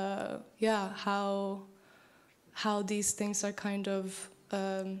how these things are kind of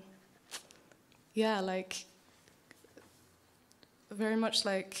like very much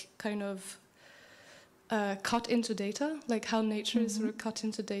like kind of. Cut into data, like how nature is sort of cut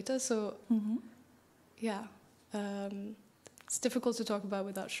into data. So, it's difficult to talk about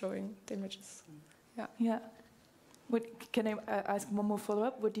without showing the images. Yeah. Can I ask one more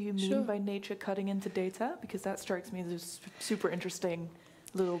follow-up? What do you mean by nature cutting into data? Because that strikes me as a super interesting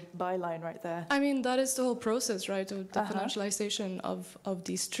little byline right there. I mean, that is the whole process, right, of the financialization of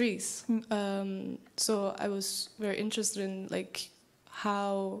these trees. So I was very interested in like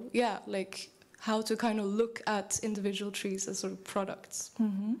how to kind of look at individual trees as sort of products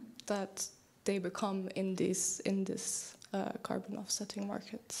that they become in this carbon offsetting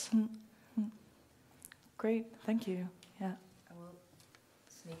markets. Great, thank you. Yeah,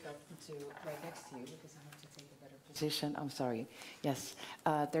 sneak up to right next to you because I have to take a better position. I'm sorry. Yes,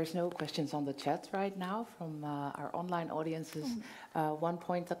 there's no questions on the chat right now from our online audiences. One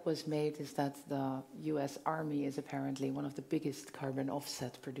point that was made is that the US Army is apparently one of the biggest carbon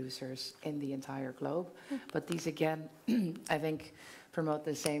offset producers in the entire globe. But these again, I think, promote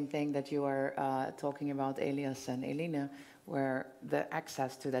the same thing that you are talking about, Elias and Eline, where the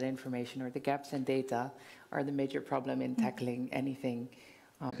access to that information or the gaps in data are the major problem in tackling anything.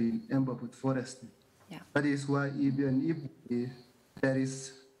 In neighborhood forest. Yeah. That is why even if there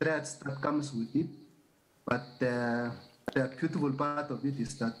is threats that comes with it, but the beautiful part of it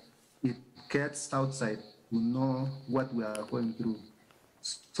is that it gets outside to know what we are going through.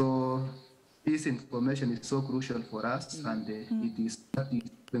 So this information is so crucial for us, and it is that is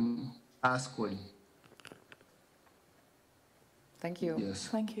keeping us going. Thank you. Yes.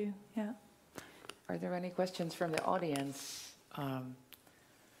 Thank you. Yeah. Are there any questions from the audience?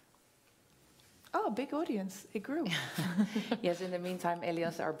 Oh, big audience. It grew. Yes, in the meantime,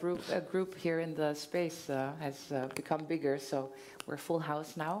 Elias, our group here in the space has become bigger, so we're full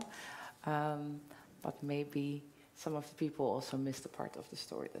house now. But maybe some of the people also missed a part of the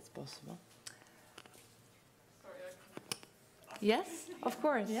story. That's possible. Sorry, yes, of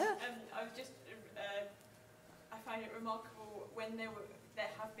course. Yeah. I was just, I find it remarkable when there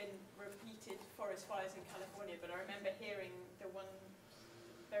have been repeated forest fires in California, but I remember hearing the one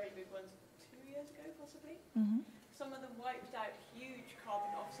very big ones 2 years ago, possibly. Some of them wiped out huge carbon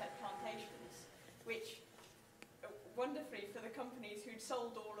offset plantations, which wonderfully for the companies who'd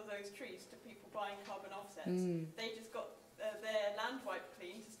sold all of those trees to people buying carbon offsets, they just got their land wiped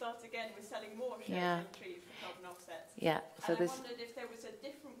clean to start again with selling more shares in trees for carbon offsets. Yeah. So and I wondered if there was a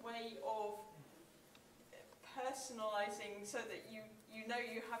different way of personalizing so that you know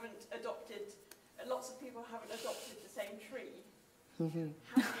you haven't adopted, lots of people haven't adopted the same tree. Having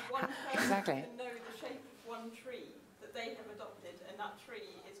one person can know the shape of one tree that they have adopted, and that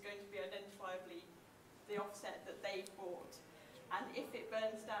tree is going to be identifiably the offset that they've bought. And if it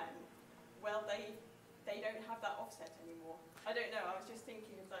burns down, well, they don't have that offset anymore. I don't know, I was just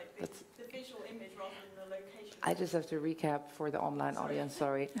thinking of like the visual image rather than the location. I just have to recap for the online audience,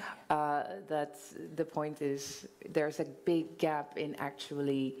 sorry. That the point is there's a big gap in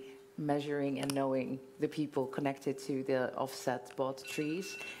actually measuring and knowing the people connected to the offset bought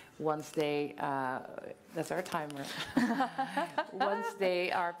trees. Once they, that's our timer, once they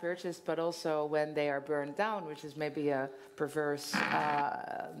are purchased, but also when they are burned down, which is maybe a perverse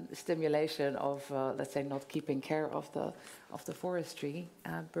stimulation of, let's say, not keeping care of the forestry,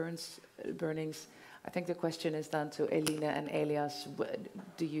 burnings. I think the question is then to Eline and Elias,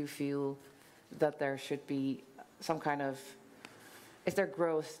 do you feel that there should be some kind of, is there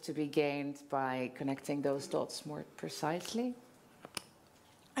growth to be gained by connecting those dots more precisely?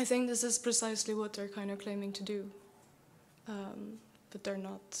 I think this is precisely what they're kind of claiming to do, but they're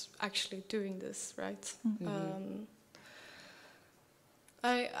not actually doing this, right?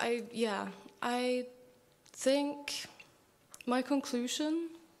 I think my conclusion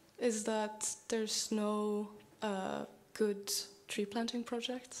is that there's no good tree planting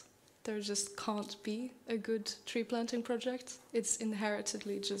project. There just can't be a good tree planting project. It's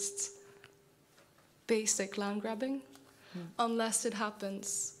inheritedly just basic land grabbing. Unless it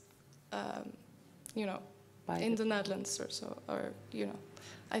happens, in the Netherlands or so, or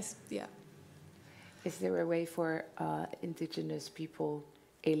Is there a way for indigenous people,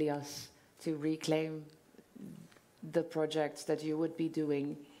 Elias, to reclaim the projects that you would be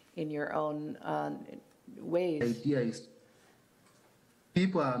doing in your own ways? The idea is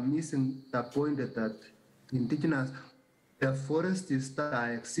people are missing the point that indigenous, the forests that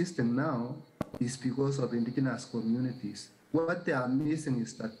are existing now is because of indigenous communities. What they are missing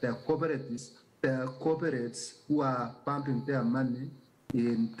is that the corporates who are pumping their money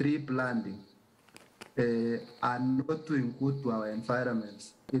in tree planting are not doing good to our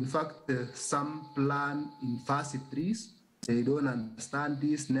environments. In fact, some plant invasive trees. They don't understand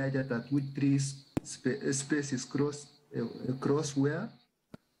this nature that with trees species cross where,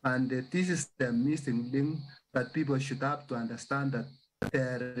 and this is the missing link that people should have to understand that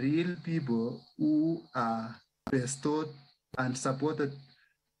the real people who are bestowed and supported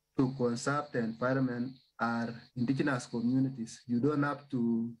to conserve the environment are indigenous communities. You don't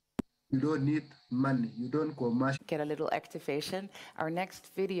need money, you don't commercial. Get a little activation. Our next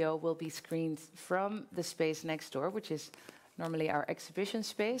video will be screened from the space next door, which is normally our exhibition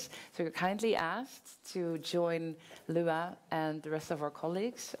space. So you're kindly asked to join Lua and the rest of our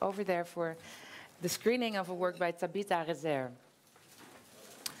colleagues over there for the screening of a work by Tabita Rezaire.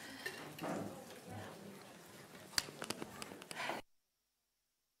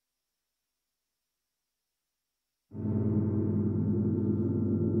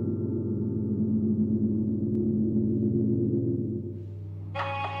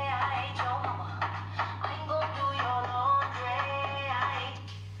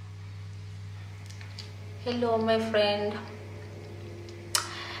 Hello, my friend.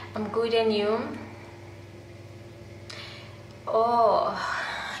 I'm good, and you? Oh,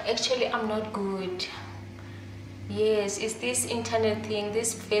 actually, I'm not good. Yes, it's this internet thing,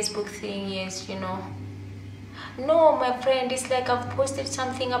 this Facebook thing, yes, you know. No, my friend, it's like I've posted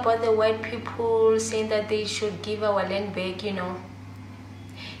something about the white people saying that they should give our land back, you know.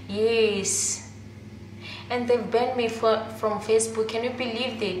 Yes. And they've banned me from Facebook. Can you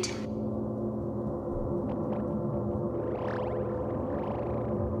believe it?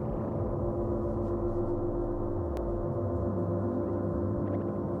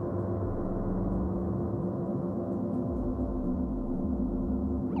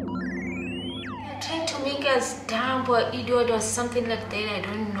 Dumb or idiot or something like that, I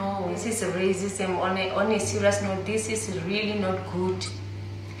don't know. This is racism on a serious note. This is really not good.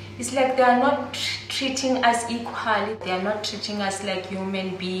 It's like they are not treating us equally. They are not treating us like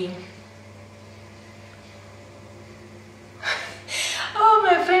human beings. Oh,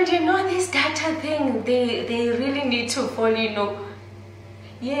 my friend, you know this data thing, they really need to follow, you know.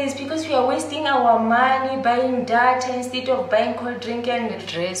 Yes, because we are wasting our money buying data instead of buying cold drink and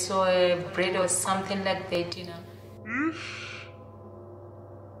dress or bread or something like that, you know.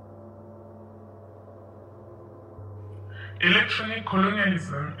 Electronic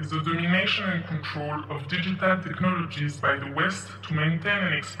colonialism is the domination and control of digital technologies by the West to maintain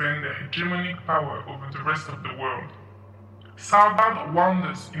and expand their hegemonic power over the rest of the world. Salvador warned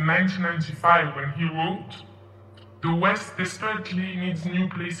us in 1995 when he wrote, "The West desperately needs new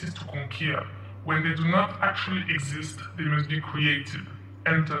places to conquer. When they do not actually exist, they must be created.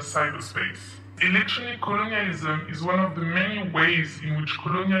 Enter cyberspace." Electronic colonialism is one of the many ways in which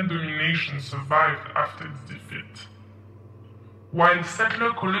colonial domination survived after its defeat. While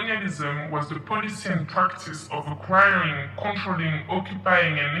settler colonialism was the policy and practice of acquiring, controlling,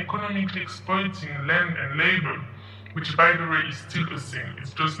 occupying, and economically exploiting land and labor, which by the way is still a thing,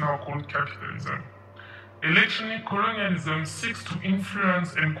 it's just now called capitalism, electronic colonialism seeks to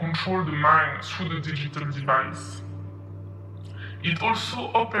influence and control the mind through the digital device. It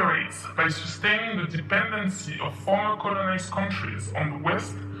also operates by sustaining the dependency of former colonized countries on the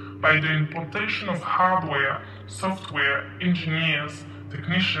West by the importation of hardware, software, engineers,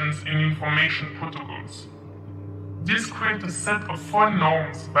 technicians, and information protocols. This creates a set of foreign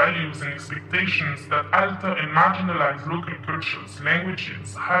norms, values, and expectations that alter and marginalize local cultures,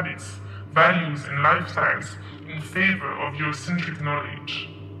 languages, habits, values, and lifestyles in favor of Eurocentric knowledge.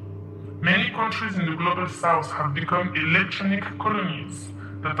 Many countries in the global south have become electronic colonies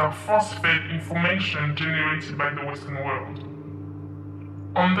that are force-fed information generated by the Western world.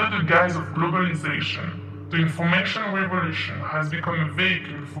 Under the guise of globalization, the information revolution has become a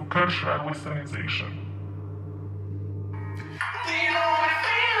vehicle for cultural westernization.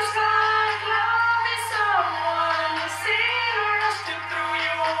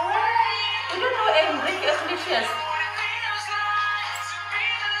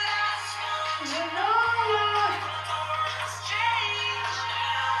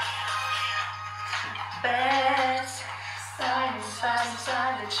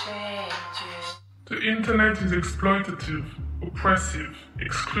 The internet is exploitative, oppressive,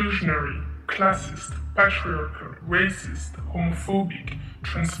 exclusionary, classist, patriarchal, racist, homophobic,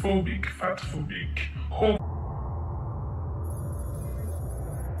 transphobic, fatphobic,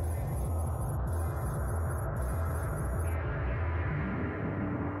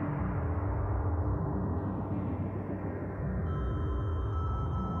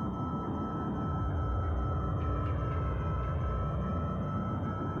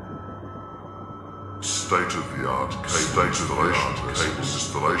 state-of-the-art cable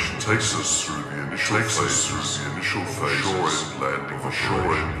installation takes us through the initial phase of a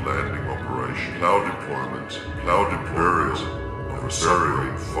shore-end landing operation, cloud deployment, burial of a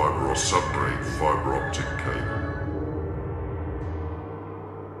submarine fiber optic cable.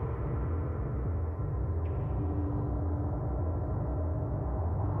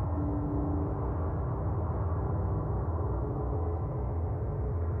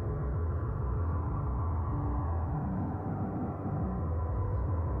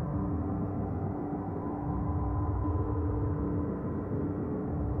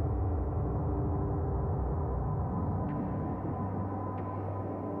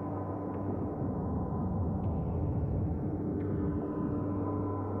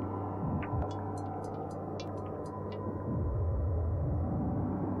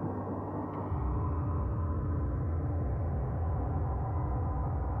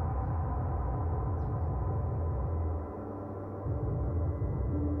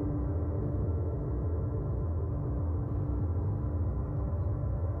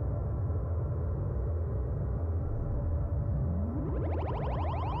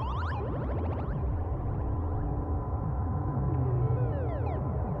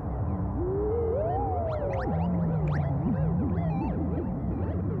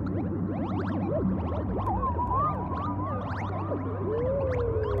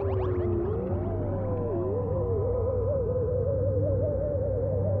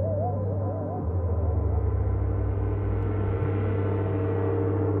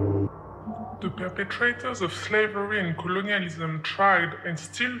 perpetrators of slavery and colonialism tried and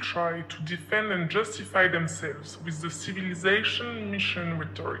still try to defend and justify themselves with the civilization mission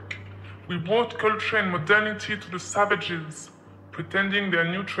rhetoric. We brought culture and modernity to the savages, pretending their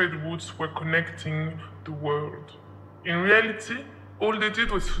new trade routes were connecting the world. In reality, all they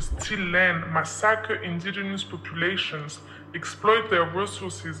did was to steal land, massacre indigenous populations, exploit their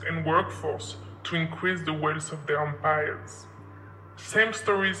resources and workforce to increase the wealth of their empires. Same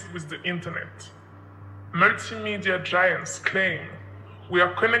stories with the internet. Multimedia giants claim we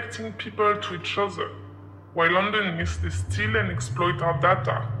are connecting people to each other, while underneath they steal and exploit our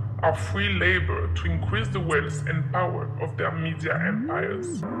data, our free labor to increase the wealth and power of their media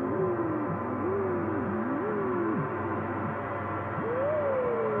empires.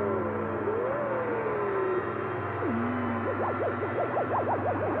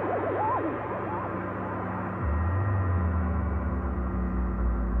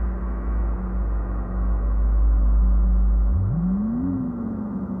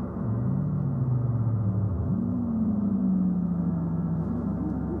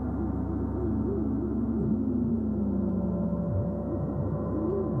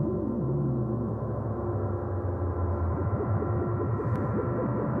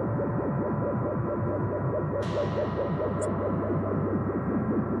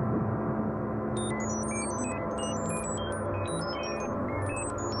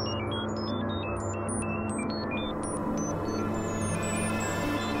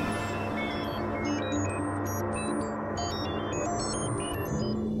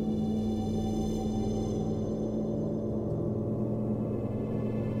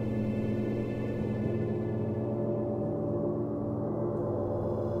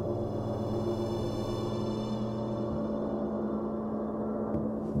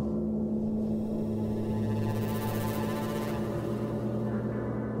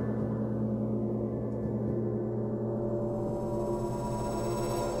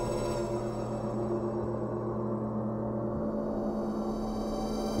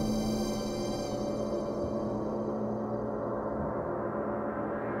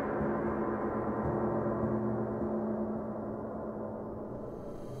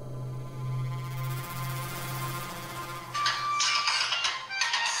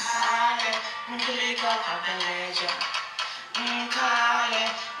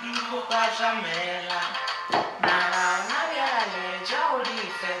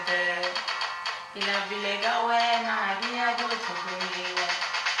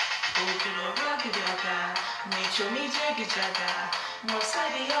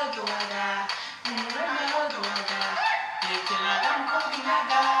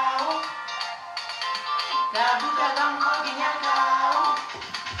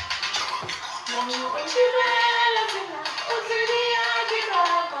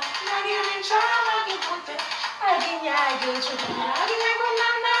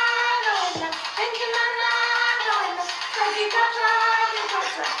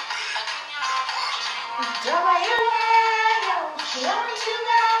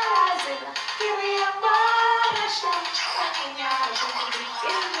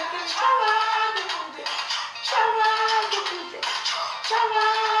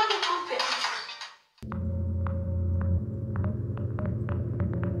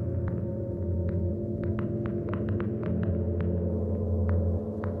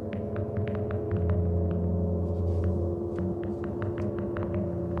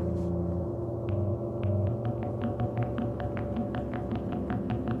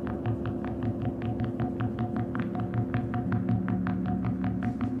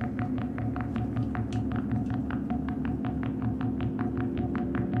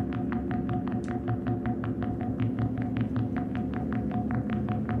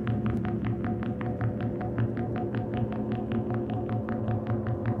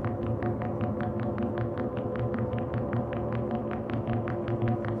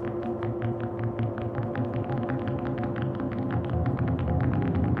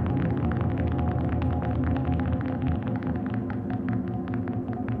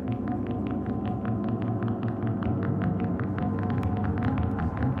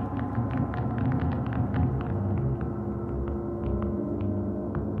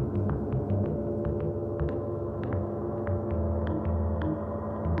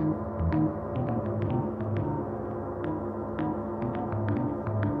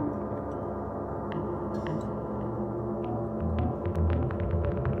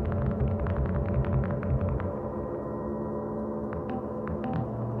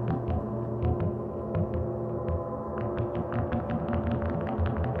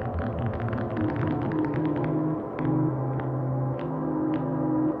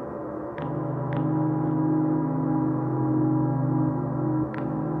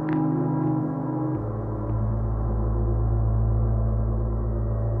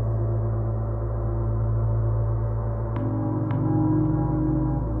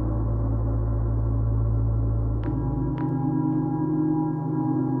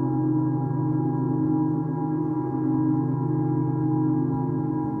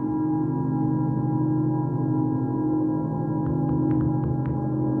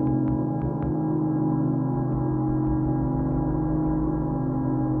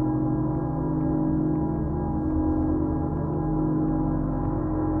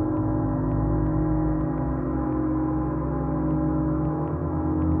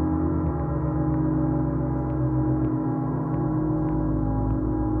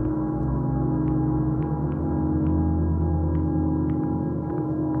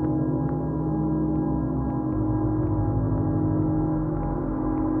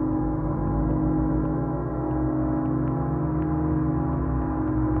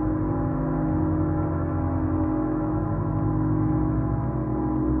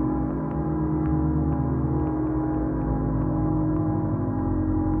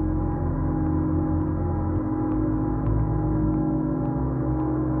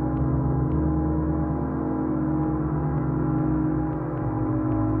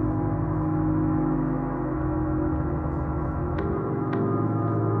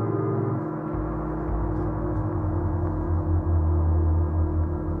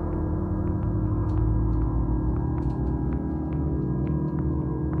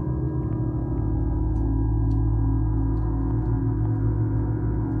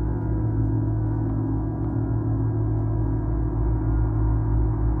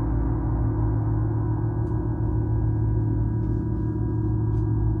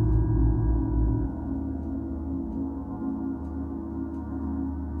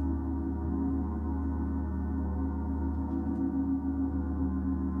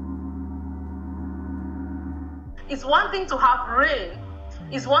 It's one thing to have rain,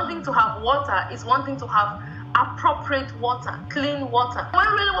 it's one thing to have water, it's one thing to have appropriate water, clean water. When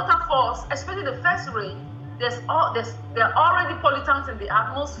rainwater falls, especially the first rain, there are already pollutants in the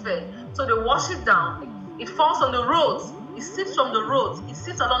atmosphere, so they wash it down. It falls on the roads, it sits from the roads, it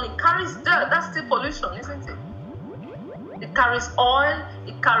sits along, it carries dirt. That's still pollution, isn't it? It carries oil,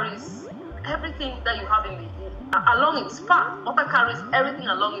 it carries everything that you have along its path. Water carries everything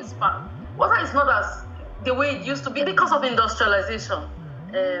along its path. Water is not as the way it used to be because of industrialization.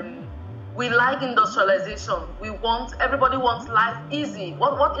 We like industrialization. Everybody wants life easy.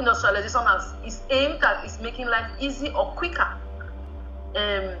 What industrialization is aimed at is making life easy or quicker.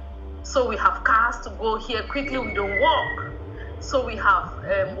 So we have cars to go here quickly, we don't walk. So we have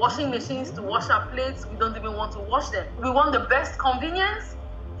washing machines to wash our plates, we don't even want to wash them. We want the best convenience.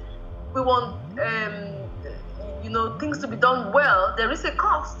 We want things to be done well. There is a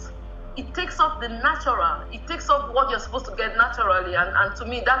cost. It takes off the natural. It takes off what you're supposed to get naturally. And to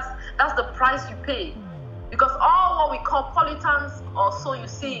me, that's the price you pay. Because all what we call pollutants, or so you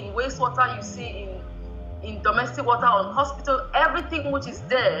see in wastewater, you see in domestic water, on hospital, everything which is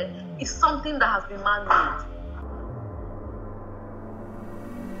there is something that has been man-made.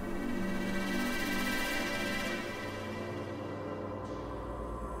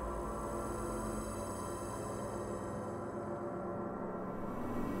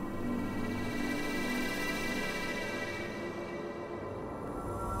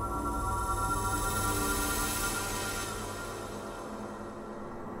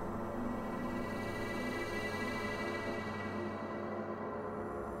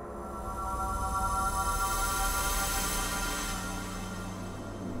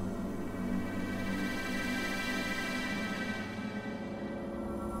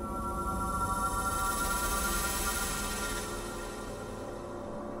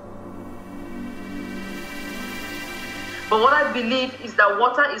 But what I believe is that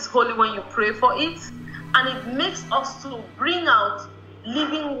water is holy when you pray for it, and it makes us to bring out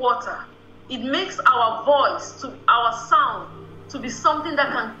living water. It makes our voice, our sound, to be something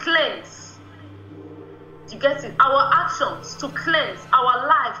that can cleanse. Do you get it? Our actions to cleanse, our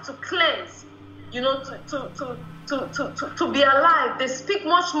life to cleanse, to be alive. They speak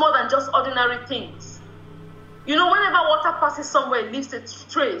much more than just ordinary things. Whenever water passes somewhere, it leaves a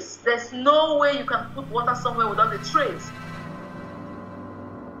trace. There's no way you can put water somewhere without a trace.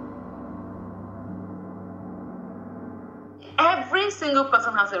 Every single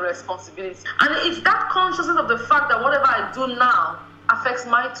person has a responsibility. And it's that consciousness of the fact that whatever I do now affects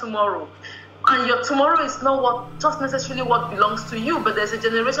my tomorrow. And your tomorrow is not just necessarily what belongs to you, but there's a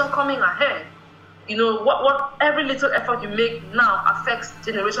generation coming ahead. What every little effort you make now affects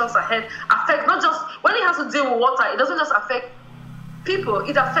generations ahead. Affects not just, when it has to deal with water, it doesn't just affect people,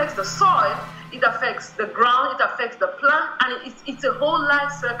 it affects the soil, it affects the ground, it affects the plant, and it's a whole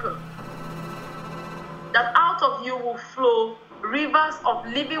life circle. That out of you will flow rivers of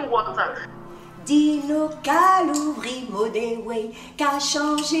living water. Dis local ouvri modéway qu'a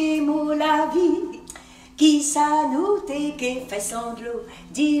changé mon la vie. Qui ça nous t'est qui fait sanglo.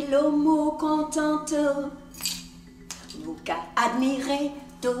 Dis l'homo contento. Nous qu'a admiré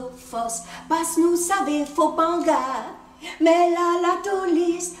to force. Parce nous savons faut panga. Mais la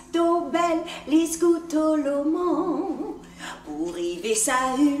tolis to belle lis couteau l'homo. Pour arriver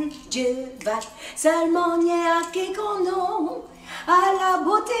ça Dieu va seulement n'y a qu'on nom. À la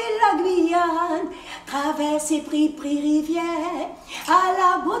beauté la Guyane, traverser prix rivière. À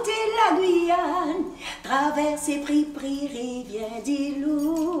la beauté la Guyane, traverser prix rivière.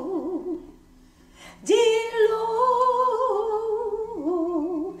 Dis-le,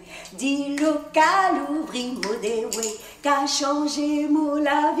 dis-le, qu'à l'ouvrir modéway, qu'a changé mon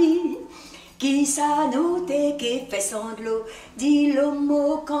la vie. Qui ça nous t'est qui fait sanglo, dis-le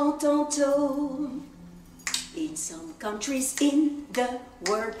mot contento. In some countries in the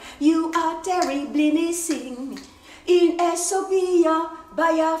world, you are terribly missing. In Ethiopia,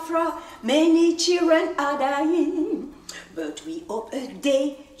 Biafra, many children are dying. But we hope a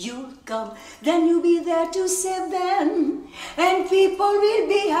day you'll come, then you'll be there to save them. And people will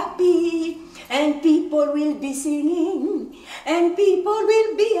be happy, and people will be singing. And people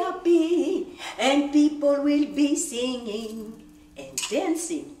will be happy, and people will be singing and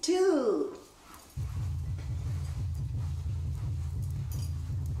dancing too.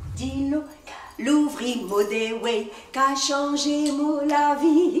 Dis-le, l'ouvrir modéway, qu'a changé mon la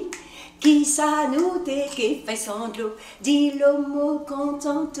vie. Qui ça nous t'est qui fait sanglo. Dis-le mot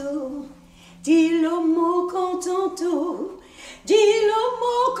contento. Dis-le mot contento. Dis-le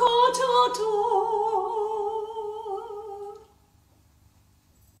mot contento.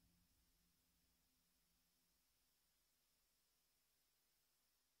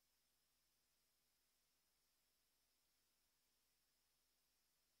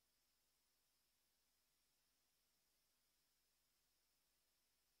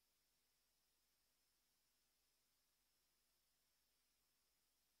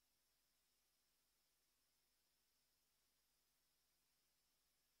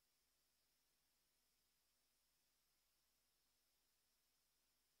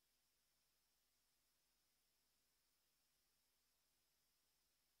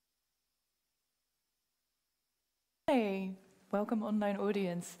 Welcome, online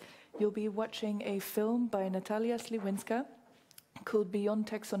audience. You'll be watching a film by Natalia Sliwinska called Beyond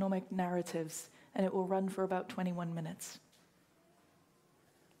Taxonomic Narratives, and it will run for about 21 minutes.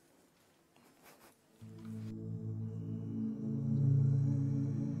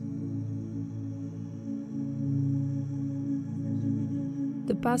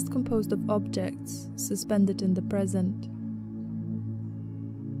 The past composed of objects suspended in the present.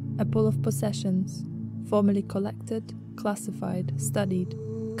 A pool of possessions, formally collected, classified, studied,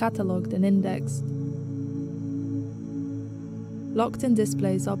 catalogued and indexed. Locked in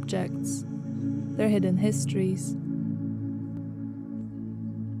displays objects, their hidden histories.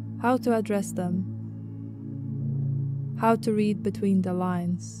 How to address them. How to read between the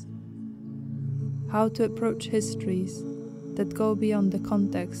lines. How to approach histories that go beyond the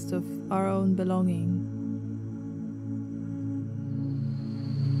context of our own belonging.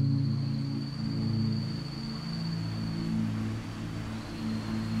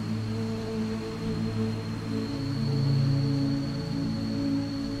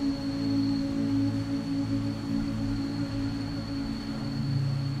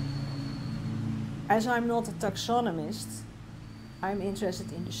 As I'm not a taxonomist, I'm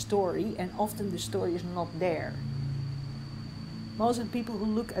interested in the story, and often the story is not there. Most of the people who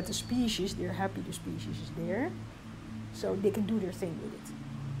look at the species, they're happy the species is there, so they can do their thing with it.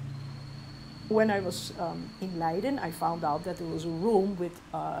 When I was in Leiden, I found out that there was a room with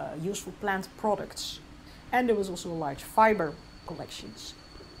useful plant products, and there was also large fiber collections.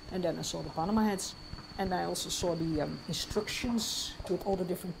 And then I saw the Panama hats, and I also saw the instructions with all the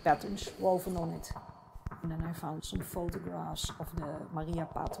different patterns woven on it. And then I found some photographs of the Maria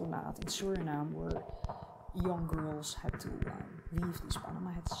Patronaat in Suriname, where young girls had to weave these Panama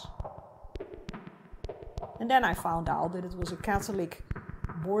hats. And then I found out that it was a Catholic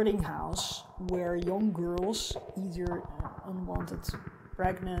boarding house where young girls, either unwanted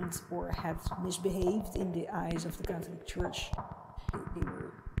pregnant or had misbehaved in the eyes of the Catholic Church, they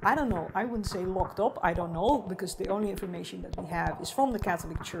were, I don't know, I wouldn't say locked up, I don't know, because the only information that we have is from the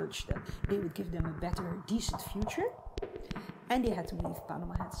Catholic Church that they would give them a better, decent future, and they had to weave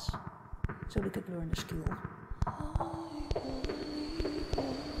Panama hats so they could learn the skill.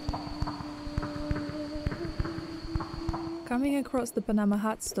 Coming across the Panama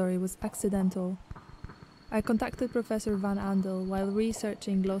hat story was accidental. I contacted Professor Van Andel while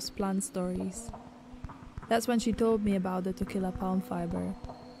researching lost plant stories. That's when she told me about the Toquilla palm fiber,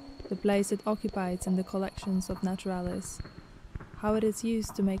 the place it occupies in the collections of Naturalis, how it is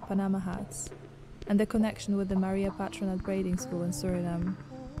used to make Panama hats, and the connection with the Maria Patronaat braiding school in Suriname.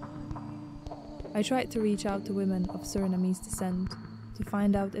 I tried to reach out to women of Surinamese descent to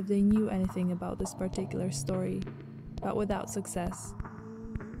find out if they knew anything about this particular story, but without success.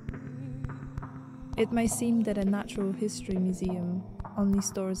 It may seem that a natural history museum only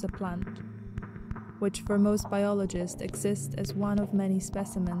stores a plant, which for most biologists exists as one of many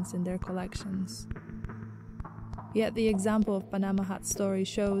specimens in their collections. Yet the example of Panama hat story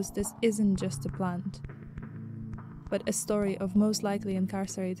shows this isn't just a plant, but a story of most likely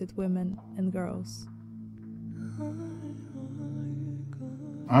incarcerated women and girls.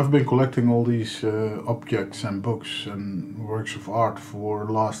 I've been collecting all these objects and books and works of art for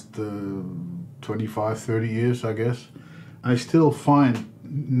the last 25, 30 years, I guess. I still find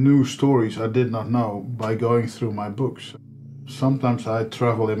new stories I did not know by going through my books. Sometimes I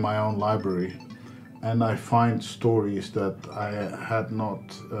travel in my own library and I find stories that I had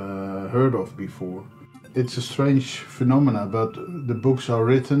not heard of before. It's a strange phenomena, but the books are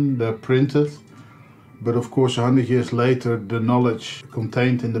written, they're printed, but of course 100 years later the knowledge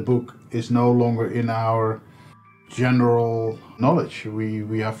contained in the book is no longer in our general knowledge.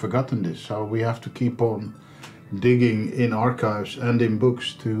 We have forgotten this, so we have to keep on digging in archives and in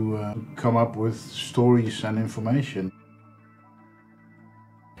books to come up with stories and information.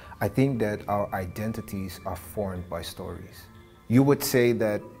 I think that our identities are formed by stories. You would say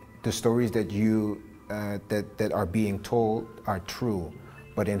that the stories that you that are being told are true,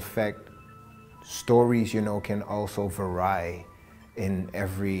 but in fact, stories, can also vary in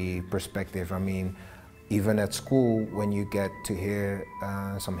every perspective. I mean, even at school, when you get to hear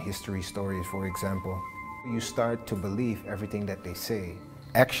some history stories, for example, you start to believe everything that they say.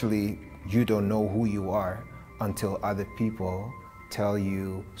 Actually, you don't know who you are until other people tell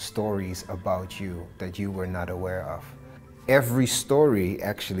you stories about you that you were not aware of. Every story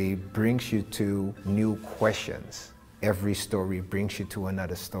actually brings you to new questions. Every story brings you to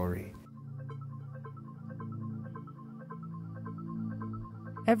another story.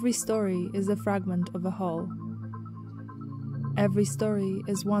 Every story is a fragment of a whole. Every story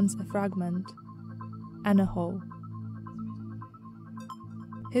is once a fragment and a whole.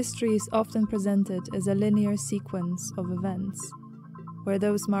 History is often presented as a linear sequence of events, where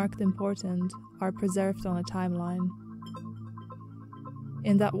those marked important are preserved on a timeline.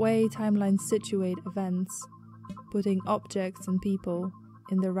 In that way, timelines situate events, putting objects and people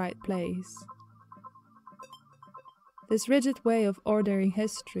in the right place. This rigid way of ordering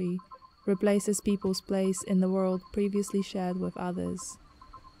history replaces people's place in the world previously shared with others.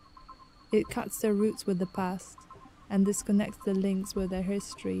 It cuts their roots with the past and disconnects the links with their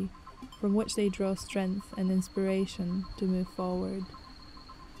history, from which they draw strength and inspiration to move forward.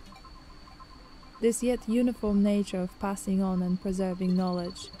 This yet uniform nature of passing on and preserving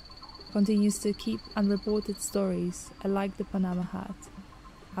knowledge continues to keep unreported stories, like the Panama hat,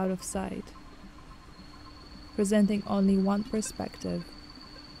 out of sight, presenting only one perspective,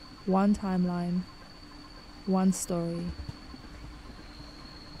 one timeline, one story.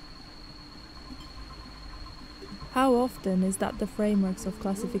 How often is that the frameworks of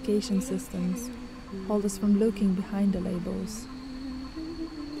classification systems hold us from looking behind the labels?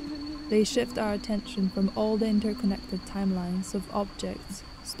 They shift our attention from all the interconnected timelines of objects,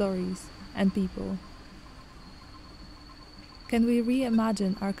 stories, and people. Can we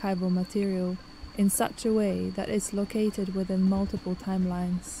reimagine archival material in such a way that it's located within multiple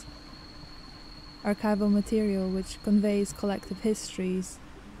timelines? Archival material which conveys collective histories,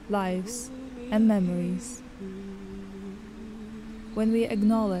 lives, and memories. When we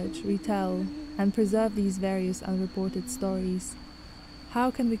acknowledge, retell, and preserve these various unreported stories,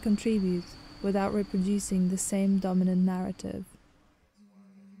 how can we contribute without reproducing the same dominant narrative?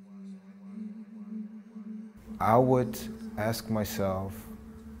 I would ask myself,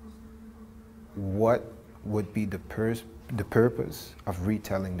 what would be the purpose of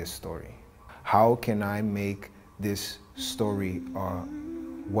retelling this story? How can I make this story, or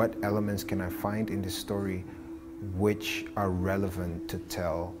what elements can I find in this story which are relevant to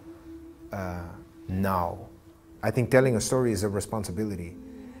tell now? I think telling a story is a responsibility,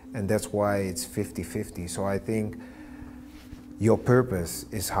 and that's why it's 50-50. So I think your purpose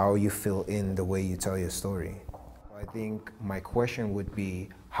is how you fill in the way you tell your story. I think my question would be,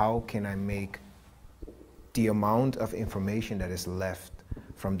 how can I make the amount of information that is left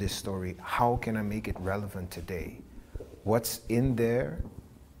from this story, how can I make it relevant today? What's in there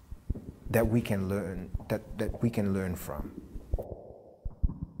that we can learn, that we can learn from?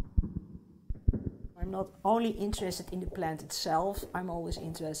 I'm not only interested in the plant itself, I'm always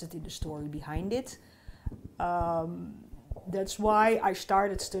interested in the story behind it. That's why I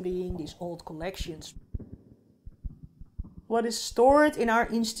started studying these old collections. What is stored in our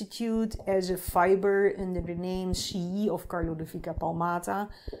institute as a fiber under the name CE of Carlodovica palmata,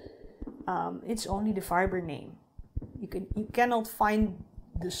 it's only the fiber name. You cannot find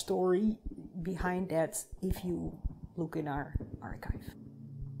the story behind that if you look in our archive.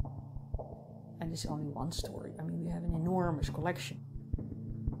 And it's only one story. I mean, we have an enormous collection.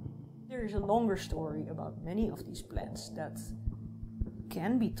 There is a longer story about many of these plants that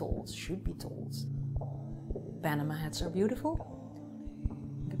can be told, should be told. Panama hats are beautiful.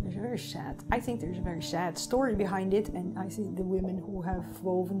 There's a very sad, I think there's a very sad story behind it, and I think the women who have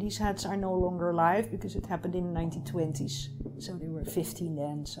woven these hats are no longer alive because it happened in the 1920s. So they were 15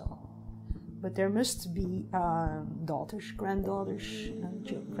 then, so. But there must be daughters, granddaughters,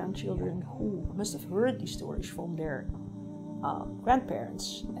 grandchildren who must have heard these stories from their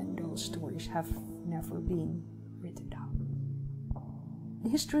grandparents, and those stories have never been written down.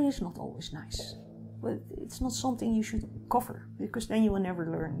 History is not always nice, but it's not something you should cover, because then you will never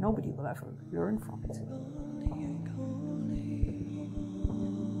learn. Nobody will ever learn from it.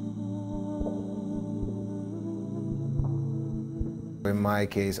 In my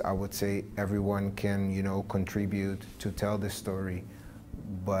case, I would say everyone can, contribute to tell the story,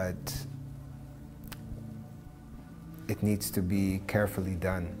 but it needs to be carefully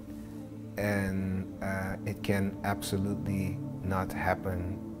done, and it can absolutely not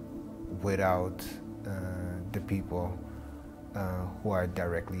happen without the people who are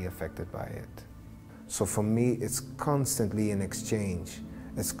directly affected by it. So for me, it's constantly an exchange.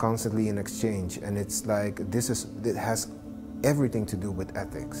 It's constantly an exchange, and it's like it has everything to do with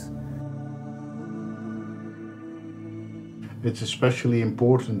ethics. It's especially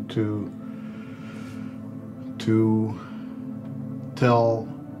important to tell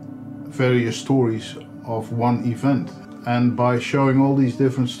various stories of one event. And by showing all these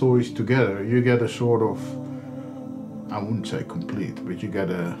different stories together, you get a sort of, I wouldn't say complete, but you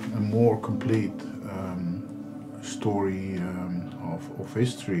get a more complete story of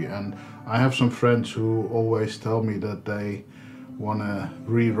history. And I have some friends who always tell me that they want to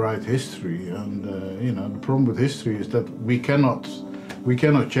rewrite history, and the problem with history is that we cannot we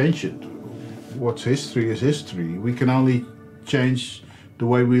cannot change it. What's history is history. We can only change the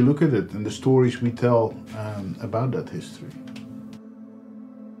way we look at it and the stories we tell about that history.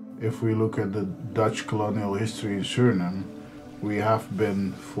 If we look at the Dutch colonial history in Suriname, we have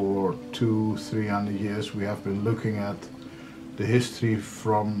been for 200-300 years, we have been looking at the history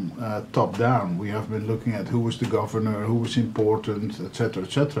from top down. We have been looking at who was the governor, who was important, etc.,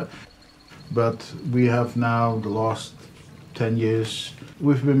 etc. But we have now, the last 10 years,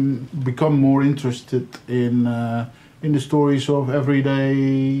 we've become more interested in the stories of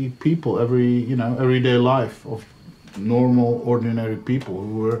everyday people, everyday life of normal, ordinary people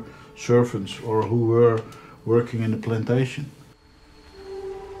who were servants or who were working in the plantation.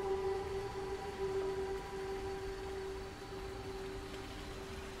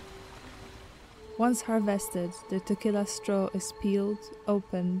 Once harvested, the tequila straw is peeled,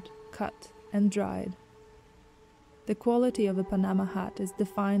 opened, cut, and dried. The quality of a Panama hat is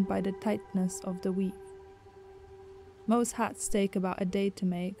defined by the tightness of the weave. Most hats take about a day to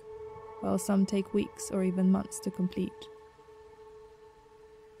make, while some take weeks or even months to complete.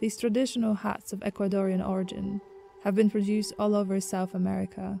 These traditional hats of Ecuadorian origin have been produced all over South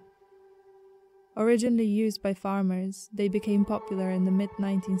America. Originally used by farmers, they became popular in the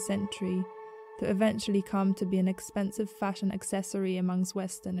mid-19th century to eventually come to be an expensive fashion accessory amongst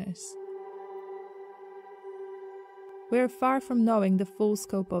Westerners. We are far from knowing the full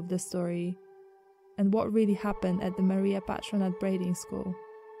scope of the story and what really happened at the Maria Patronat Braiding School.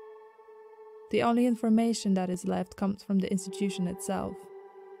 The only information that is left comes from the institution itself.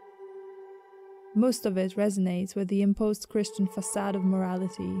 Most of it resonates with the imposed Christian facade of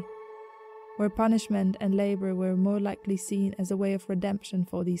morality, where punishment and labor were more likely seen as a way of redemption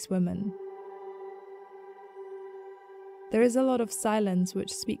for these women. There is a lot of silence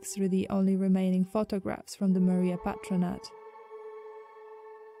which speaks through the only remaining photographs from the Maria Patronat.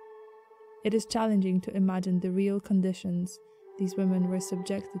 It is challenging to imagine the real conditions these women were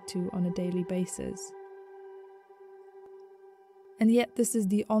subjected to on a daily basis. And yet this is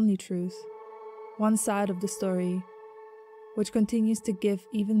the only truth, one side of the story, which continues to give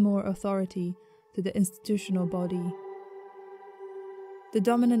even more authority to the institutional body. The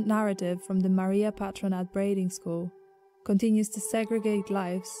dominant narrative from the Maria Patronat Braiding School continues to segregate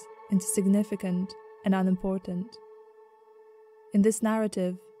lives into significant and unimportant. In this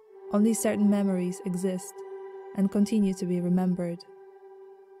narrative, only certain memories exist and continue to be remembered.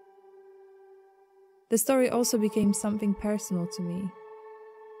 The story also became something personal to me.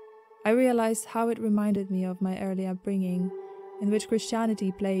 I realized how it reminded me of my early upbringing, in which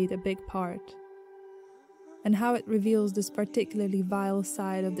Christianity played a big part, and how it reveals this particularly vile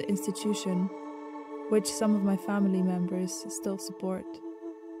side of the institution which some of my family members still support.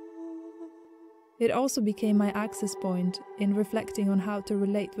 It also became my access point in reflecting on how to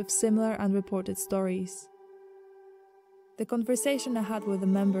relate with similar unreported stories. The conversation I had with a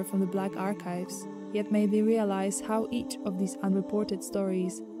member from the Black Archives yet made me realize how each of these unreported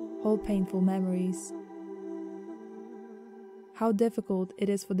stories hold painful memories. How difficult it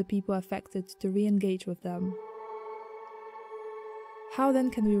is for the people affected to re-engage with them. How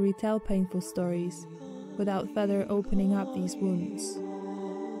then can we retell painful stories without further opening up these wounds?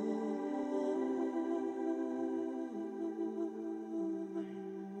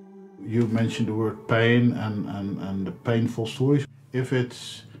 You mentioned the word pain and the painful stories. If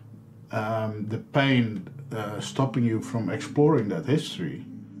it's the pain stopping you from exploring that history,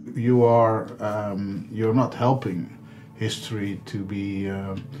 you're not helping history to be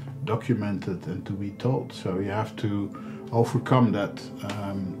documented and to be told. So you have to overcome that,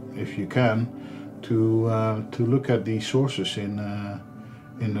 if you can, to look at these sources in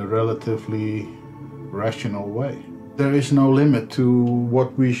a relatively rational way. There is no limit to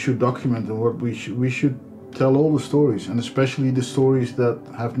what we should document and what we should tell all the stories, and especially the stories that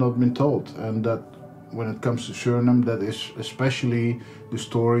have not been told. And that, when it comes to Suriname, that is especially the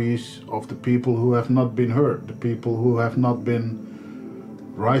stories of the people who have not been heard, the people who have not been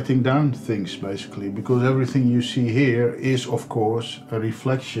writing down things, basically, because everything you see here is, of course, a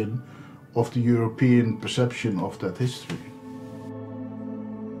reflection of the European perception of that history.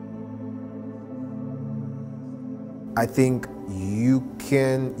 I think you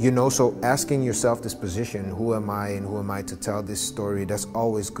can, so asking yourself this position, who am I and who am I to tell this story, that's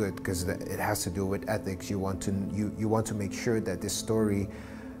always good, because it has to do with ethics. You want to make sure that this story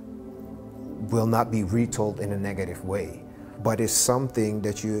will not be retold in a negative way, but it's something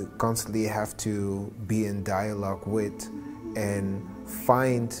that you constantly have to be in dialogue with and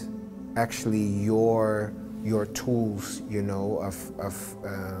find actually your tools,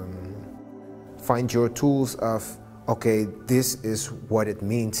 find your tools of okay, this is what it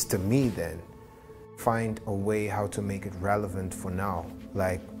means to me then. Find a way how to make it relevant for now.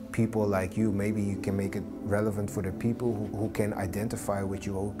 Like people like you, maybe you can make it relevant for the people who can identify with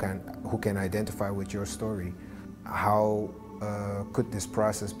you, who can identify with your story. How could this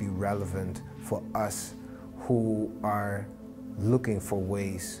process be relevant for us who are looking for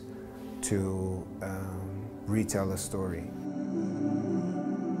ways to retell a story?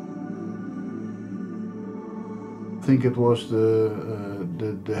 I think it was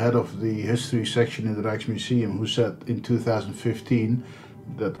the head of the history section in the Rijksmuseum who said in 2015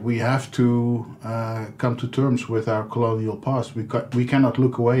 that we have to come to terms with our colonial past. We cannot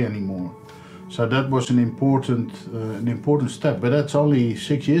look away anymore. So that was an important step, but that's only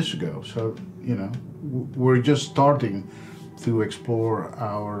 6 years ago. So, you know, we're just starting to explore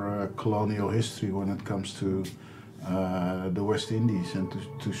our colonial history when it comes to the West Indies and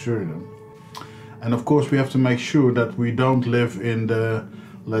to Suriname. And of course we have to make sure that we don't live in the,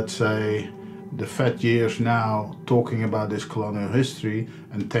 let's say, the fat years now talking about this colonial history,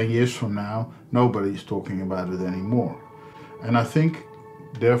 and 10 years from now nobody's talking about it anymore. And I think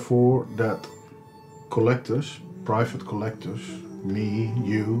therefore that collectors, private collectors, me,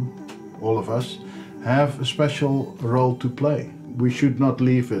 you, all of us, have a special role to play. We should not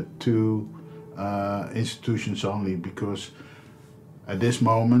leave it to institutions only, because at this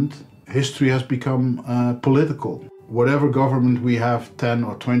moment history has become political. Whatever government we have 10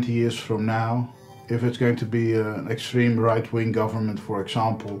 or 20 years from now, if it's going to be an extreme right-wing government, for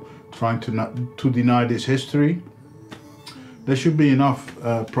example, trying to deny this history, there should be enough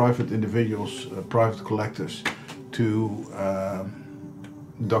private individuals, private collectors to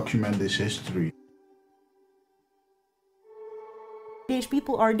document this history. These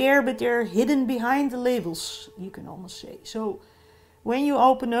people are there, but they're hidden behind the labels, you can almost say. So when you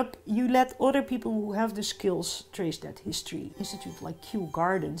open up, you let other people who have the skills trace that history. Institutes like Kew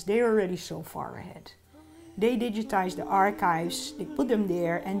Gardens, they're already so far ahead. They digitize the archives, they put them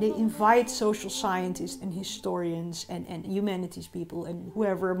there, and they invite social scientists and historians and humanities people and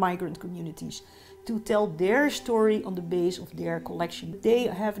whoever, migrant communities, to tell their story on the base of their collection. They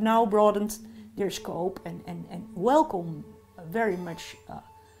have now broadened their scope and welcome very much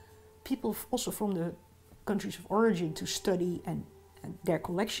people also from the countries of origin to study and their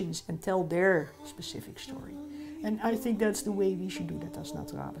collections and tell their specific story. And I think that's the way we should do that as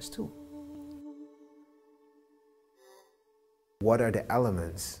Naturalis too. What are the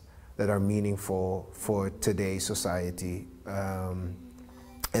elements that are meaningful for today's society?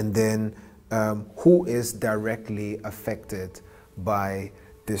 And then who is directly affected by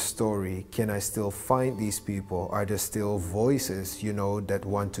this story? Can I still find these people? Are there still voices, you know, that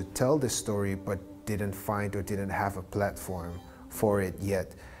want to tell this story but didn't find or didn't have a platform for it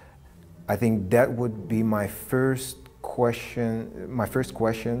yet? I think that would be my first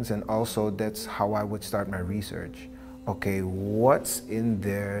questions, and also that's how I would start my research. Okay, what's in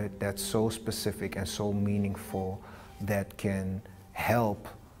there that's so specific and so meaningful that can help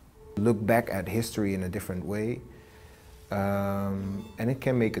look back at history in a different way? And it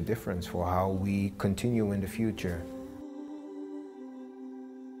can make a difference for how we continue in the future.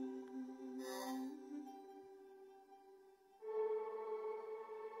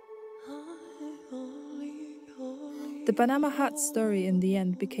 The Panama Hat story in the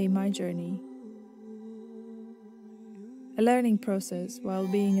end became my journey. A learning process while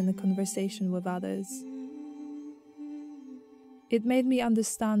being in a conversation with others. It made me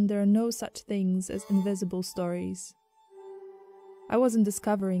understand there are no such things as invisible stories. I wasn't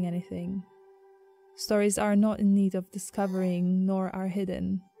discovering anything. Stories are not in need of discovering, nor are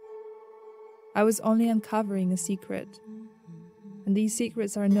hidden. I was only uncovering a secret, and these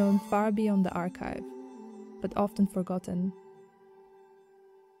secrets are known far beyond the archive, but often forgotten.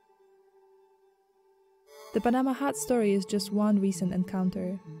 The Panama Hat story is just one recent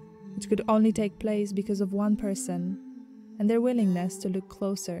encounter, which could only take place because of one person and their willingness to look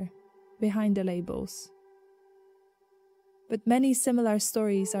closer, behind the labels. But many similar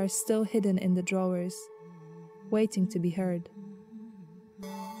stories are still hidden in the drawers, waiting to be heard.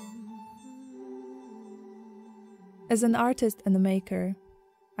 As an artist and a maker,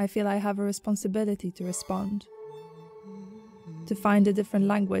 I feel I have a responsibility to respond, to find a different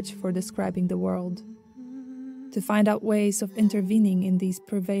language for describing the world, to find out ways of intervening in these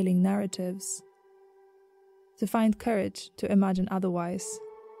prevailing narratives, to find courage to imagine otherwise.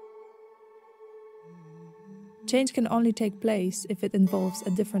 Change can only take place if it involves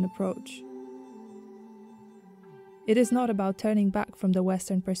a different approach. It is not about turning back from the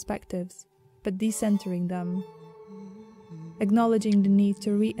Western perspectives, but decentering them, acknowledging the need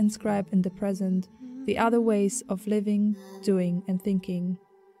to reinscribe in the present the other ways of living, doing, and thinking.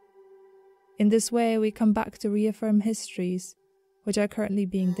 In this way, we come back to reaffirm histories which are currently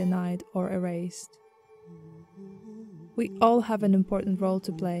being denied or erased. We all have an important role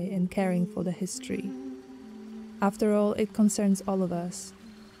to play in caring for the history. After all, it concerns all of us,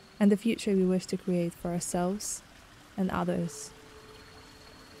 and the future we wish to create for ourselves and others.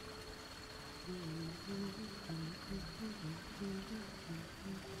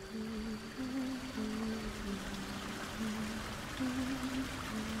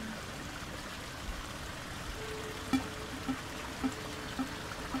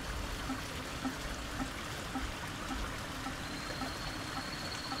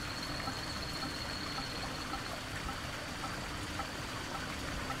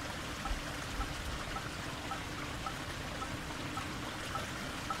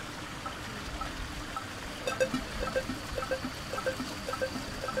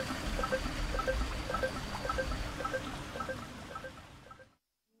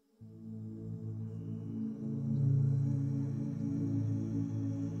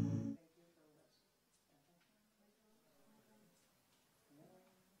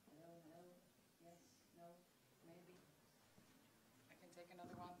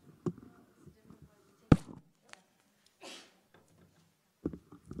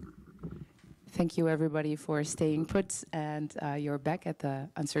 Thank you, everybody, for staying put. And you're back at the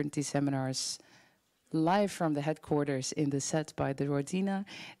Uncertainty Seminars, live from the headquarters in the set by the Rodina.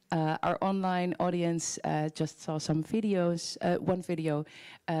 Our online audience just saw some videos, one video,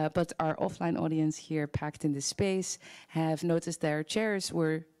 but our offline audience here packed in the space have noticed their chairs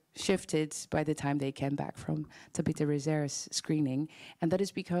were shifted by the time they came back from Tabita Rezaire's screening. And that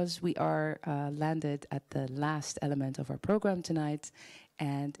is because we are landed at the last element of our program tonight,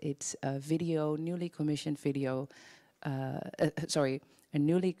 and it's a video, newly commissioned video, a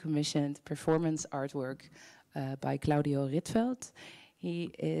newly commissioned performance artwork by Claudio Ritfeld.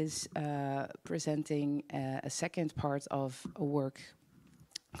 He is presenting a second part of a work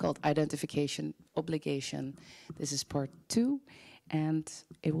called Identification Obligation. This is part 2, and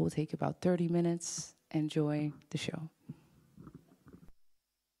it will take about 30 minutes. Enjoy the show.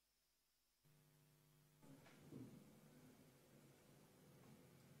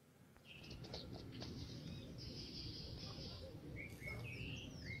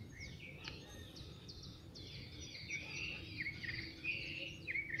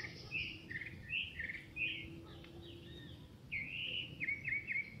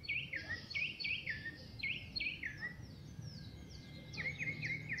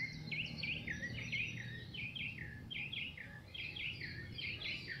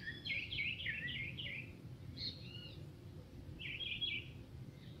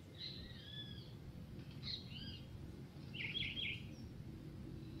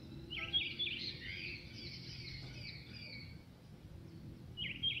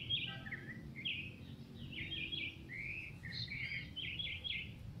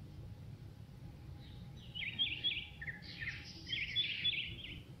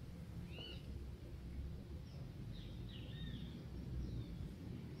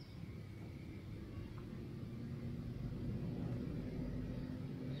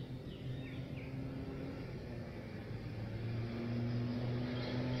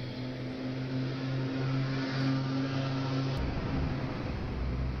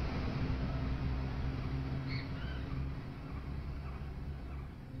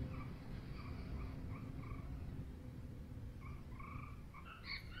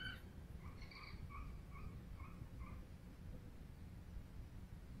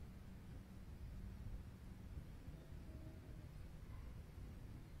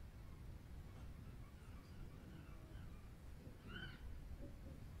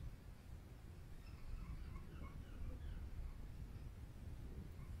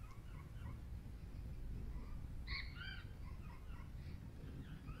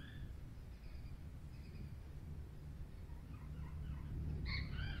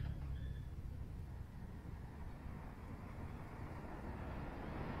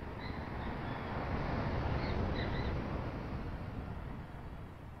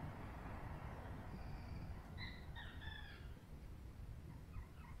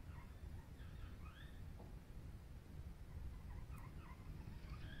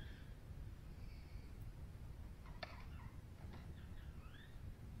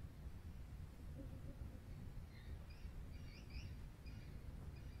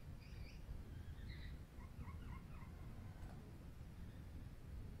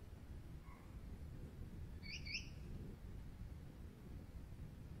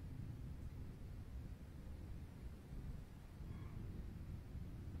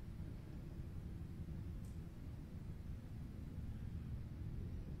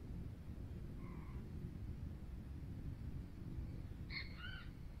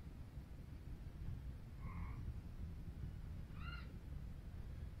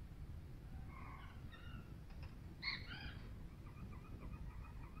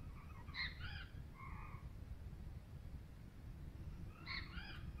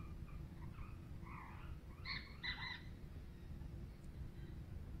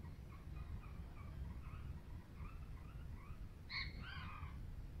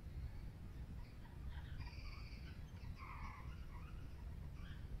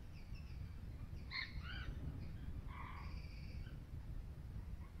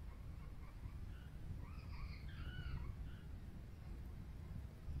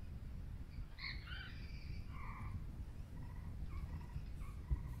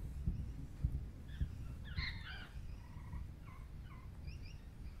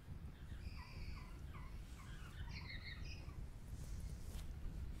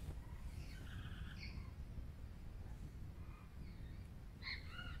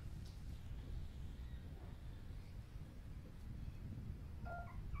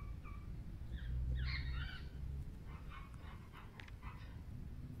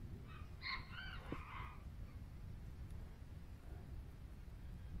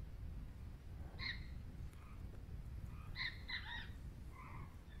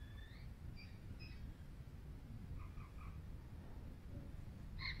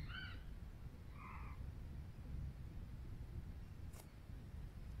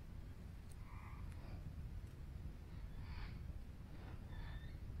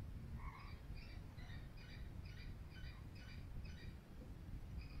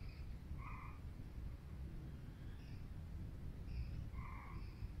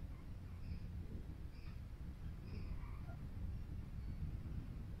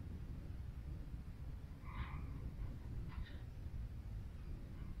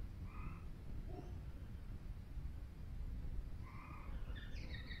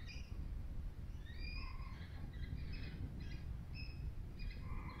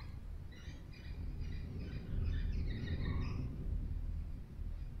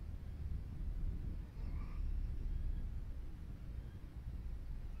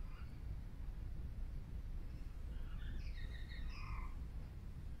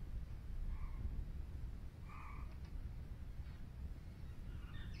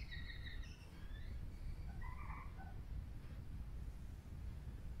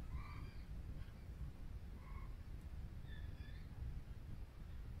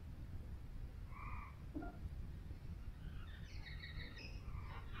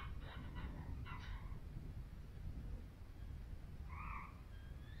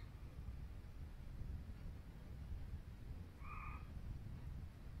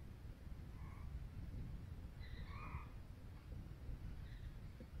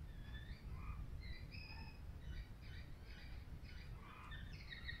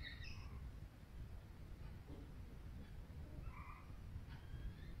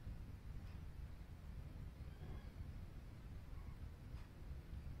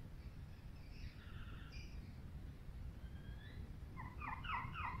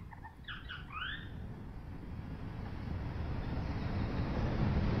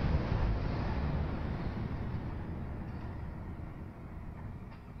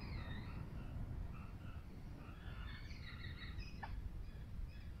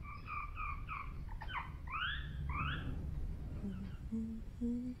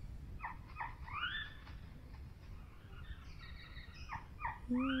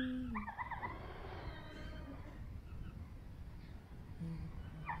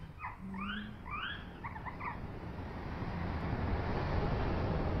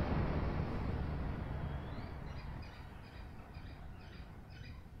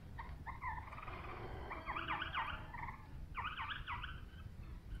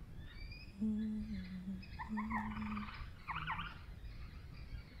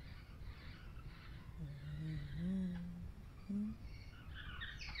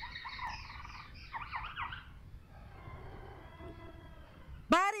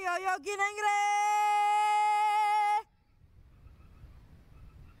 Barrio yo ginengre.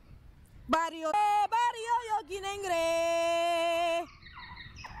 Barrio yo ginengre.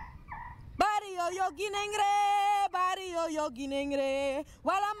 Barrio yo ginengre. Barrio yo ginengre.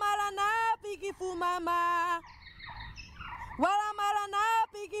 Wala marana piki fu mama. Wala marana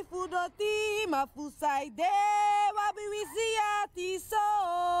piki fu doti ma fu saide wabi wisia tiso.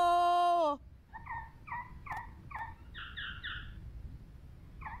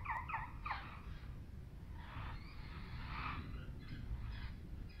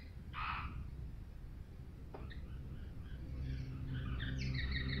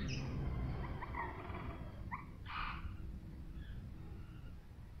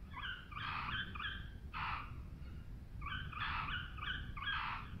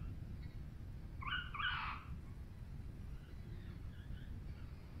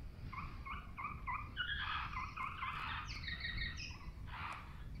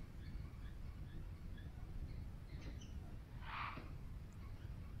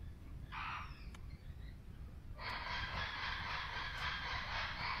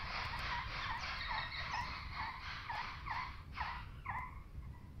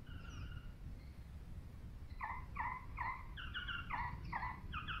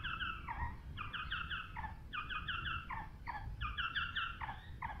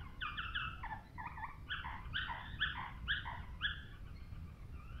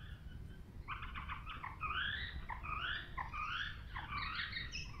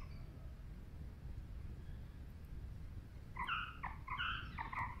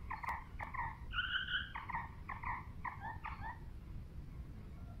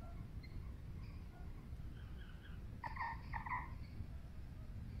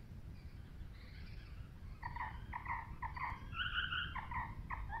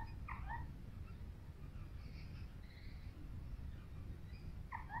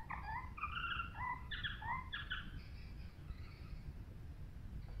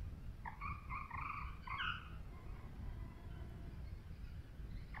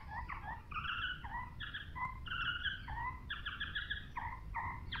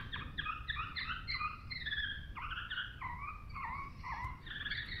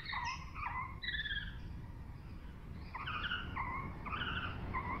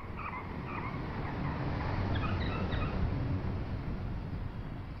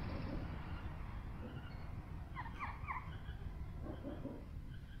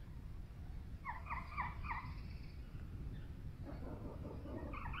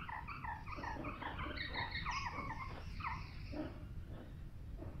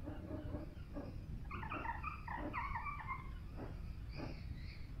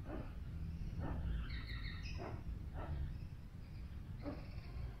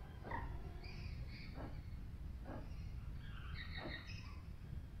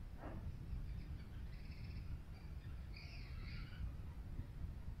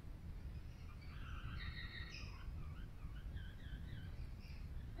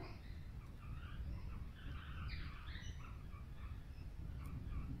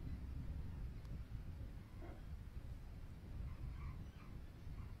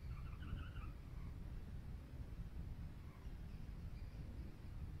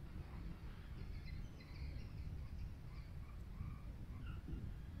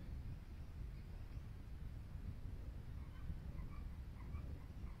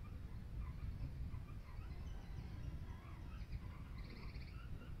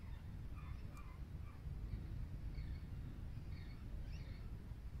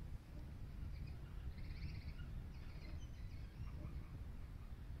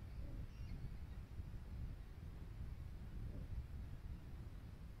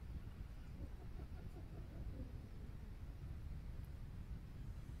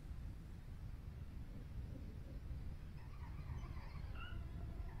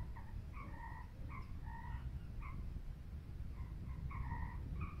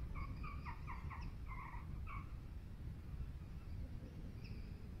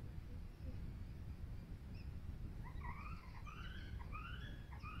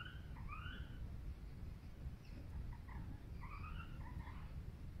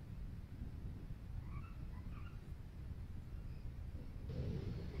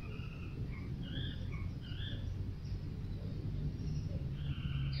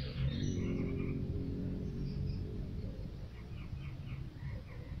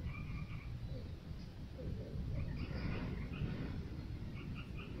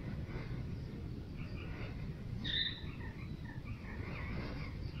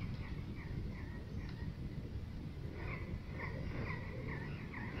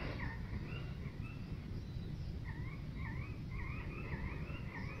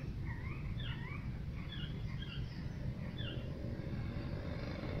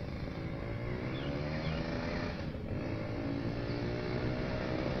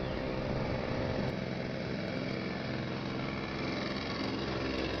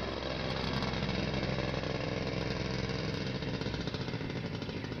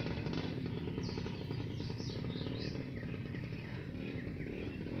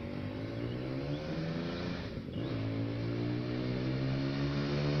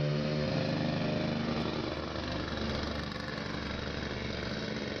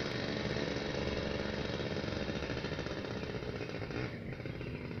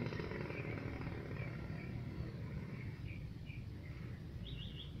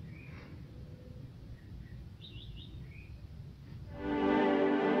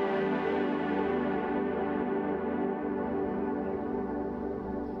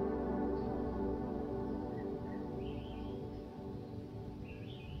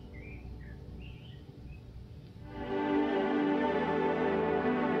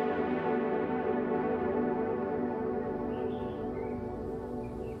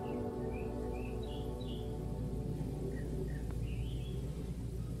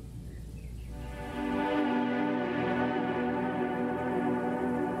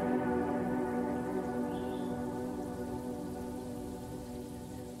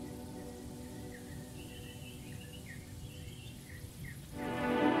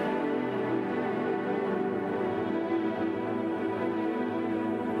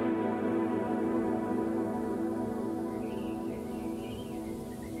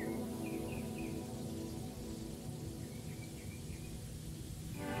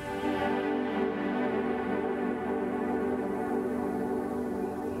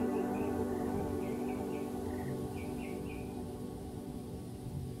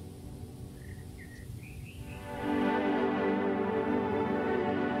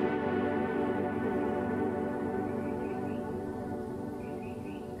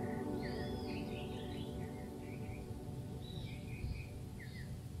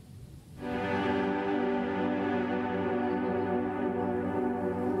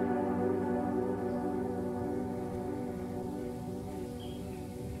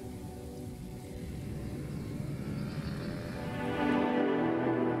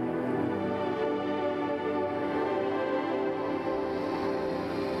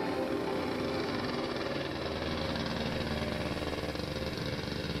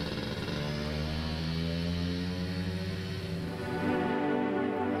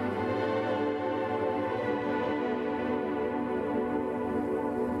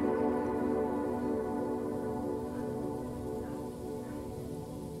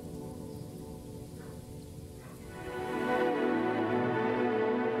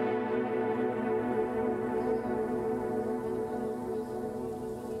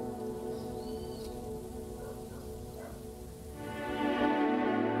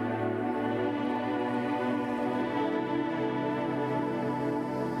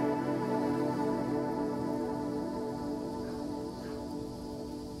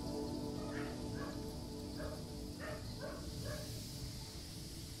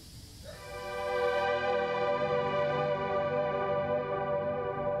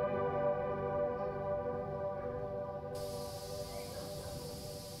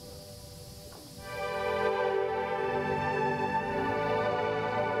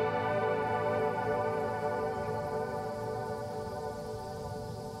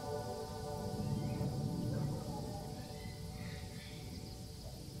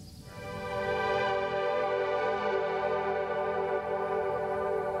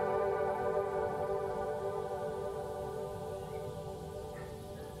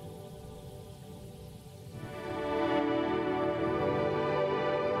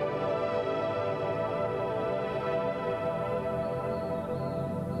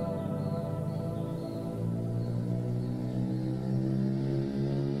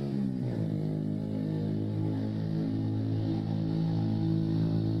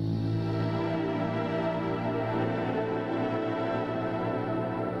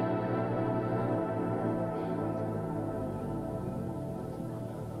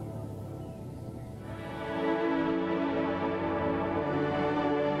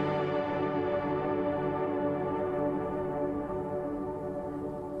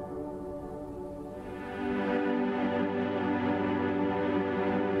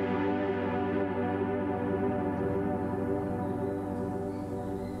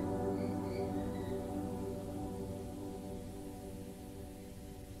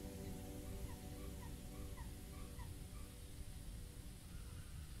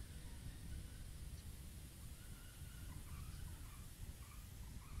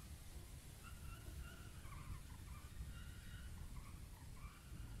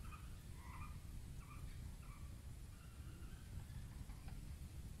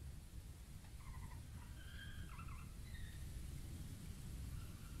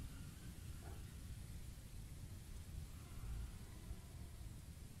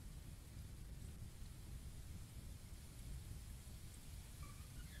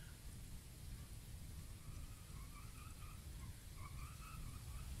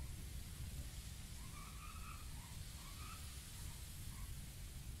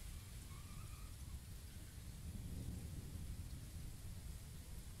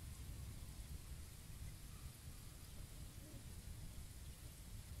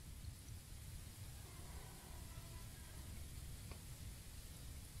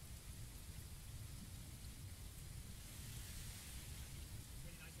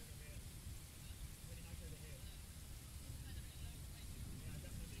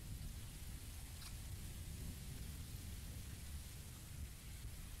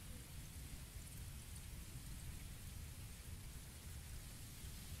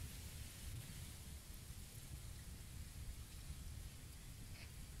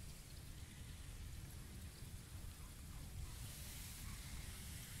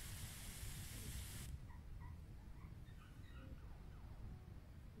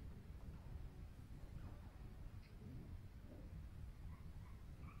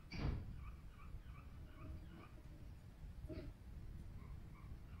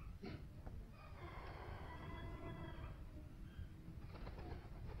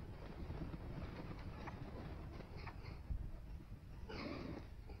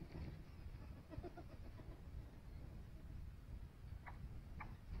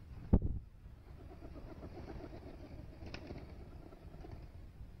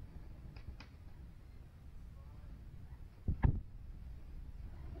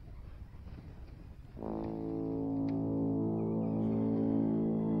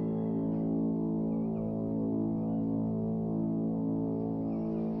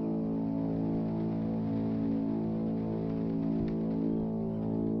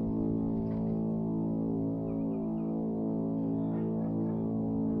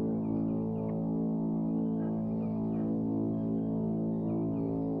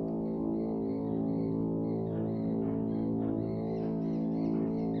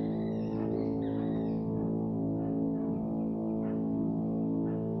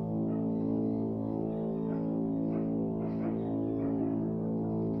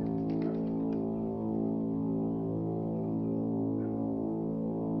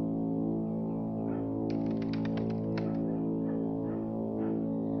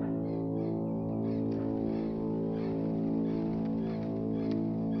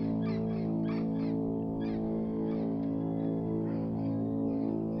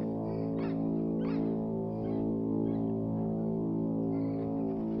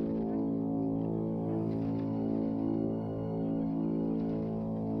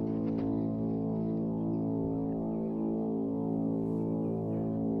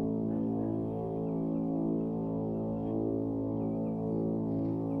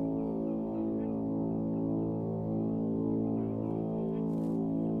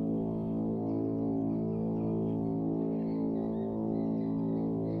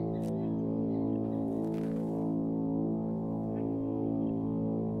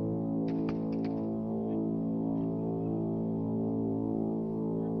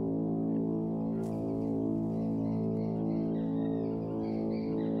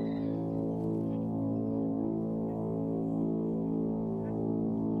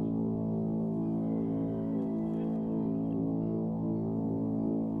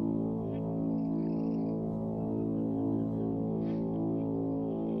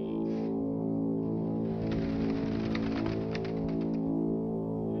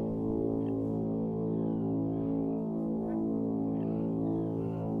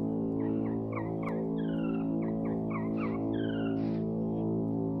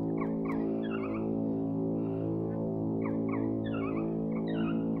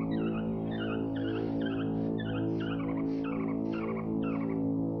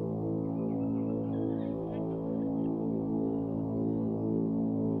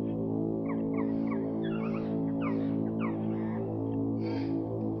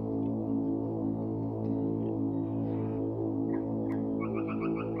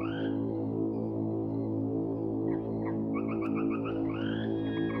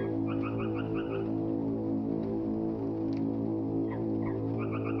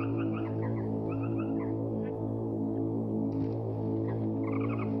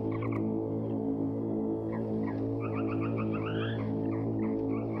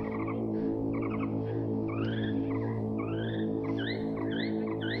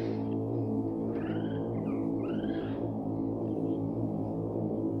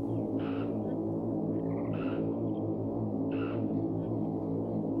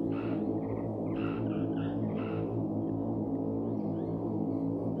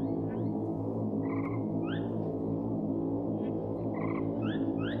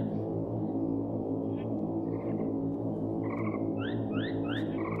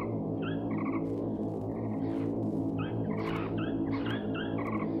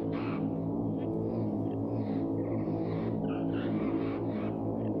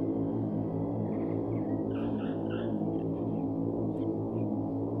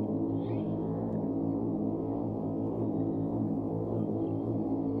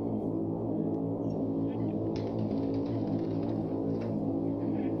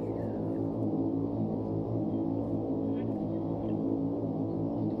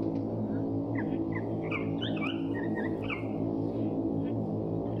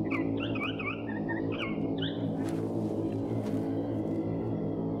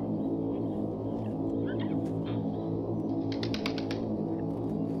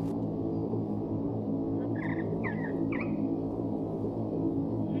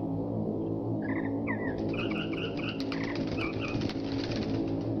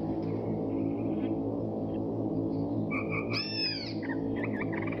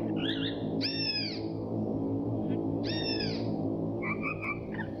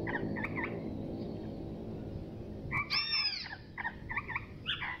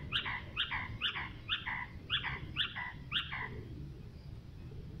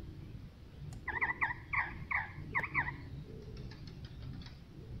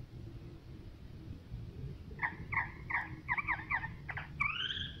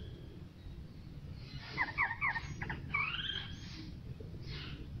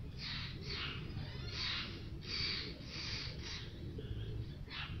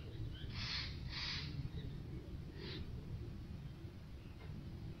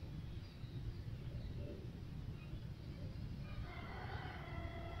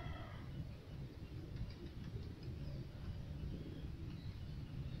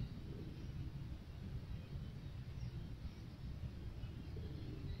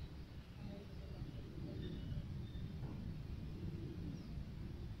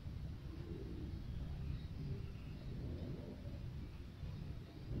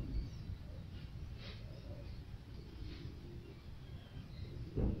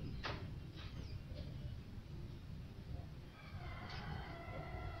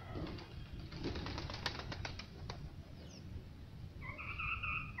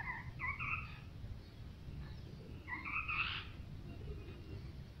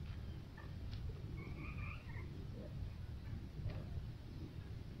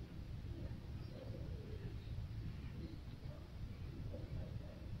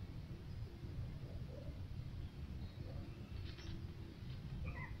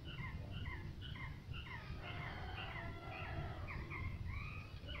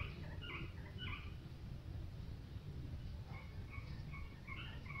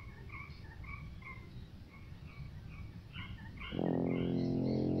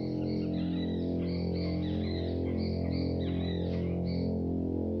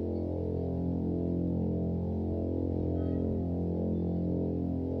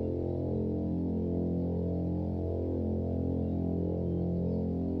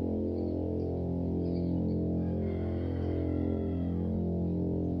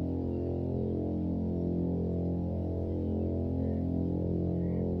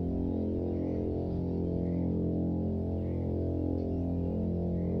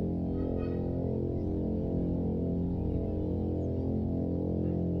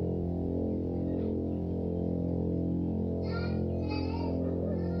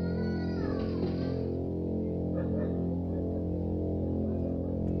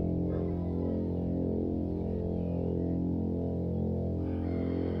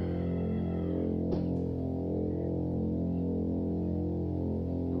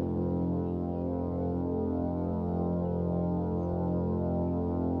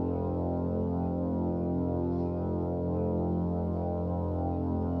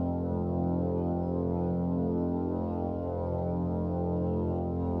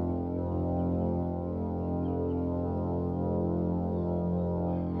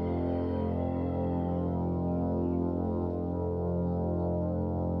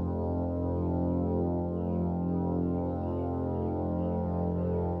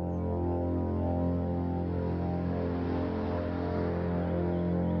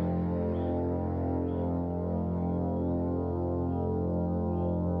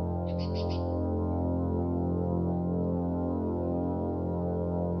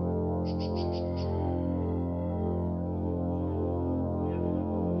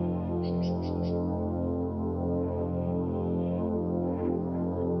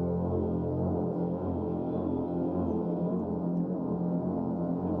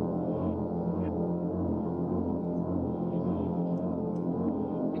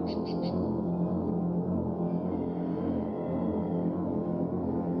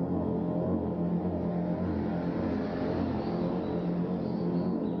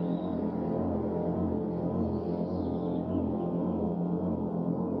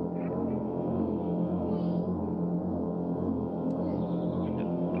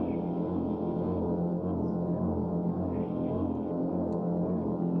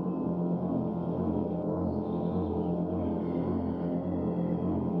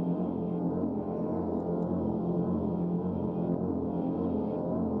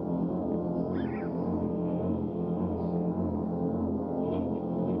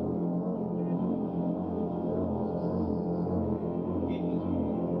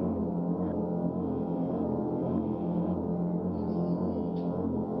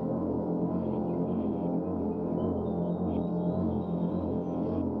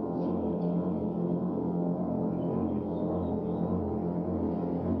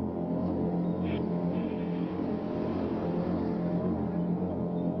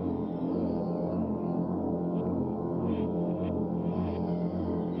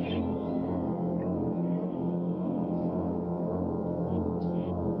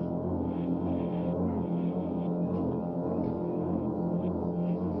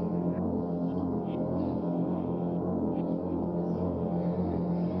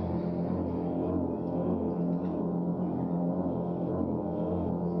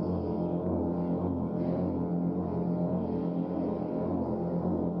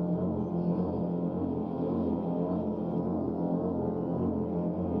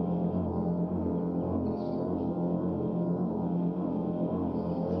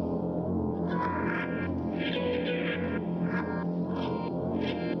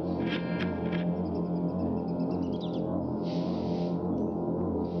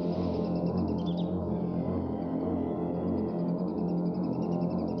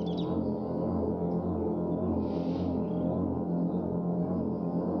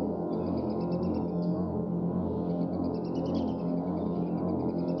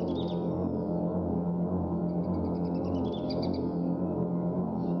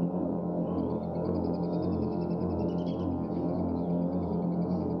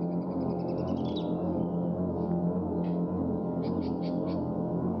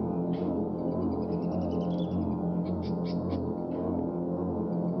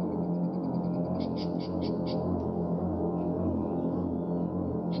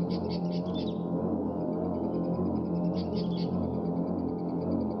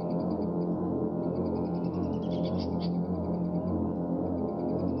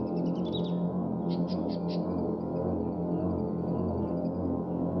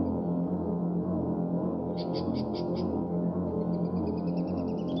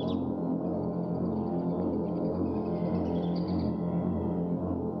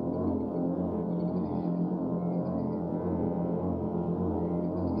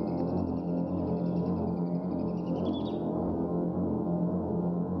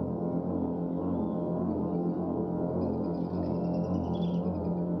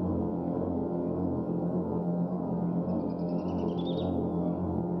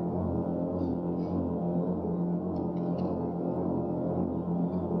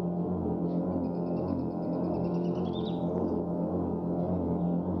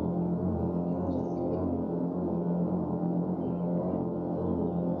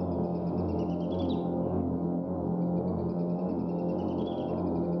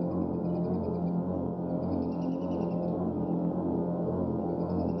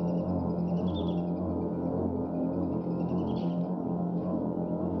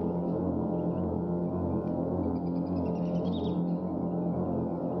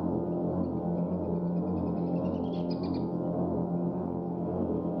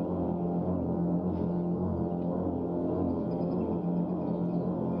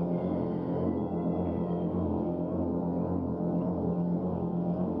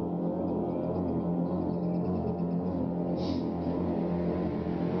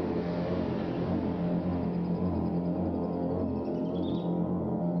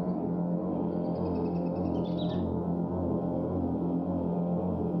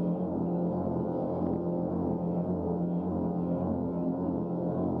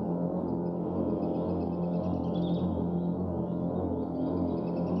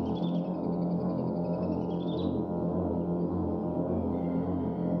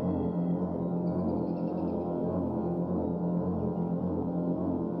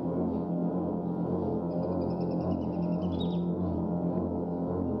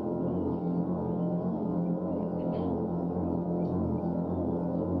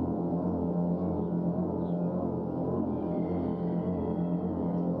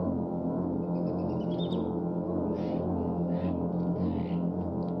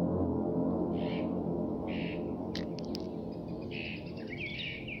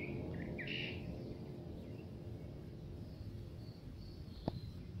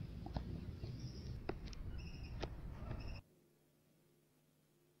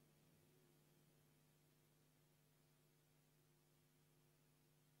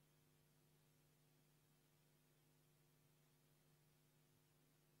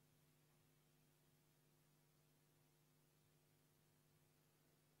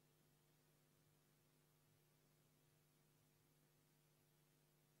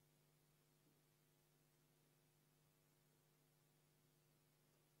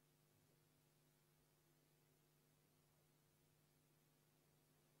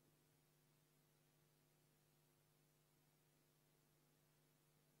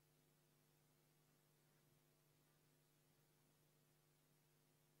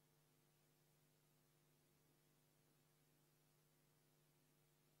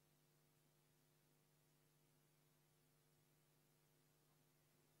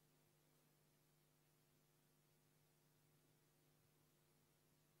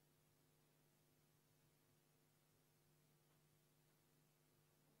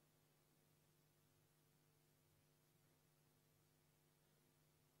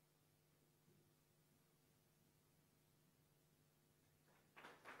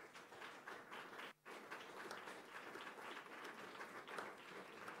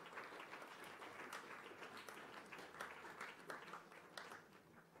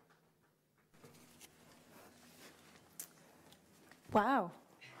 Wow.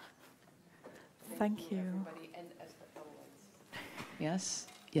 Thank you. Yes,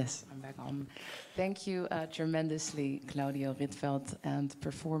 yes, I'm back on. Thank you tremendously, Claudio, Ritfeld, and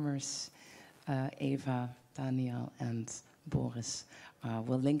performers Eva, Daniel, and Boris.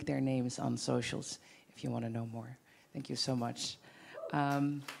 We'll link their names on socials if you want to know more. Thank you so much.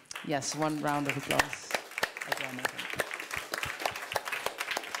 Yes, one round of applause again.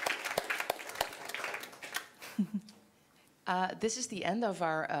 This is the end of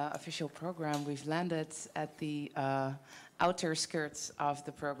our official program. We've landed at the outer skirts of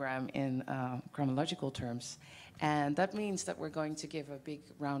the program in chronological terms. And that means that we're going to give a big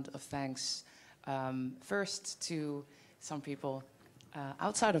round of thanks first to some people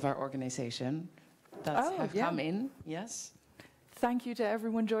outside of our organization that have come in. Yes. Thank you to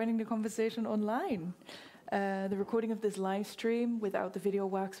everyone joining the conversation online. The recording of this live stream without the video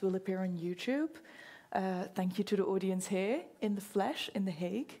wax will appear on YouTube. Thank you to the audience here in the flesh in The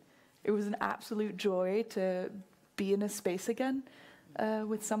Hague. It was an absolute joy to be in a space again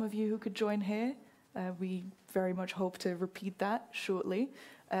with some of you who could join here. We very much hope to repeat that shortly.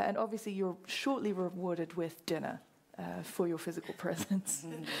 And obviously you're shortly rewarded with dinner for your physical presence.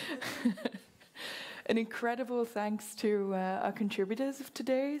 An incredible thanks to our contributors of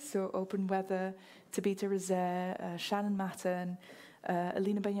today, so Open Weather, Tabita, Rezaire, Shannon, Mattern,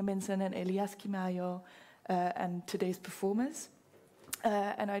 Eline, Benjaminsen, and Elias, Kimaiyo, and today's performers.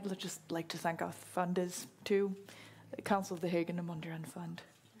 And I'd just like to thank our funders too, the Council of The Hague and the Mattern Fund.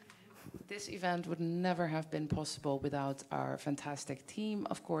 This event would never have been possible without our fantastic team.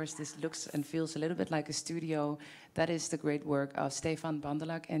 Of course, this looks and feels a little bit like a studio. That is the great work of Stefan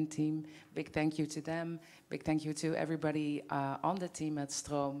Bandelak and team. Big thank you to them. Big thank you to everybody on the team at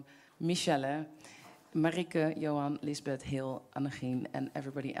Stroom, Michelle, Marike, Johan, Lisbeth, Hill, Annegien, and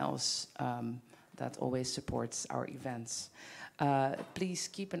everybody else that always supports our events. Please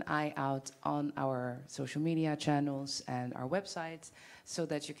keep an eye out on our social media channels and our website so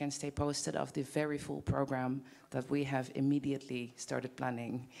that you can stay posted of the very full program that we have immediately started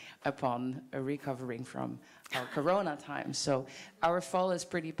planning upon recovering from our corona time. So our fall is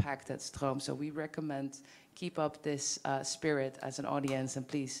pretty packed at Stroom, so we recommend keep up this spirit as an audience and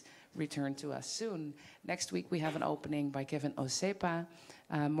please return to us soon. Next week we have an opening by Kevin Osepa.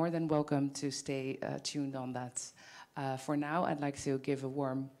 More than welcome to stay tuned on that. For now, I'd like to give a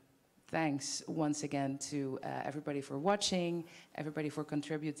warm thanks once again to everybody for watching, everybody for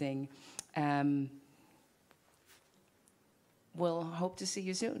contributing. We'll hope to see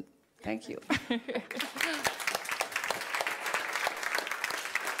you soon. Thank you.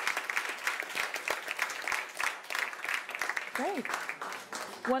 Great.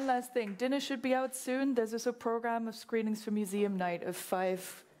 One last thing. Dinner should be out soon. There's also a program of screenings for Museum Night of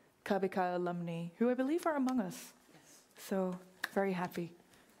 5 KBK alumni, who I believe are among us. Yes. So, very happy.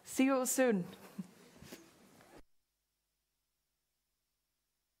 See you all soon.